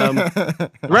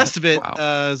 The rest of it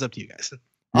Wow. is up to you guys.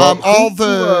 All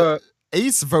the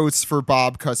Ace votes for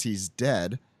Bob because he's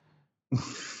dead.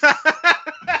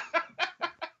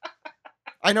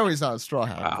 I know he's not a straw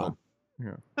hat. Wow.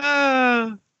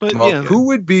 But well, yeah, who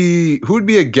would be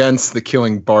against the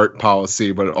killing Bart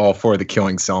policy, but all for the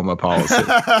killing Selma policy?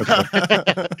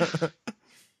 But,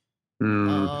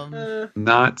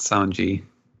 Not Sanji.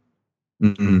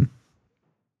 Mm-mm.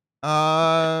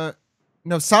 no,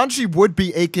 Sanji would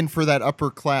be aching for that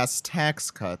upper class tax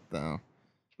cut, though.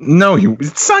 No,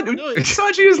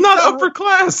 Sanji is not upper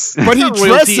class. But he not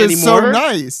royalty dresses so anymore.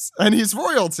 nice, and he's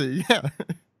royalty. Yeah.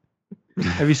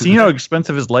 Have you seen how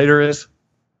expensive his lighter is?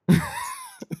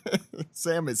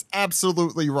 Sam is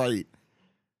absolutely right.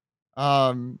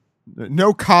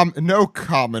 No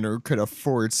commoner could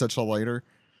afford such a lighter.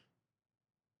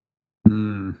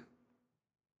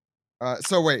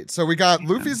 So wait. So we got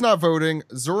Luffy's not voting.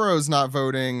 Zoro's not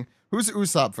voting. Who's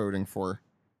Usopp voting for?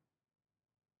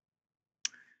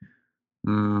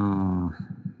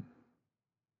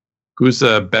 Who's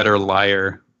a better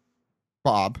liar?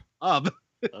 Bob. Bob.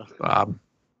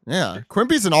 Yeah.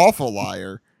 Quimby's an awful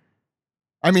liar.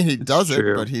 I mean, he does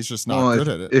true. it, but he's just not good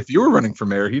at it. If you were running for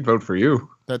mayor, he'd vote for you.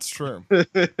 That's true.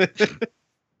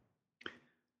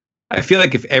 I feel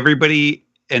like if everybody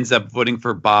ends up voting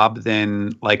for Bob,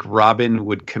 then like Robin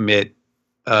would commit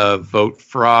vote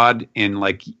fraud and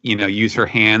like, you know, use her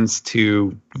hands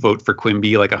to vote for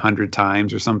Quimby like 100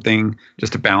 times or something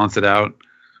just to balance it out.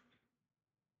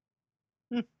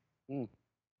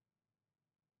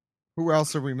 Who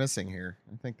else are we missing here?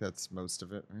 I think that's most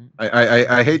of it, right?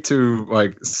 I hate to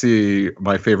like see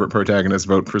my favorite protagonist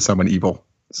vote for someone evil.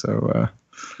 So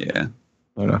Yeah.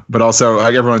 I don't know. But also,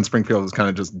 like, everyone in Springfield is kind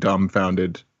of just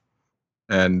dumbfounded.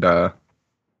 And to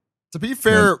be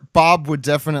fair, Bob would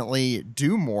definitely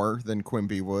do more than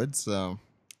Quimby would. So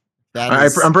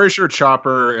I'm pretty sure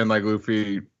Chopper and like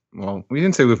Luffy. Well, we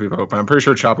didn't say Luffy vote, but I'm pretty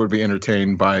sure Chopper would be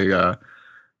entertained by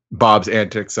Bob's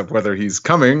antics of whether he's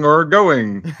coming or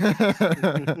going.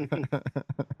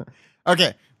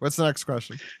 Okay, what's the next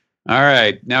question? All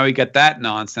right. Now we got that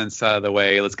nonsense out of the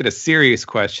way. Let's get a serious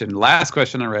question. Last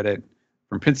question on Reddit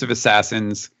from Prince of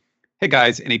Assassins. Hey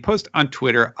guys, in a post on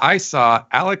Twitter, I saw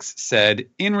Alex said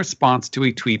in response to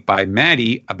a tweet by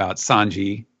Maddie about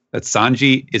Sanji that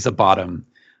Sanji is a bottom.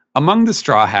 Among the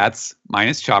Straw Hats,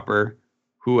 minus Chopper,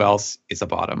 who else is a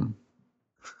bottom?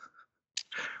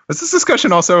 Was this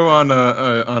discussion also on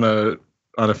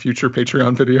a future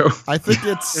Patreon video? I think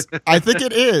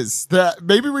it is. That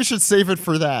maybe we should save it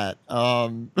for that.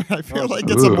 I feel like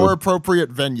it's a more appropriate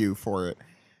venue for it.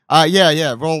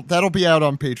 Yeah. Well, that'll be out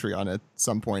on Patreon at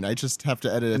some point. I just have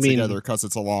to edit it together because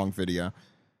it's a long video.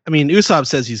 I mean, Usopp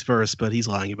says he's first, but he's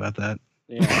lying about that.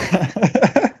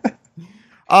 Yeah.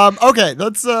 Okay,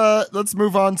 let's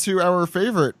move on to our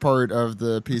favorite part of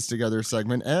the Piece Together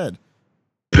segment, Ed.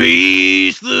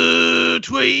 Piece the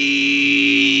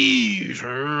tweet.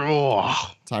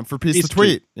 Time for Piece the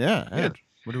Tweet. Yeah, Ed.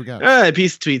 What do we got? All right,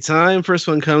 piece of tweet time. First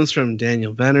one comes from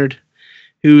Daniel Bennard,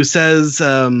 who says,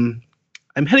 I'm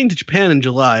heading to Japan in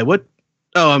July. What?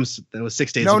 Oh, that was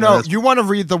 6 days ago. No, you want to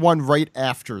read the one right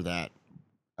after that.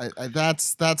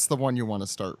 That's the one you want to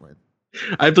start with.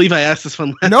 I believe I asked this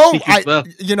one last week as well.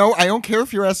 I don't care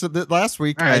if you asked it last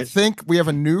week. Right. I think we have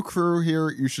a new crew here.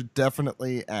 You should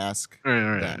definitely ask. All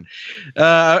right. them.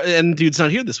 And Dude's not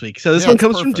here this week. So this one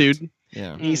comes from Dude.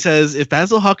 Yeah. He says, if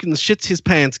Basil Hawkins shits his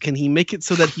pants, can he make it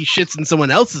so that he shits in someone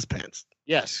else's pants?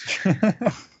 Yes.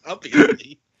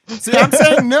 Obviously. See, I'm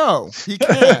saying no. He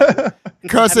can't.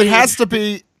 Because it has to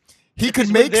be. He could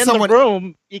make someone. In the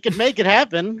room, he could make it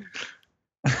happen.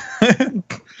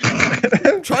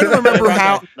 I'm trying to remember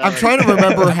how. I'm trying to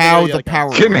remember how the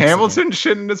power. Kim works. Hamilton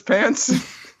shit in his pants.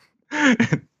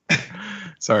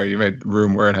 Sorry, you made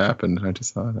room where it happened. I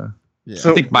just thought. Yeah.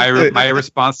 I think my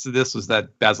response to this was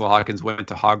that Basil Hawkins went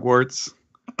to Hogwarts.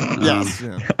 Yes.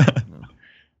 Yeah.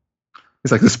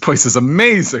 He's like, this place is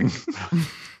amazing.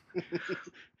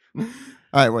 All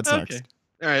right. What's next?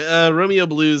 All right. Romeo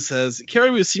Blues says,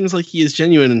 Caribou seems like he is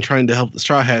genuine in trying to help the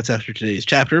Straw Hats after today's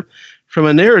chapter. From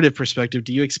a narrative perspective,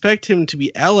 do you expect him to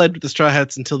be allied with the Straw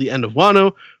Hats until the end of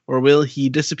Wano, or will he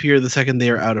disappear the second they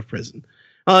are out of prison?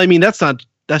 Well, I mean, that's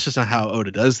just not how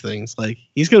Oda does things. Like,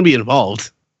 he's going to be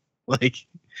involved. Like,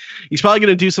 he's probably going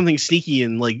to do something sneaky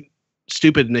and like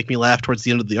stupid and make me laugh towards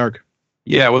the end of the arc.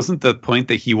 Yeah, wasn't the point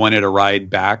that he wanted a ride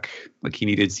back? Like he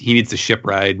needs a ship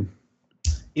ride.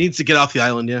 He needs to get off the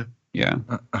island. Yeah. Yeah.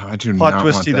 I do Plot not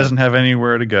twist, want he that. doesn't have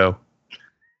anywhere to go.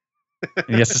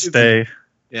 He has to stay.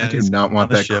 Yeah. I do not want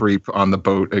the that ship. creep on the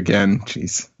boat again.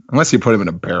 Jeez. Unless you put him in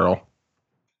a barrel.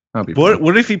 That'll be What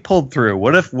fun. if he pulled through?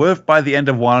 What if by the end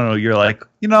of Wano you're like,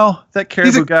 that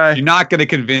Caribou guy? You're not going to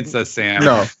convince us, Sam.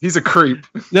 No, he's a creep.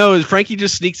 No, Frankie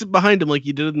just sneaks it behind him like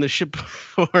you did in the ship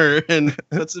before and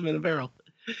puts him in a barrel.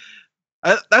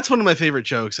 That's one of my favorite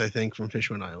jokes, I think, from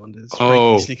Fishman Island. Is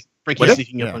Frankie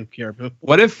sneaking up on Caribou.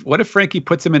 What if Frankie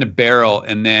puts him in a barrel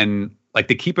and then like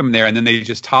they keep him there and then they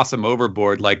just toss him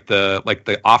overboard like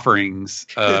the offerings?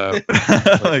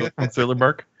 Like on Thriller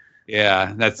Bark?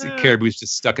 Yeah, that's Caribou's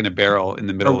just stuck in a barrel in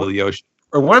the middle of the ocean.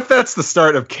 Or what if that's the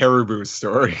start of Caribou's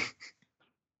story?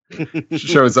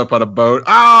 Shows up on a boat.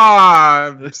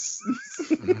 Ah!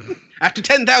 After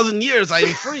 10,000 years, I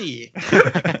am free.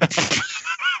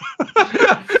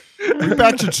 Are we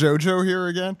back to JoJo here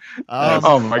again?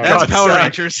 Oh my That's god. Power Zach.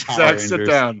 Rangers. Zach, sit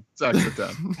down. Zach, sit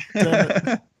down. Damn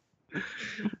it.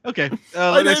 Okay.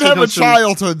 I didn't have a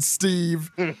childhood,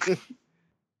 Steve.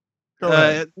 Go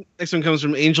ahead. Next one comes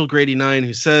from Angel Grady 9,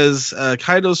 who says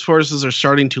Kaido's forces are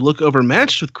starting to look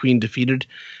overmatched with Queen defeated.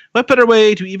 What better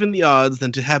way to even the odds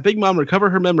than to have Big Mom recover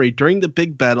her memory during the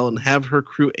big battle and have her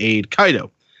crew aid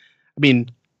Kaido? I mean,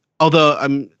 although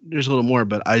there's a little more,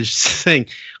 but I was just saying,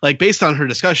 like, based on her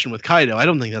discussion with Kaido, I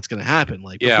don't think that's going to happen.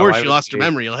 Like, Yeah, before why she would lost her they-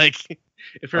 memory, like,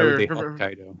 if Why would her, they her- help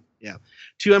Kaido?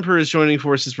 two emperors joining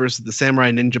forces versus the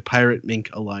Samurai Ninja Pirate Mink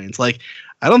Alliance. Like,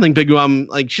 I don't think Big Mom,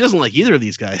 like, she doesn't like either of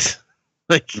these guys.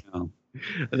 Like, No.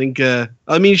 I think, I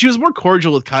mean, she was more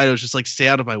cordial with Kaido, just like, stay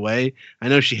out of my way. I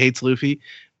know she hates Luffy,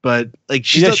 but, like,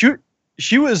 she's Yeah, not-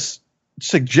 she was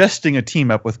suggesting a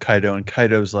team up with Kaido, and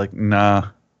Kaido's like, nah,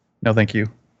 no, thank you.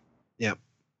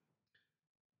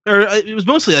 or it was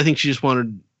mostly, I think she just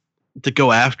wanted to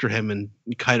go after him and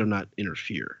Kaido not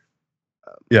interfere.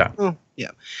 Yeah. Well,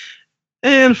 yeah.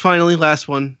 And finally, last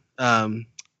one.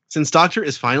 Since Doctor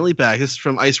is finally back, this is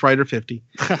from Ice Rider 50.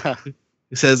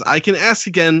 It says, I can ask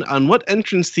again, on what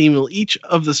entrance theme will each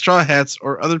of the Straw Hats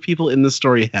or other people in the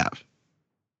story have?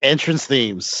 Entrance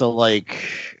themes. So like,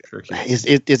 Tricky.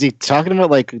 is he talking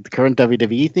about like the current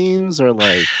WWE themes or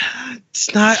like?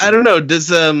 It's not, I don't know. Does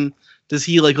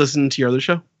he like listen to your other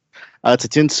show? It's a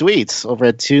Tune Suite over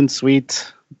at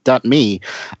tunesuite.me.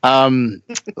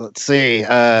 Let's see.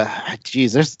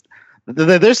 Geez, there's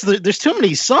too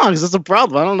many songs. That's a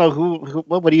problem. I don't know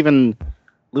what would even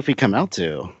Luffy come out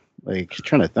to. Like,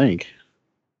 trying to think.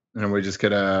 And we just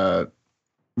gotta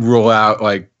rule out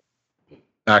like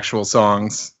actual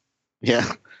songs.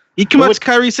 Yeah. He'd come What out would-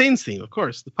 to Kairi Sane's theme, of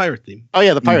course, the pirate theme. Oh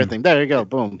yeah, the pirate thing. There you go.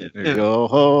 Boom. There you Go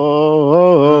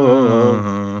ho.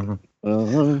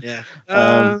 Yeah.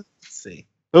 Um, Let's see.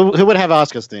 Who would have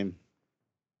Asuka's theme?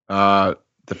 The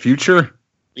future.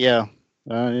 Yeah.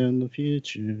 In the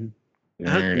future.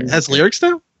 Has lyrics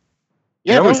now?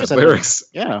 Yeah, it of always course has I do. lyrics.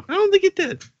 Yeah. I don't think it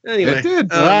did. Anyway. It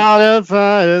did. Well, if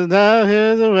I now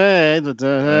here's the way.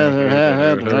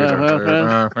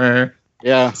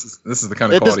 Yeah. This is the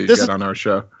kind of This- quality this you is- get on our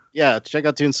show. Yeah, check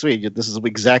out Tune Suite. This is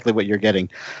exactly what you're getting.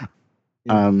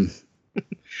 A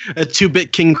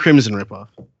 2-bit King Crimson ripoff.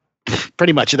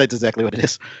 Pretty much, that's exactly what it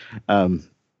is. Can't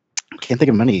think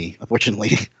of many,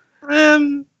 unfortunately.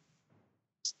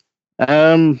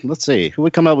 Let's see. Who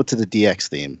would come out with to the DX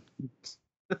theme?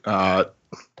 Uh,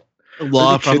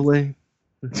 Law, Kid- probably.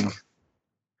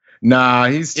 nah,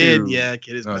 he's too.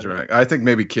 Kid is No, better. right. I think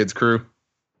maybe Kids Crew.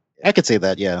 I could say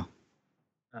that, yeah.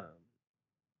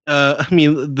 I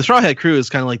mean, the Straw Hat Crew is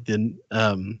kind of like the,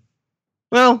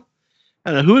 well,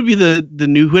 I don't know, who would be the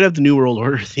new, who would have the New World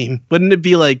Order theme? Wouldn't it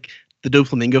be like the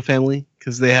Doflamingo family?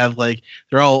 Because they have like,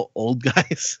 they're all old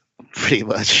guys. Pretty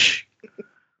much.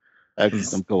 I'm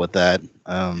cool with that.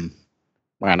 Yeah,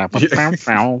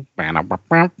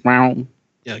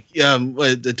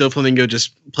 the Doflamingo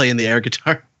just playing the air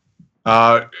guitar.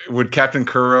 Would Captain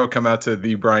Kuro come out to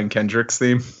the Brian Kendricks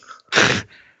theme?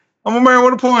 I'm a man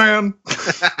with a plan.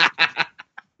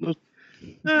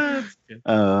 Let's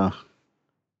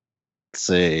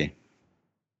see.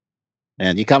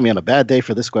 And you caught me on a bad day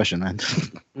for this question, man.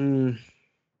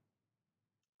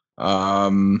 I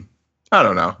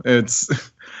don't know. It's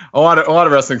a lot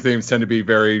of wrestling themes tend to be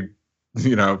very,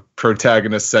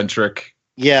 protagonist centric.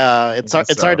 Yeah, it's So-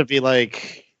 hard to be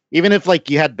like, even if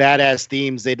like you had badass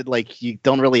themes, they did like you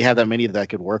don't really have that many that I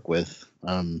could work with.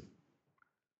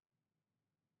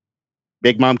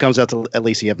 Big Mom comes out to at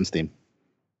Lacey Evans theme.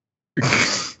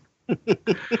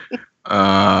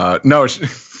 No.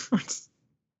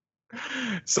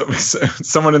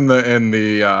 Someone in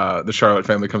the Charlotte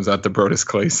family comes out to Brodus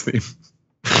Clay's theme.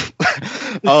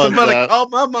 Oh, Somebody call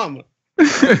my mama.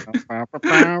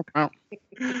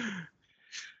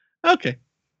 Okay.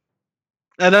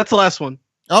 That's the last one.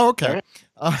 Oh, okay.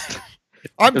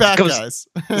 I'm back, Comes- guys.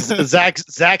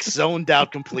 Zach zoned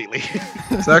out completely.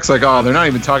 Zach's like, oh, they're not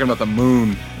even talking about the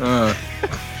moon. No,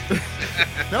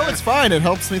 it's fine. It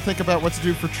helps me think about what to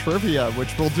do for trivia,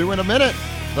 which we'll do in a minute.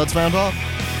 Let's round off.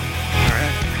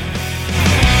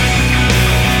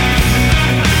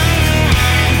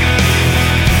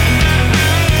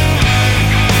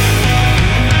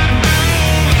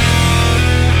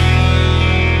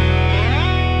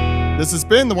 This has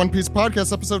been the One Piece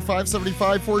Podcast, episode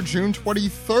 575 for June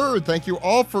 23rd. Thank you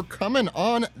all for coming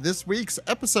on this week's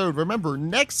episode. Remember,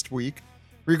 next week,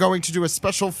 we're going to do a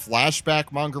special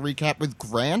flashback manga recap with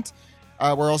Grant.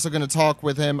 We're also going to talk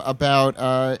with him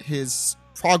about his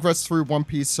progress through One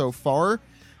Piece so far.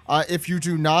 If you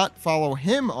do not follow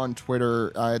him on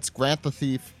Twitter, it's Grant the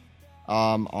Thief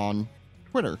on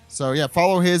Twitter. So yeah,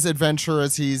 follow his adventure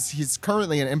as he's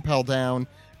currently in Impel Down.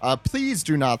 Please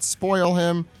do not spoil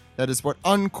him. That is what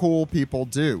uncool people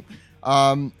do.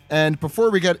 And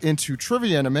before we get into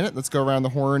trivia in a minute, let's go around the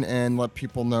horn and let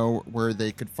people know where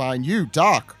they could find you.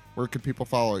 Doc, where could people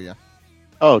follow you?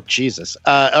 Oh, Jesus.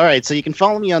 All right, so you can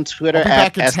follow me on Twitter I'll be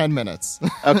at back in 10 minutes.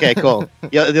 Okay, cool.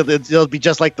 Yeah, it'll be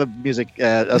just like the music,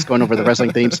 us going over the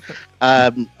wrestling themes.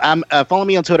 Follow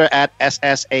me on Twitter at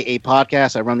SSAA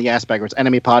Podcast. I run the Ass Backwards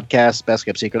Enemy Podcast, best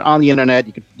kept secret on the internet.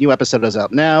 New episode is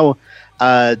out now.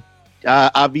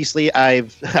 Obviously,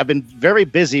 I've been very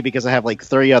busy because I have like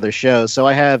 30 other shows. So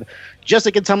I have just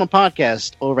a Gintama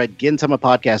podcast over at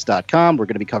gintamapodcast.com. We're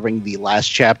going to be covering the last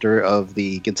chapter of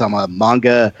the Gintama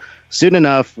manga soon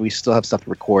enough. We still have stuff to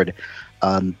record.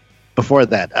 Before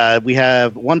that, we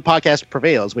have One Podcast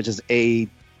Prevails, which is a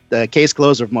case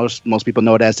closed, or most people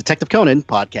know it as Detective Conan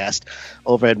podcast,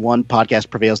 over at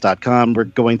onepodcastprevails.com. We're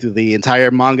going through the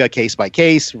entire manga case by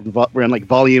case. We're in like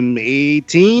volume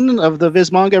 18 of the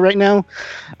Viz manga right now.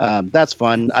 That's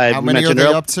fun. How many are they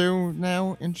up to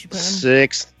now in Japan?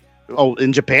 6. Oh,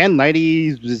 in Japan,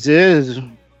 90.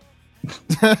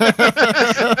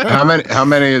 How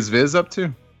many is Viz up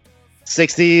to?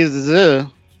 60.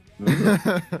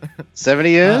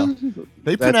 70. Wow.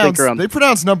 They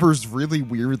pronounce numbers really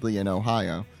weirdly in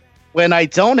Ohio. When I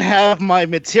don't have my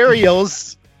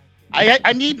materials,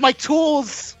 I need my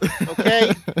tools.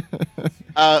 Okay.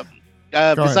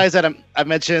 Besides that, I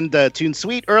mentioned Toon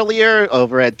Sweet earlier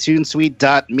over at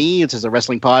toonsweet.me, which is a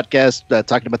wrestling podcast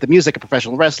talking about the music of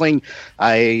professional wrestling.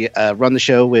 I run the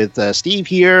show with Steve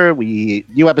here.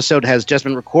 New episode has just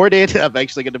been recorded. I'm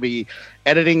actually going to be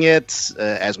editing it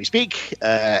as we speak,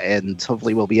 and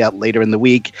hopefully will be out later in the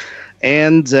week.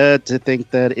 And to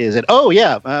think that is it. Oh,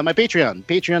 yeah, my Patreon,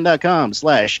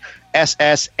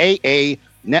 patreon.com/SSAA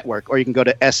Network, or you can go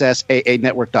to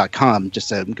ssaaanetwork.com just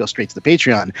to go straight to the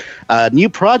Patreon. New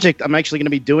project I'm actually going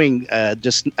to be doing,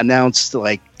 just announced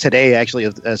like today,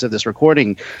 actually, as of this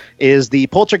recording, is the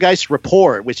Poltergeist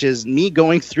Report, which is me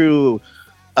going through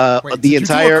the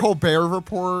entire. You do a Colbert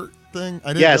Report thing?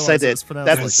 Yes, I did.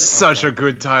 That's such a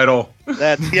good title. We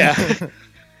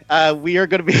are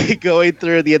going to be going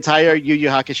through the entire Yu Yu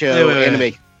Hakusho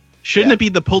anime. Shouldn't it be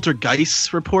the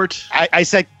Poltergeist Report? I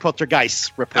said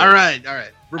Poltergeist Report. All right.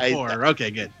 Report.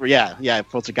 Okay, good. Yeah,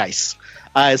 Poltergeist.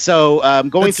 So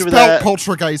going it's through spelled that.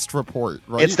 Poltergeist Report,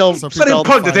 right? It's still. Let him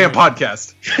plug the damn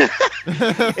podcast.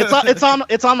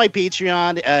 It's on my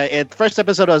Patreon. First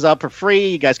episode was up for free.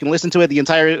 You guys can listen to it. The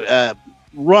entire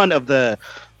run of the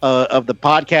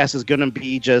podcast is going to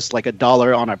be just like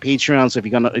 $1 on our Patreon. So if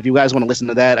you guys want to listen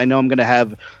to that, I know I'm going to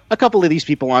have a couple of these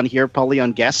people on here, probably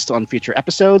on guests on future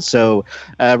episodes. So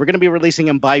we're going to be releasing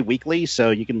them bi-weekly. So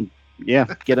you can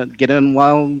get in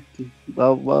while you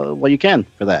can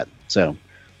for that. So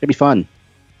it'll be fun.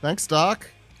 Thanks, Doc.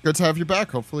 Good to have you back.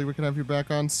 Hopefully we can have you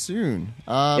back on soon.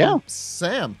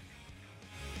 Sam.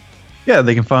 Yeah,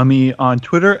 they can find me on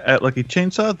Twitter at Lucky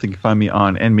Chainsaw. They can find me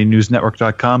on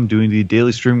AnimeNewsNetwork.com doing the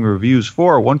daily streaming reviews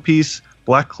for One Piece,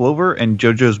 Black Clover, and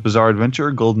JoJo's Bizarre Adventure,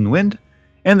 Golden Wind.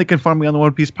 And they can find me on the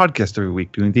One Piece podcast every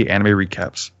week doing the anime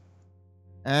recaps.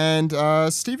 And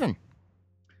Steven.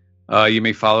 You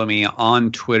may follow me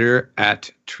on Twitter at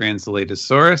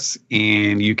Translatosaurus,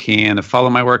 and you can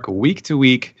follow my work week to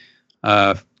week,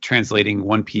 translating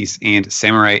One Piece and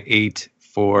Samurai 8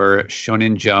 for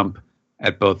Shonen Jump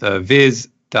at both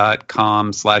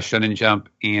viz.com/Shonen Jump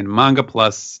and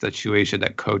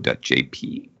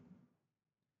mangaplus.shueisha.co.jp.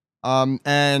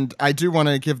 And I do want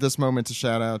to give this moment to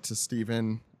shout out to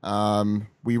Steven.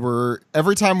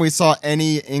 Every time we saw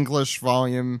any English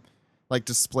volume like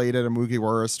displayed at a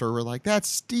Mugiwara store, we're like, that's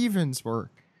Steven's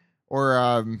work.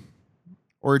 Or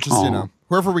just,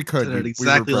 whoever we could. We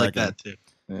exactly like that too.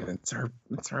 It's our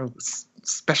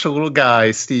special little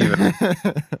guy, Steven.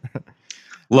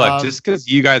 Look, just because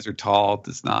you guys are tall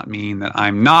does not mean that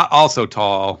I'm not also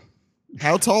tall.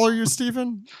 How tall are you,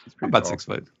 Steven? About 6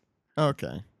 foot.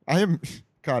 Okay. I am.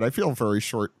 God, I feel very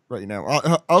short right now.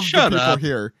 Of Shut the people up.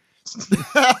 here.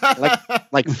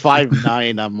 like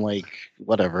 5'9", I'm like,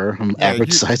 whatever. I'm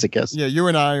average size, I guess. Yeah, you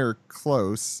and I are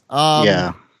close.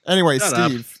 Yeah. Anyway, Shut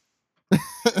Steve.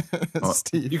 Well,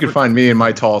 Steve. you can find me and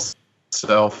my tall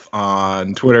self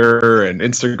on Twitter and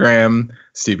Instagram.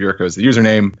 Steve Yurko is the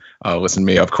username. Listen to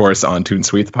me, of course, on Toon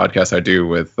Sweet, the podcast I do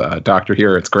with Doctor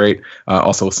here. It's great.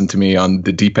 Also listen to me on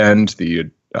The Deep End,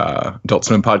 the Adult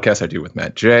Swim podcast I do with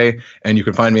Matt J. And you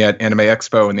can find me at Anime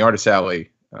Expo in the Artist Alley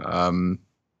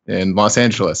in Los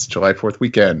Angeles, July 4th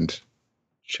weekend.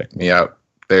 Check me out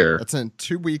there. That's in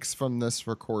 2 weeks from this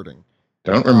recording.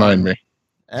 Don't remind me.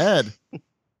 Ed.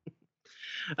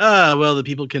 Well, the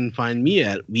people can find me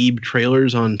at Weeb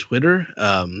Trailers on Twitter.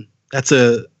 That's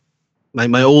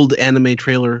my old anime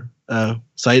trailer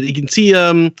site. You can see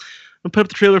I'll put up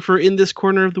the trailer for In This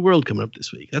Corner of the World coming up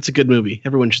this week. That's a good movie.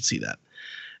 Everyone should see that.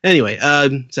 Anyway,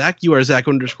 Zach, you are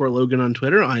Zach_Logan on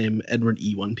Twitter. I am Edward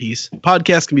E. One Piece.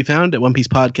 Podcast can be found at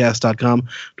onepiecepodcast.com,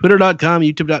 twitter.com,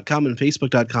 youtube.com, and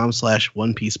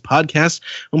facebook.com/onepiecepodcast.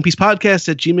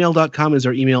 onepiecepodcast@gmail.com is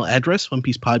our email address.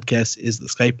 onepiecepodcast is the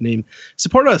Skype name.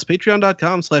 Support us,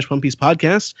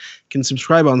 patreon.com/onepiecepodcast. You can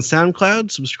subscribe on SoundCloud,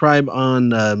 subscribe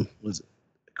on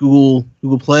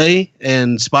Google Play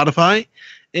and Spotify,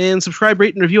 and subscribe,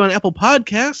 rate, and review on Apple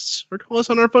Podcasts, or call us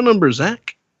on our phone number,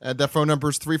 Zach. That phone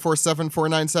number is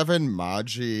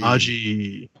 347-497-MAJI.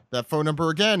 Maji. That phone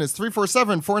number again is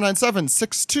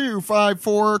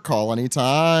 347-497-6254. Call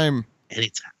anytime.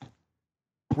 Anytime.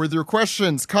 With your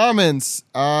questions, comments,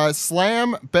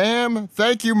 slam, bam.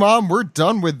 Thank you, Mom. We're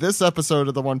done with this episode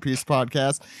of the One Piece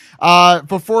podcast.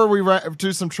 Before we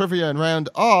do some trivia and round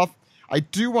off, I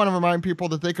do want to remind people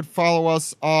that they could follow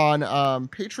us on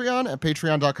Patreon at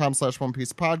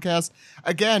patreon.com/onepiecepodcast.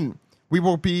 Again, we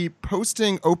will be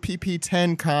posting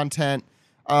OPP10 content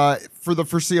for the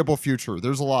foreseeable future.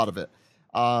 There's a lot of it.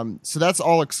 So that's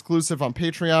all exclusive on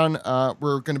Patreon.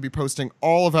 We're going to be posting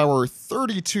all of our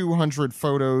 3,200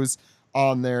 photos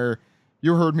on there.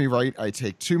 You heard me right. I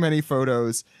take too many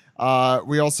photos.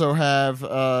 We also have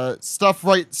stuff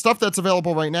that's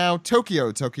available right now.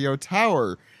 Tokyo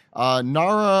Tower,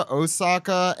 Nara,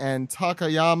 Osaka, and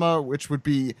Takayama, which would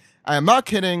be, I am not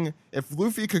kidding, if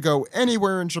Luffy could go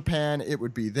anywhere in Japan, it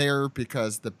would be there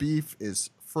because the beef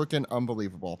is freaking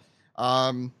unbelievable.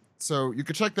 So you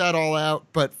could check that all out.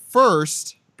 But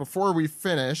first, before we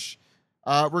finish,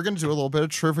 we're going to do a little bit of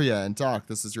trivia. And Doc,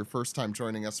 this is your first time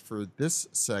joining us for this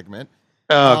segment.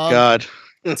 Oh, God.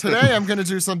 Today I'm going to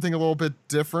do something a little bit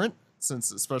different,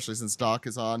 especially since Doc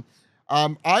is on.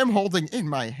 I'm holding in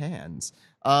my hands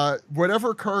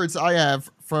whatever cards I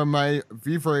have from my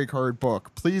Vivre card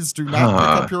book. Please do not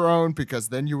pick up your own, because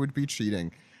then you would be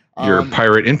cheating. Your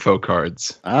pirate info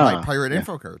cards. My pirate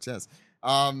info cards, yes.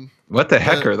 What the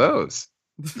heck are those?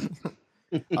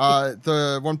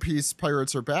 The One Piece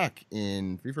pirates are back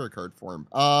in Vivre card form.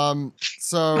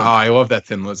 I love that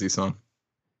Thin Lizzy song.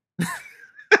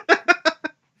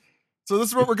 So this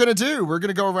is what we're going to do. We're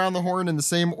going to go around the horn in the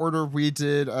same order we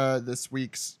did this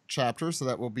week's chapter. So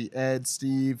that will be Ed,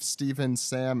 Steve, Steven,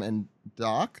 Sam, and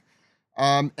Doc.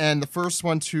 And the first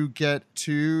one to get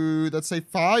to, let's say,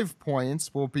 5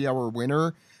 points will be our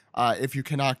winner. If you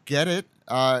cannot get it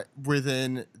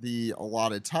within the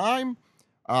allotted time,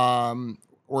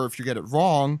 or if you get it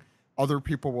wrong, other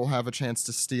people will have a chance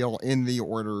to steal in the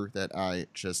order that I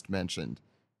just mentioned.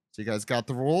 So you guys got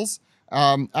the rules?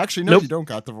 Actually, no, Nope. You don't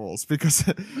got the rules, because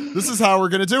this is how we're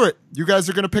going to do it. You guys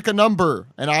are going to pick a number,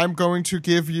 and I'm going to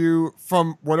give you,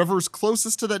 from whatever's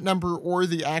closest to that number or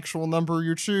the actual number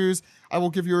you choose, I will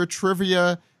give you a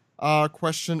trivia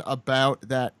question about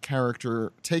that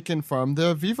character taken from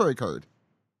the Vivre card.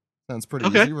 Sounds pretty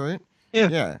easy, right?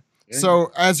 Yeah.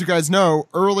 So, as you guys know,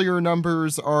 earlier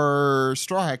numbers are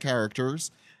Straw Hat characters.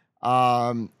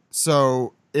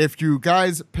 So if you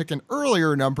guys pick an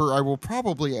earlier number, I will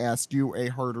probably ask you a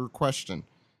harder question.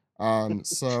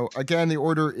 So again, the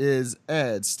order is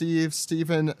Ed, Steve,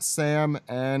 Steven, Sam,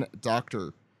 and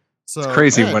Doctor. So It's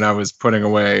crazy. Ed, When I was putting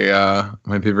away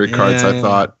my favorite cards, I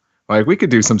thought, like, we could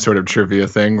do some sort of trivia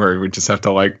thing where we just have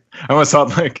to, like, I almost thought,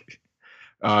 like,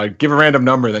 give a random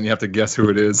number, then you have to guess who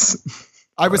it is.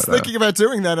 I was thinking about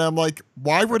doing that, and I'm like,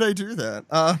 why would I do that?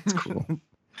 Cool.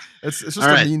 It's just All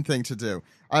a right. mean thing to do.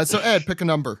 So Ed, pick a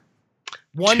number.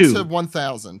 1 2. to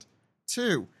 1,000.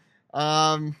 2.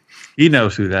 He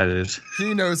knows who that is.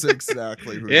 He knows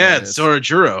exactly who Yeah, that it's is.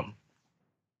 Zorojuro.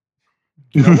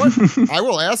 You know what? I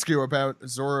will ask you about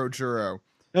Zorojuro.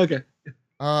 Okay.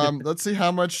 Let's see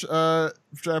how much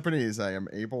Japanese I am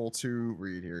able to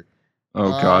read here.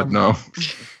 Oh, God, no.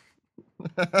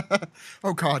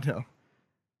 Oh God, no.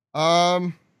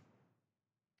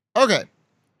 Okay.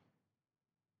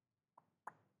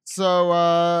 So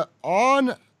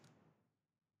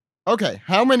okay,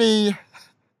 how many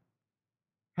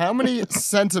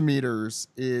centimeters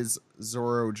is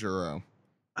Zorojuro?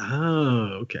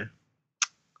 Oh, okay.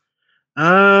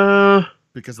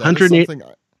 Because that is 108 something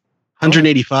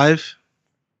 185.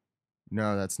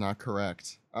 No, that's not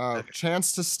correct.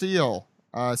 Chance to steal.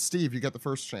 Steve, you get the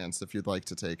first chance if you'd like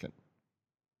to take it.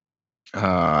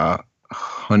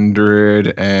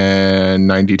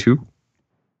 192.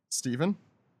 Steven?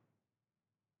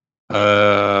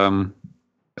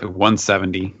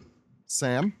 170.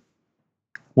 Sam?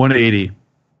 180.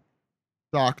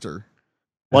 Doctor?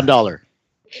 $1.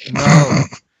 No.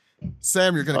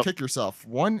 Sam, you're gonna kick yourself.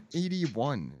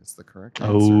 181 is the correct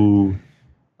answer.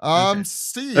 Oh,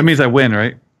 Steve. that means I win,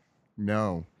 right?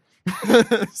 No.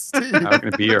 Steve, I'm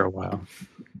gonna be here a while.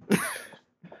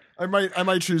 I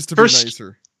might choose to First- be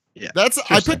nicer. yeah,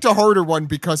 I picked a harder one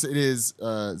because it is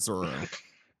Zoro.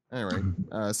 Anyway,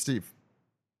 Steve.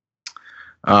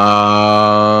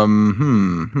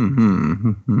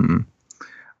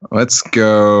 Let's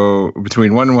go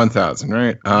between 1 and 1,000,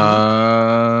 right?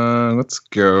 Let's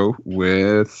go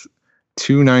with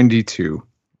 292.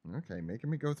 Okay, making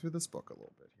me go through this book a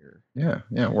little bit here. Yeah,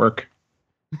 work.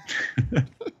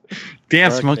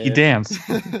 Dance, Fuck, monkey, man. dance.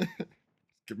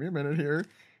 Give me a minute here.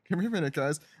 Give me a minute,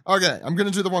 guys. Okay, I'm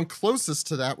gonna do the one closest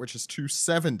to that, which is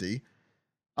 270.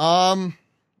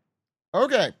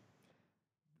 Okay.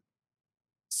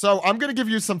 So I'm gonna give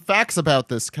you some facts about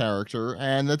this character,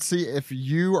 and let's see if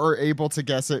you are able to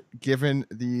guess it given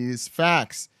these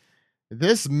facts.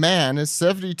 This man is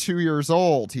 72 years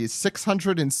old. He's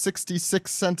 666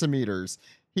 centimeters.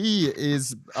 He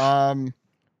is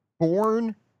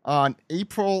born on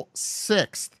April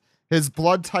 6th. His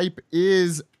blood type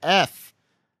is F.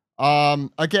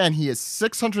 Again, he is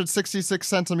 666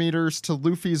 centimeters to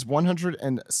Luffy's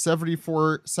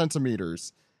 174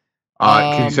 centimeters.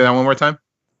 Can you say that one more time?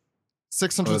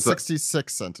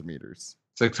 666 centimeters.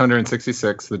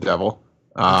 666, the devil.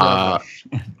 devil.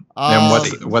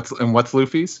 And what's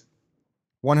Luffy's?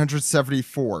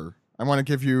 174. I want to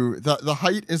give you the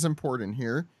height is important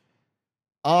here.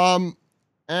 And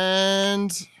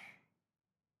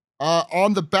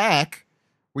on the back,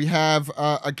 we have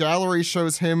a gallery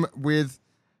shows him with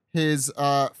his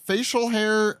facial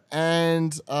hair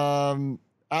and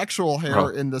actual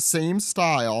hair in the same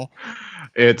style.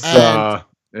 It's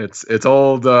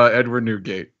old Edward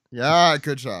Newgate. Yeah,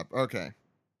 good job. Okay.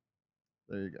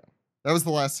 There you go. That was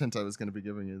the last hint I was going to be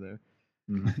giving you there.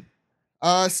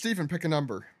 Stephen, pick a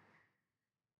number.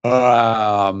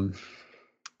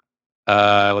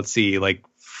 Let's see, like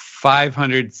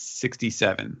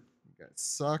 567. You guys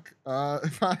suck.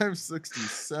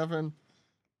 567.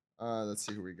 Let's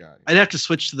see who we got here. I'd have to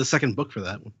switch to the second book for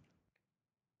that one.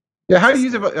 Yeah, how do you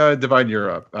divide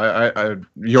Europe?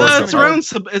 It's around.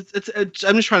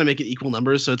 I'm just trying to make it equal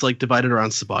numbers, so it's like divided around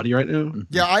Sabati right now.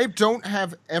 Yeah, I don't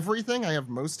have everything. I have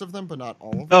most of them, but not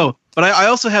all of them. Oh, but I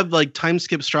also have like time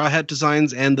skip Straw Hat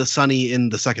designs and the Sunny in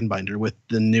the second binder with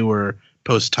the newer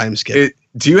post time skip.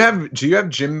 Do you have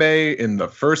Jinbei in the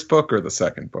first book or the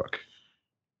second book?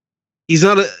 He's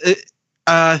not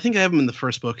I think I have him in the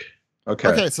first book.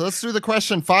 Okay, so let's do the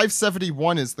question.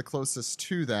 571 is the closest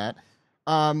to that.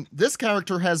 This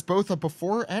character has both a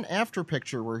before and after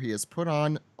picture where he has put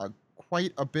on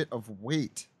quite a bit of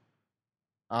weight.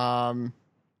 I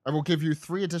will give you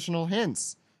 3 additional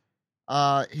hints.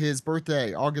 His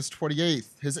birthday, August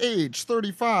 28th. His age,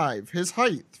 35. His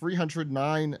height,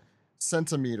 309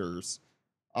 centimeters.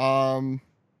 And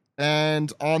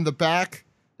on the back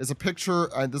is a picture,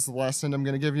 this is the last hint I'm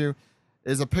going to give you,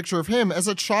 is a picture of him as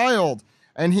a child.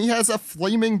 And he has a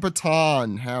flaming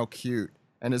baton. How cute.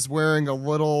 And is wearing a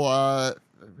little, what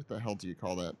the hell do you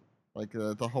call that? Like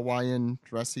the Hawaiian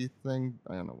dressy thing?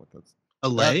 I don't know what that's. A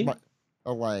lei?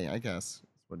 A lei, I guess.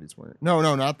 That's what he's wearing. No,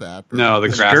 not that. No, the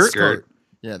grass skirt.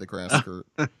 Yeah, the grass skirt.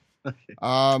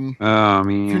 Oh,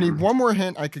 man. If you need one more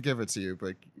hint, I could give it to you,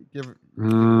 but give it a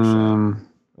shot.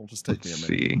 It'll just take me a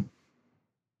minute.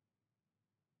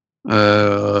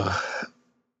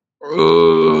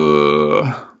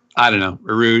 I don't know.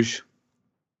 Rouge.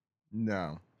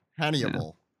 No.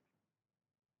 Hannibal.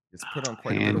 It's put on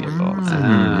quite a bit of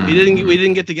Hannibal. weight. We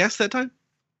didn't get to guess that time?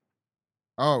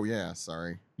 Oh, yeah,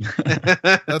 sorry.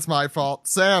 That's my fault.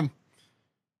 Sam.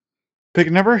 Pick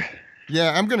a number.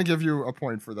 Yeah, I'm going to give you a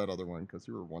point for that other one because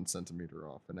you were 1 centimeter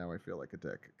off, and now I feel like a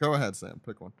dick. Go ahead, Sam.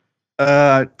 Pick one.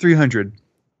 300. 300.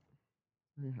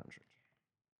 Let's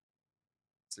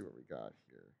see what we got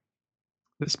here.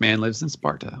 This man lives in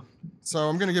Sparta. So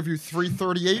I'm going to give you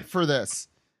 338 for this.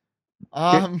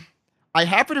 I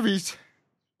happen to be...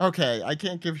 Okay, I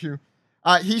can't give you...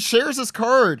 he shares his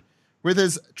card with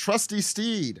his trusty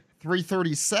steed,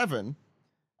 337.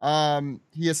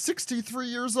 He is 63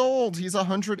 years old. He's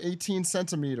 118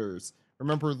 centimeters.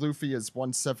 Remember, Luffy is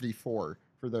 174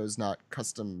 for those not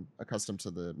accustomed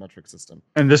to the metric system.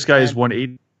 And this guy is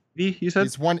 180, you said?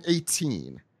 He's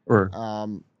 118. Or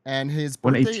and his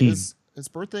birthday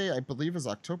 118. I believe, is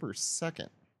October 2nd.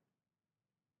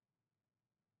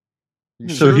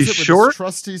 So he's short? His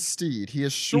trusty steed. He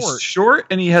is short. He's short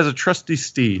and he has a trusty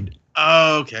steed.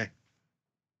 Oh, okay.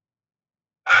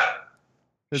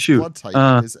 His Shoot. blood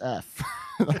type is F.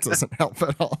 That doesn't help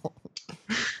at all.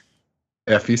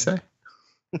 F, you say?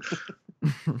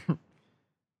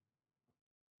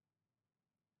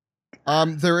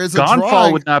 There is a Gonfall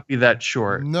drawing. would not be that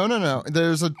short. No.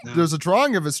 There's a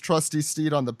drawing of his trusty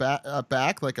steed on the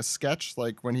back, like a sketch,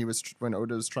 like when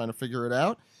Oda was trying to figure it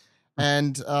out,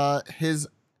 and his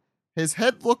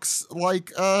head looks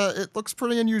like it looks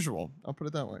pretty unusual. I'll put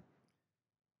it that way.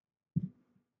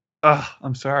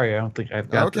 I'm sorry, I don't think I've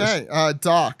got this. Okay,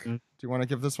 Doc, do you want to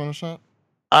give this one a shot?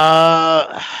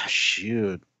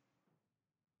 Shoot.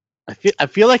 I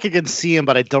feel like I can see him,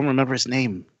 but I don't remember his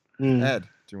name. Ed, do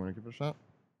you want to give it a shot?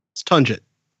 It's Tunget.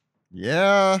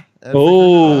 Yeah. Ed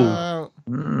Oh. figured it out.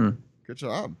 Mm. Good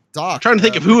job, Doc. I'm trying to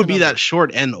think of who would be pick a that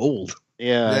short and old.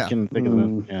 Yeah, Yeah. I can think of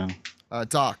him. Yeah. number.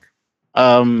 Doc.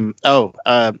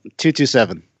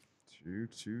 227.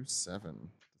 227.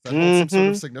 Does that hold some sort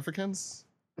of significance?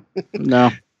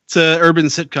 No. It's an urban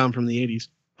sitcom from the 80s.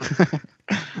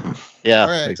 Yeah, All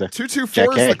right, exactly.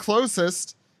 224 is JK. the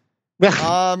closest.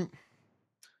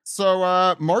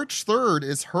 So March 3rd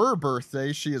is her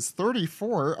birthday. She is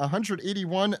 34,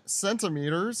 181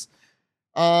 centimeters.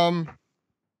 And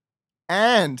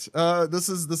this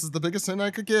is the biggest hint I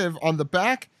could give. On the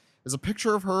back is a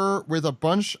picture of her with a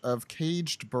bunch of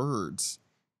caged birds.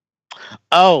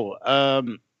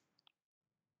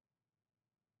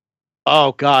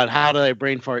 Oh God, how did I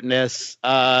brain fart in this?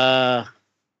 Fuck.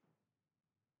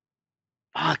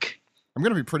 I'm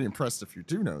gonna be pretty impressed if you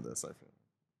do know this. I feel.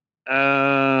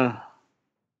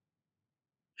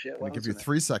 Shit. I'm gonna give you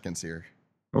 3 seconds here.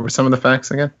 What were some of the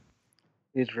facts again?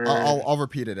 I'll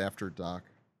repeat it after Doc.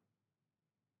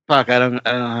 Fuck, I don't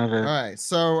have All it. right,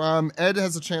 so Ed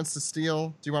has a chance to steal.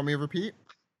 Do you want me to repeat?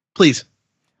 Please.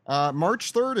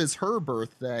 March 3rd is her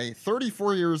birthday.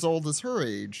 34 years old is her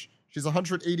age. She's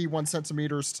 181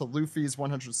 centimeters to Luffy's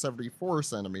 174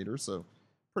 centimeters, so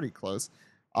pretty close.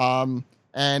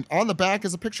 And on the back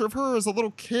is a picture of her as a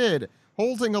little kid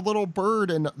holding a little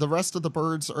bird, and the rest of the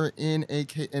birds are in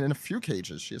a few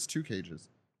cages. She has 2 cages.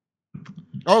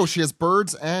 Oh, she has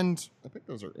birds and I think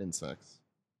those are insects.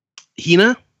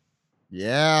 Hina?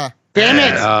 Yeah. Damn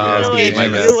it! Yeah, I my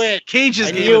knew it. Cages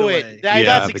I gave knew away. it. Yeah,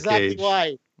 That's the exactly cage.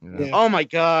 why. Yeah. Oh my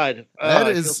God. Ed I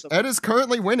is feel so- Ed is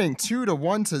currently winning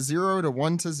 2-1 to 0 to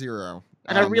 1 to 0.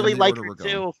 and I really in the like order her we're going.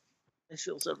 too. I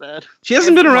feel so bad. She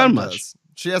hasn't been around Everyone much. does.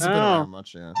 She hasn't been Oh. around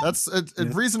much, yeah. That's it's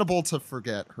reasonable to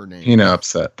forget her name. You know,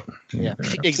 upset. Yeah,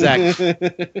 exactly.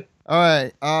 All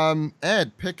right.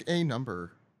 Ed, pick a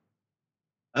number.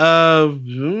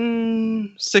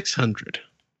 600.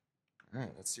 All right,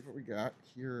 let's see what we got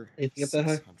here. Anything up that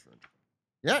high? 600.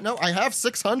 Yeah, no, I have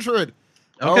 600.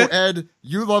 Okay. Oh, Ed,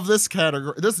 you love this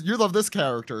category. You love this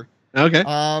character. Okay.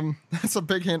 That's a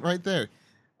big hint right there.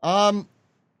 How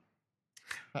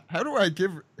do I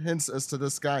give hints as to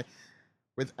this guy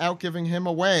without giving him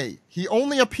away? He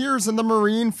only appears in the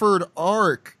Marineford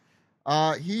arc.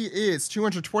 He is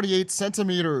 228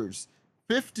 centimeters.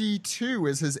 52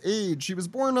 is his age. He was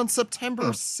born on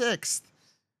September 6th.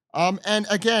 And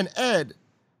again, Ed,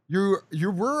 you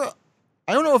were,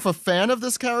 I don't know if a fan of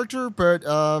this character, but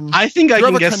I think I you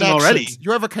have can a guess him connection- already.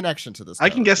 You have a connection to this. I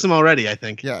can guess him already, I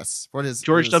think. Yes. What is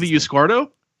George what is W. his name?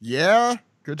 Squardo? Yeah.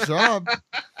 Good job.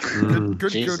 Mm.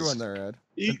 Good Jesus. one there, Ed.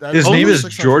 He- That- His only name is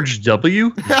 600. George W.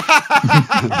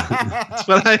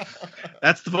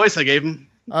 That's the voice I gave him.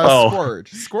 Squirt.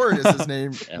 Squirt is his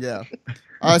name. Yeah.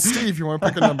 Steve, you want to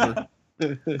pick a number?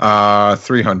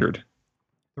 300.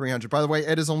 300. By the way,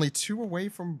 Ed is only 2 away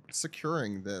from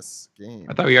securing this game.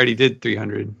 I thought we already did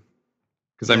 300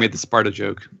 because I made the Sparta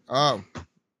joke. Oh,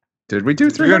 Did we do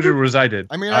 300 300? was I did.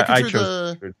 I mean, I could do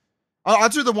chose the. I'll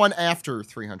do the one after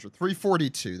 300.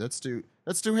 342. Let's do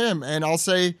him, and I'll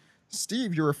say,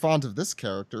 Steve, you were fond of this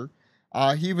character.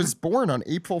 He was born on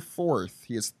April 4th.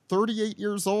 He is 38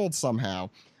 years old somehow.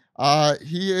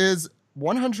 He is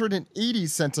 180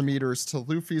 centimeters to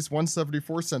Luffy's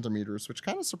 174 centimeters, which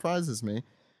kind of surprises me.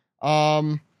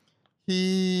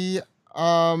 He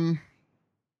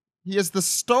is the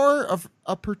star of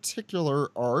a particular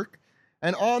arc,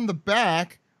 and on the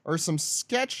back are some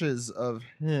sketches of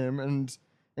him, and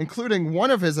including one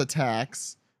of his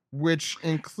attacks, which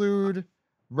include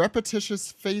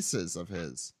repetitious faces of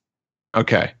his.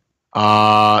 Okay.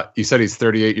 You said he's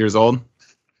 38 years old?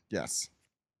 Yes.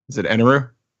 Is it Eneru?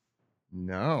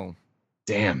 No.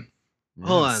 Damn. Yeah.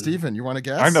 Hold on. Steven, you want to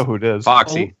guess? I know who it is.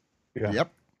 Foxy. Yeah.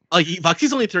 Yep. Like,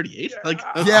 Foxy's only 38? Like,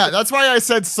 Yeah, that's why I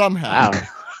said somehow. Wow.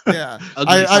 Yeah.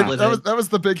 Ugly I split that head. was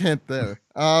the big hint there.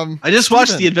 I just watched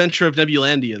The Steven. Adventure of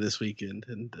Nebulandia this weekend,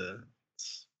 and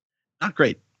it's not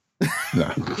great. No.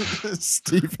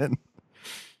 Steven.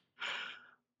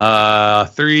 3.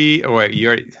 Oh wait, you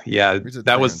already. Yeah, We did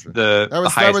that was 300. the That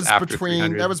was highest after between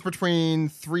 300. that was between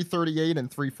 338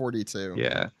 and 342.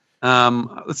 Yeah.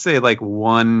 Let's say like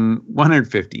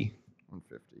 150.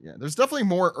 yeah, there's definitely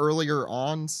more earlier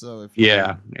on. So if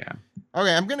Yeah.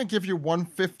 okay, I'm gonna give you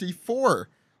 154.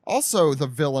 Also, the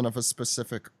villain of a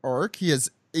specific arc. He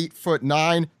is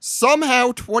 8'9",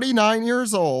 somehow 29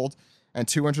 years old, and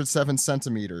 207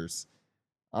 centimeters.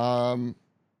 On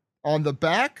the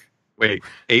back. Wait,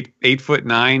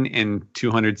 8'9" and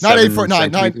 207. Not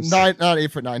 8'9", centimeters? not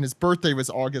 8'9". His birthday was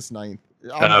August 9th.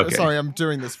 Okay. Sorry, I'm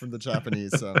doing this from the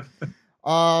Japanese. So,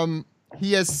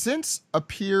 he has since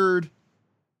appeared.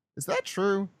 Is that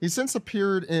true? He's since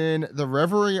appeared in the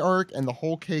Reverie arc and the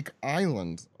Whole Cake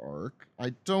Island arc.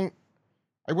 I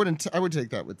would take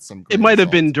that with some. It might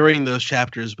have been during those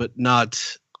chapters, but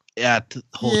not at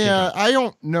Whole Cake Yeah, Island. I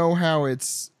don't know how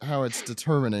it's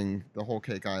determining the Whole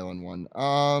Cake Island one.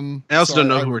 I also don't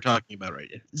know who we're talking about right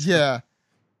now.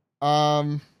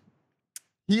 Yeah.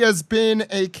 He has been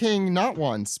a king not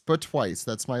once, but twice.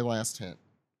 That's my last hint.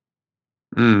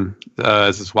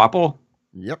 Is this Wapple?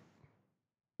 Yep.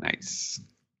 Nice.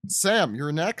 Sam,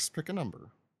 you're next. Pick a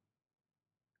number.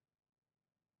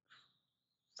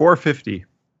 450.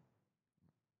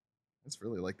 It's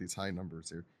really like these high numbers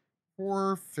here.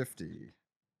 450.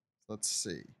 Let's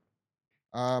see.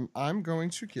 I'm going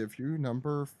to give you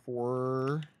number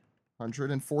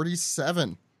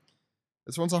 447.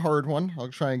 This one's a hard one. I'll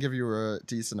try and give you a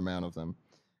decent amount of them.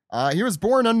 He was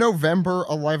born on November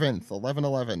 11th,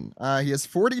 11/11. He is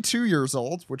 42 years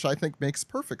old, which I think makes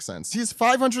perfect sense. He's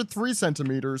 503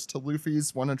 centimeters to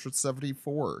Luffy's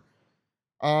 174.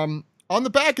 On the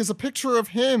back is a picture of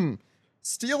him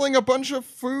stealing a bunch of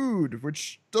food,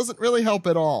 which doesn't really help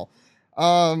at all.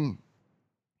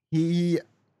 There's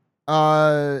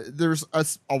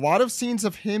a lot of scenes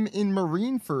of him in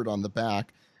Marineford on the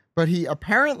back, but he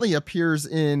apparently appears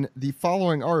in the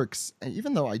following arcs,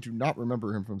 even though I do not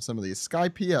remember him from some of these.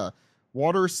 Skypiea,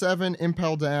 Water 7,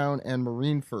 Impel Down, and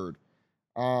Marineford.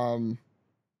 I'm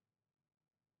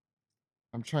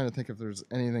trying to think if there's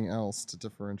anything else to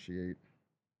differentiate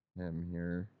him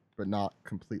here, but not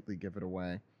completely give it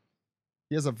away.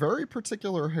 He has a very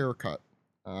particular haircut.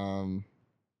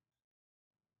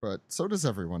 But so does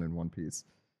everyone in One Piece. Do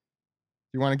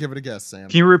you want to give it a guess, Sam?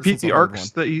 Can you repeat the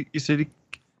arcs that you said he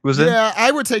was in? Yeah,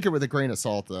 I would take it with a grain of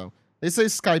salt, though. They say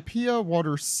Skypiea,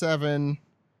 Water 7,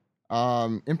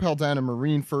 Impel Down, and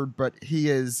Marineford, but he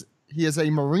is a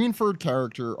Marineford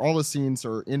character. All the scenes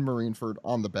are in Marineford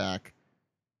on the back.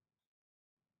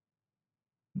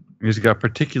 He's got a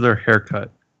particular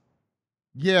haircut.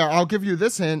 Yeah, I'll give you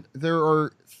this hint. There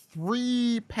are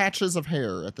 3 patches of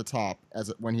hair at the top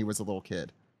when he was a little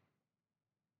kid.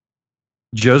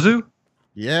 Jozu?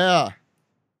 Yeah.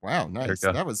 Wow, nice.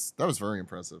 There you That was very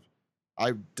impressive.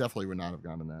 I definitely would not have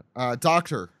gotten that.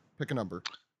 Doctor, pick a number.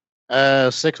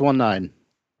 619.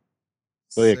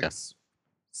 Booyaka.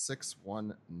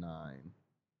 619.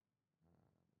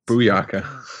 Booyaka.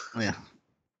 Yeah.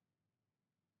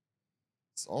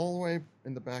 It's all the way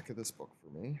in the back of this book for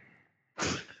me.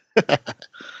 I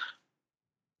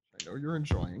know you're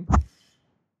enjoying.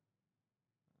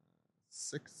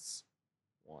 619.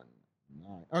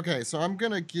 Okay, so I'm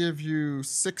gonna give you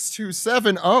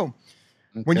 627. Oh,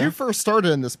 when you first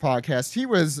started in this podcast, he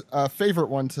was a favorite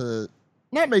one to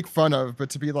not make fun of,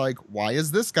 but to be like, why is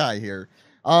this guy here?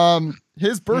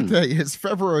 His birthday is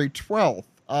February 12th.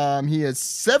 He is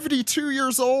 72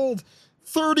 years old,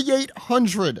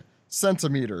 3,800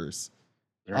 centimeters.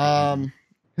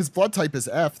 His blood type is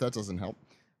F. That doesn't help.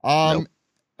 Nope.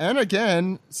 And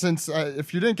again, since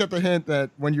if you didn't get the hint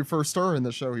that when you first started in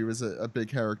the show, he was a big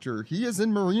character, he is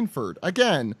in Marineford.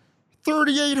 Again,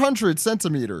 3,800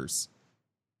 centimeters.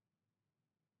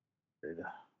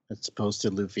 It's opposed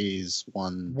to Luffy's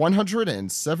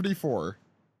 174.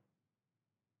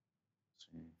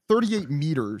 38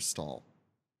 meters tall.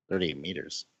 38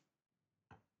 meters.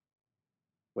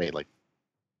 Wait, like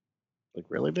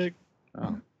really big?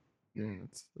 Oh. Yeah,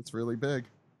 it's really big.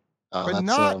 Oh, But that's,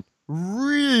 not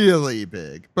really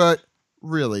big, but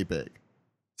really big.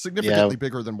 Significantly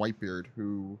bigger than Whitebeard,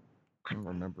 who I don't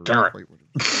remember Darn. quite what it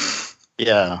is.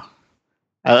 yeah.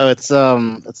 It's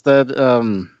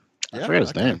that I forgot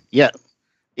his name. Yeah.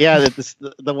 It's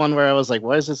the one where I was like,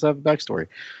 why does this have a backstory?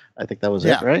 I think that was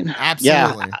it, right?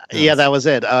 Absolutely. Yeah, that was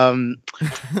it.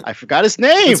 I forgot his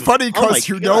name. It's funny Oh my because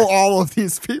you God. know all of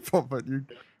these people, but you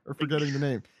are forgetting the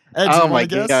name. Ed, do you Oh want my to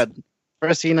guess? God.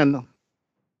 First scene and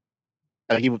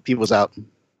he was out.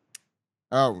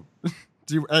 Oh, Ed,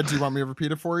 do you want me to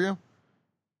repeat it for you?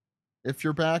 If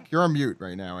you're back, you're on mute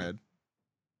right now, Ed.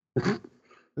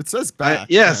 It says back.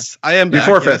 Yes, I am You back.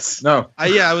 forfeit. Yes. No.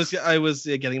 I was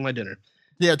getting my dinner.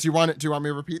 Yeah. Do you want me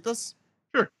to repeat this?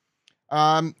 Sure.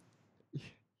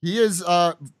 He is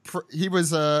he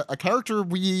was a character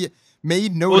we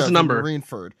made note What was of the in number?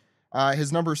 Marineford.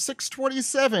 His number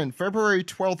 627. February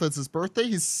 12th is his birthday.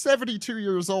 He's 72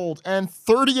 years old and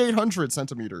 3,800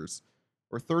 centimeters,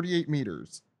 or 38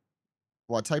 meters.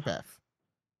 Blood type F.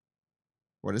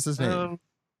 What is his name?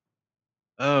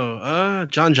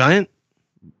 John Giant.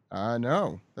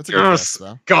 No. That's a good guess,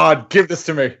 though. God, give this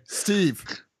to me. Steve.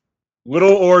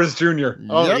 Little Oars Jr.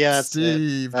 Oh, Yep, yeah, that's it.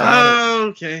 Steve. Got it. Oh,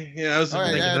 okay. Yeah, I was All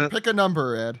right, thinking Ed, that. pick a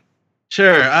number, Ed.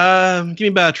 Sure. Give me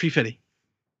about 350.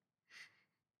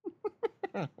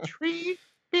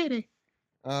 350.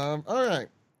 All right.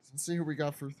 Let's see who we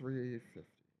got for 350.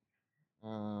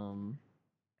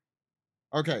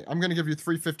 Okay, I'm gonna give you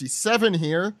 357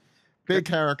 here. Big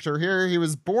character here. He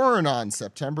was born on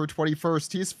September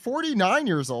 21st. He's 49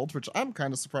 years old, which I'm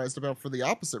kind of surprised about for the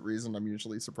opposite reason I'm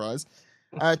usually surprised.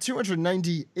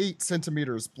 298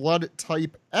 centimeters, blood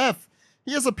type F.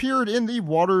 He has appeared in the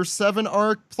Water 7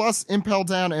 arc, plus Impel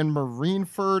Down and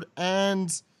Marineford,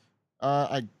 and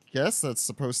I guess that's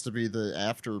supposed to be the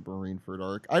after Marineford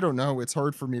arc. I don't know. It's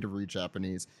hard for me to read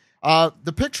Japanese.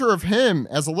 The picture of him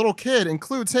as a little kid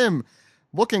includes him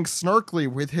looking snarkly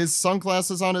with his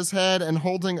sunglasses on his head and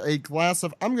holding a glass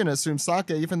of, I'm going to assume, sake,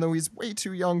 even though he's way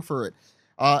too young for it.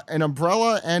 An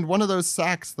umbrella and one of those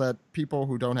sacks that people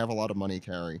who don't have a lot of money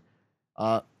carry.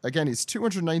 Again, he's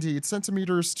 298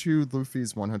 centimeters to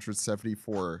Luffy's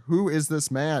 174. Who is this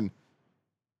man?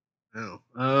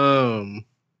 Oh.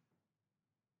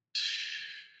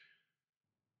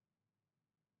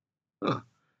 Huh.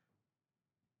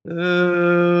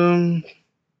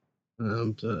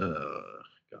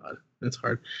 God, that's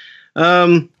hard.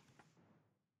 God,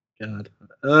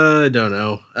 I don't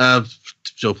know.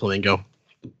 Joe Flamingo.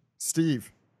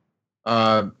 Steve.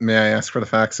 May I ask for the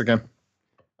facts again?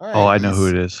 All right, Oh, I know who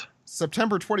he's- it is.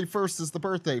 September 21st is the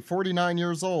birthday, 49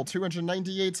 years old,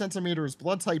 298 centimeters,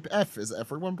 blood type F. Is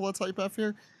everyone blood type F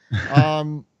here?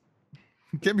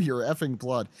 Give me your effing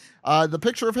blood. The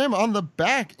picture of him on the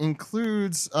back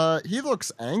includes, he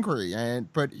looks angry and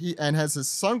has his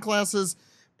sunglasses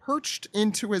perched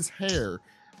into his hair.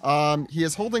 He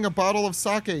is holding a bottle of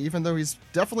sake, even though he's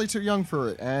definitely too young for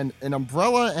it, and an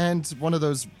umbrella and one of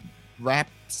those wrap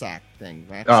sack thing.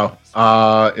 Sacks.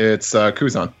 It's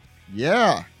Kuzan.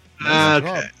 Yeah. Nice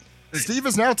Okay. job. Steve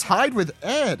is now tied with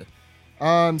Ed.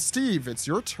 Steve, it's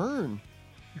your turn.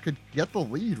 You could get the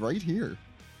lead right here.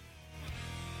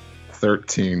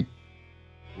 13.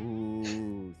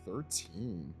 Ooh,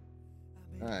 13.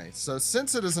 All right, so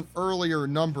since it is an earlier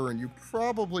number and you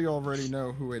probably already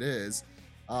know who it is,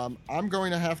 I'm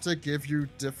going to have to give you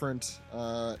different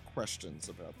questions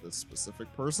about this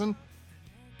specific person.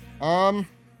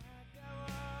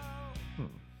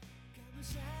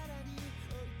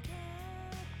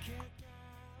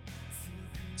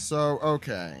 So,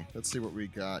 okay, let's see what we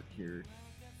got here.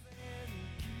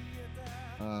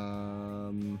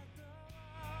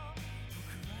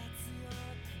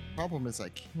 Problem is I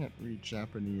can't read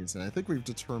Japanese, and I think we've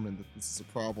determined that this is a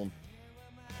problem.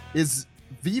 Is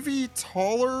Vivi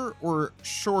taller or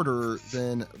shorter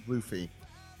than Luffy?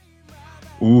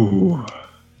 Ooh.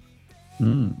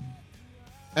 Hmm.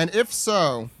 And if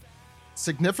so,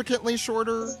 significantly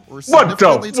shorter or What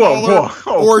significantly the? Whoa, taller,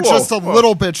 whoa, or whoa, just a whoa.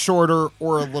 little bit shorter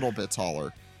or a little bit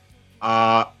taller?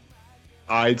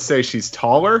 I'd say she's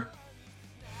taller.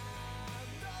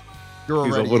 You're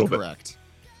He's a already little bit. incorrect.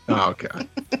 Oh, okay.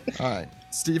 All right,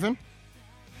 Steven?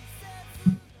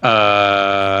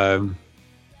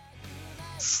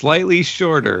 Slightly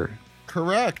shorter.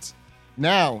 Correct.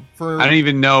 Now, for I don't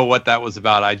even know what that was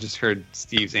about. I just heard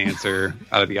Steve's answer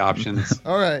out of the options.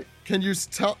 all right, can you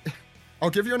tell? I'll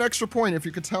give you an extra point if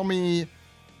you could tell me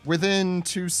within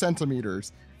 2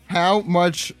 centimeters how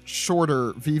much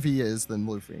shorter Vivi is than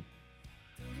Luffy.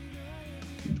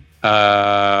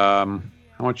 How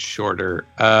much shorter?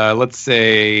 Let's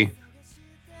say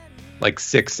like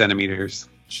 6 centimeters.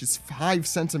 She's 5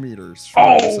 centimeters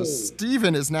shorter. Oh! So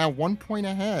Steven is now 1 point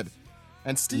ahead.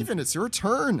 And Steven, it's your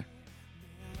turn.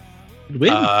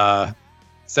 Win.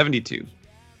 72.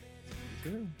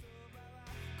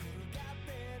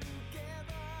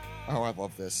 Oh, I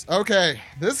love this. Okay,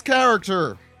 this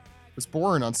character was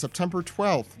born on September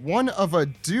 12th, one of a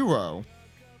duo.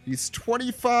 He's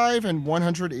 25 and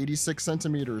 186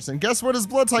 centimeters. And guess what his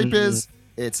blood type is?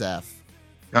 It's F.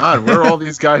 God, where are all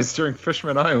these guys during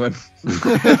Fishman Island? Was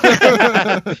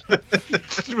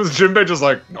Jinbei just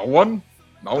like, no one?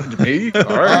 No, me? All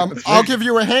right. that's I'll me." give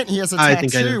you a hint. He has a I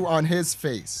think I tattoo know. on his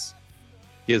face.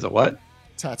 He has a what?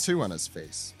 Tattoo on his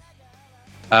face.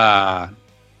 You have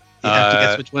to uh,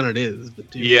 guess which one it is.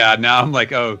 But Yeah, now I'm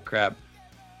like, oh crap.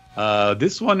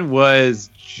 This one was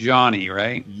Johnny,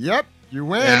 right? Yep, you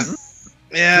win. Yeah.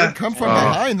 Yeah. Good come from Oh.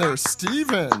 behind there,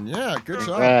 Steven. Yeah, good job.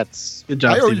 Congrats. Good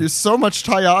job, I owe Steven. you so much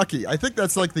taiyaki. I think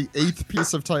that's like the 8th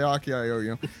piece of taiyaki I owe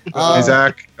you. Hey,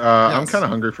 Zach, I'm yes. kind of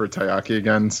hungry for taiyaki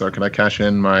again, so can I cash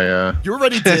in my... You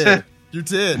already did. You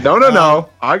did. No.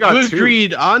 I got You 2.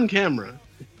 agreed on camera.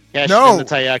 Cash No, in the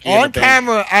taiyaki in the on bank.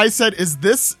 camera, I said,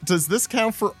 does this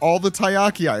count for all the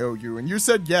taiyaki I owe you? And you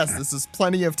said, yes, this is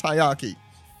plenty of taiyaki.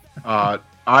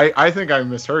 I think I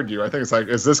misheard you. I think it's like,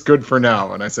 is this good for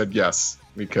now? And I said yes,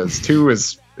 because 2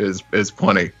 is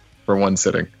plenty for one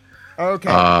sitting.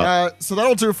 Okay, so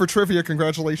that'll do it for trivia.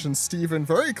 Congratulations, Steven.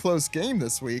 Very close game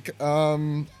this week.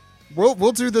 We'll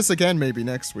do this again maybe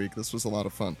next week. This was a lot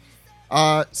of fun.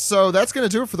 So that's going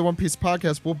to do it for the One Piece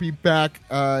podcast. We'll be back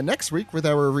next week with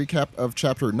our recap of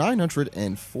chapter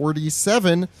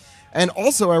 947 and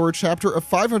also our chapter of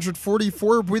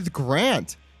 544 with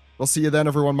Grant. We'll see you then,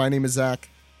 everyone. My name is Zach.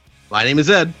 My name is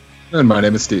Ed. And my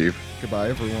name is Steve. Goodbye,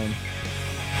 everyone.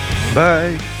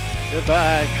 Bye.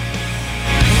 Goodbye.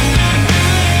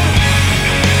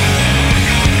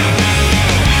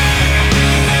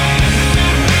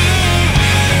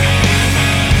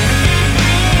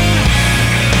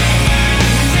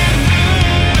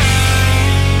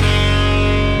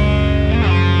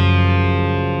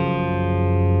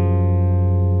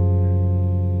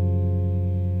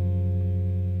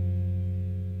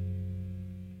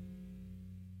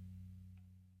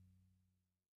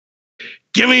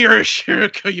 Give me your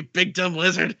Shiriko, you big dumb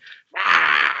lizard.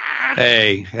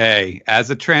 Hey, as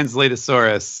a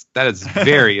translatosaurus, that is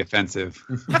very offensive.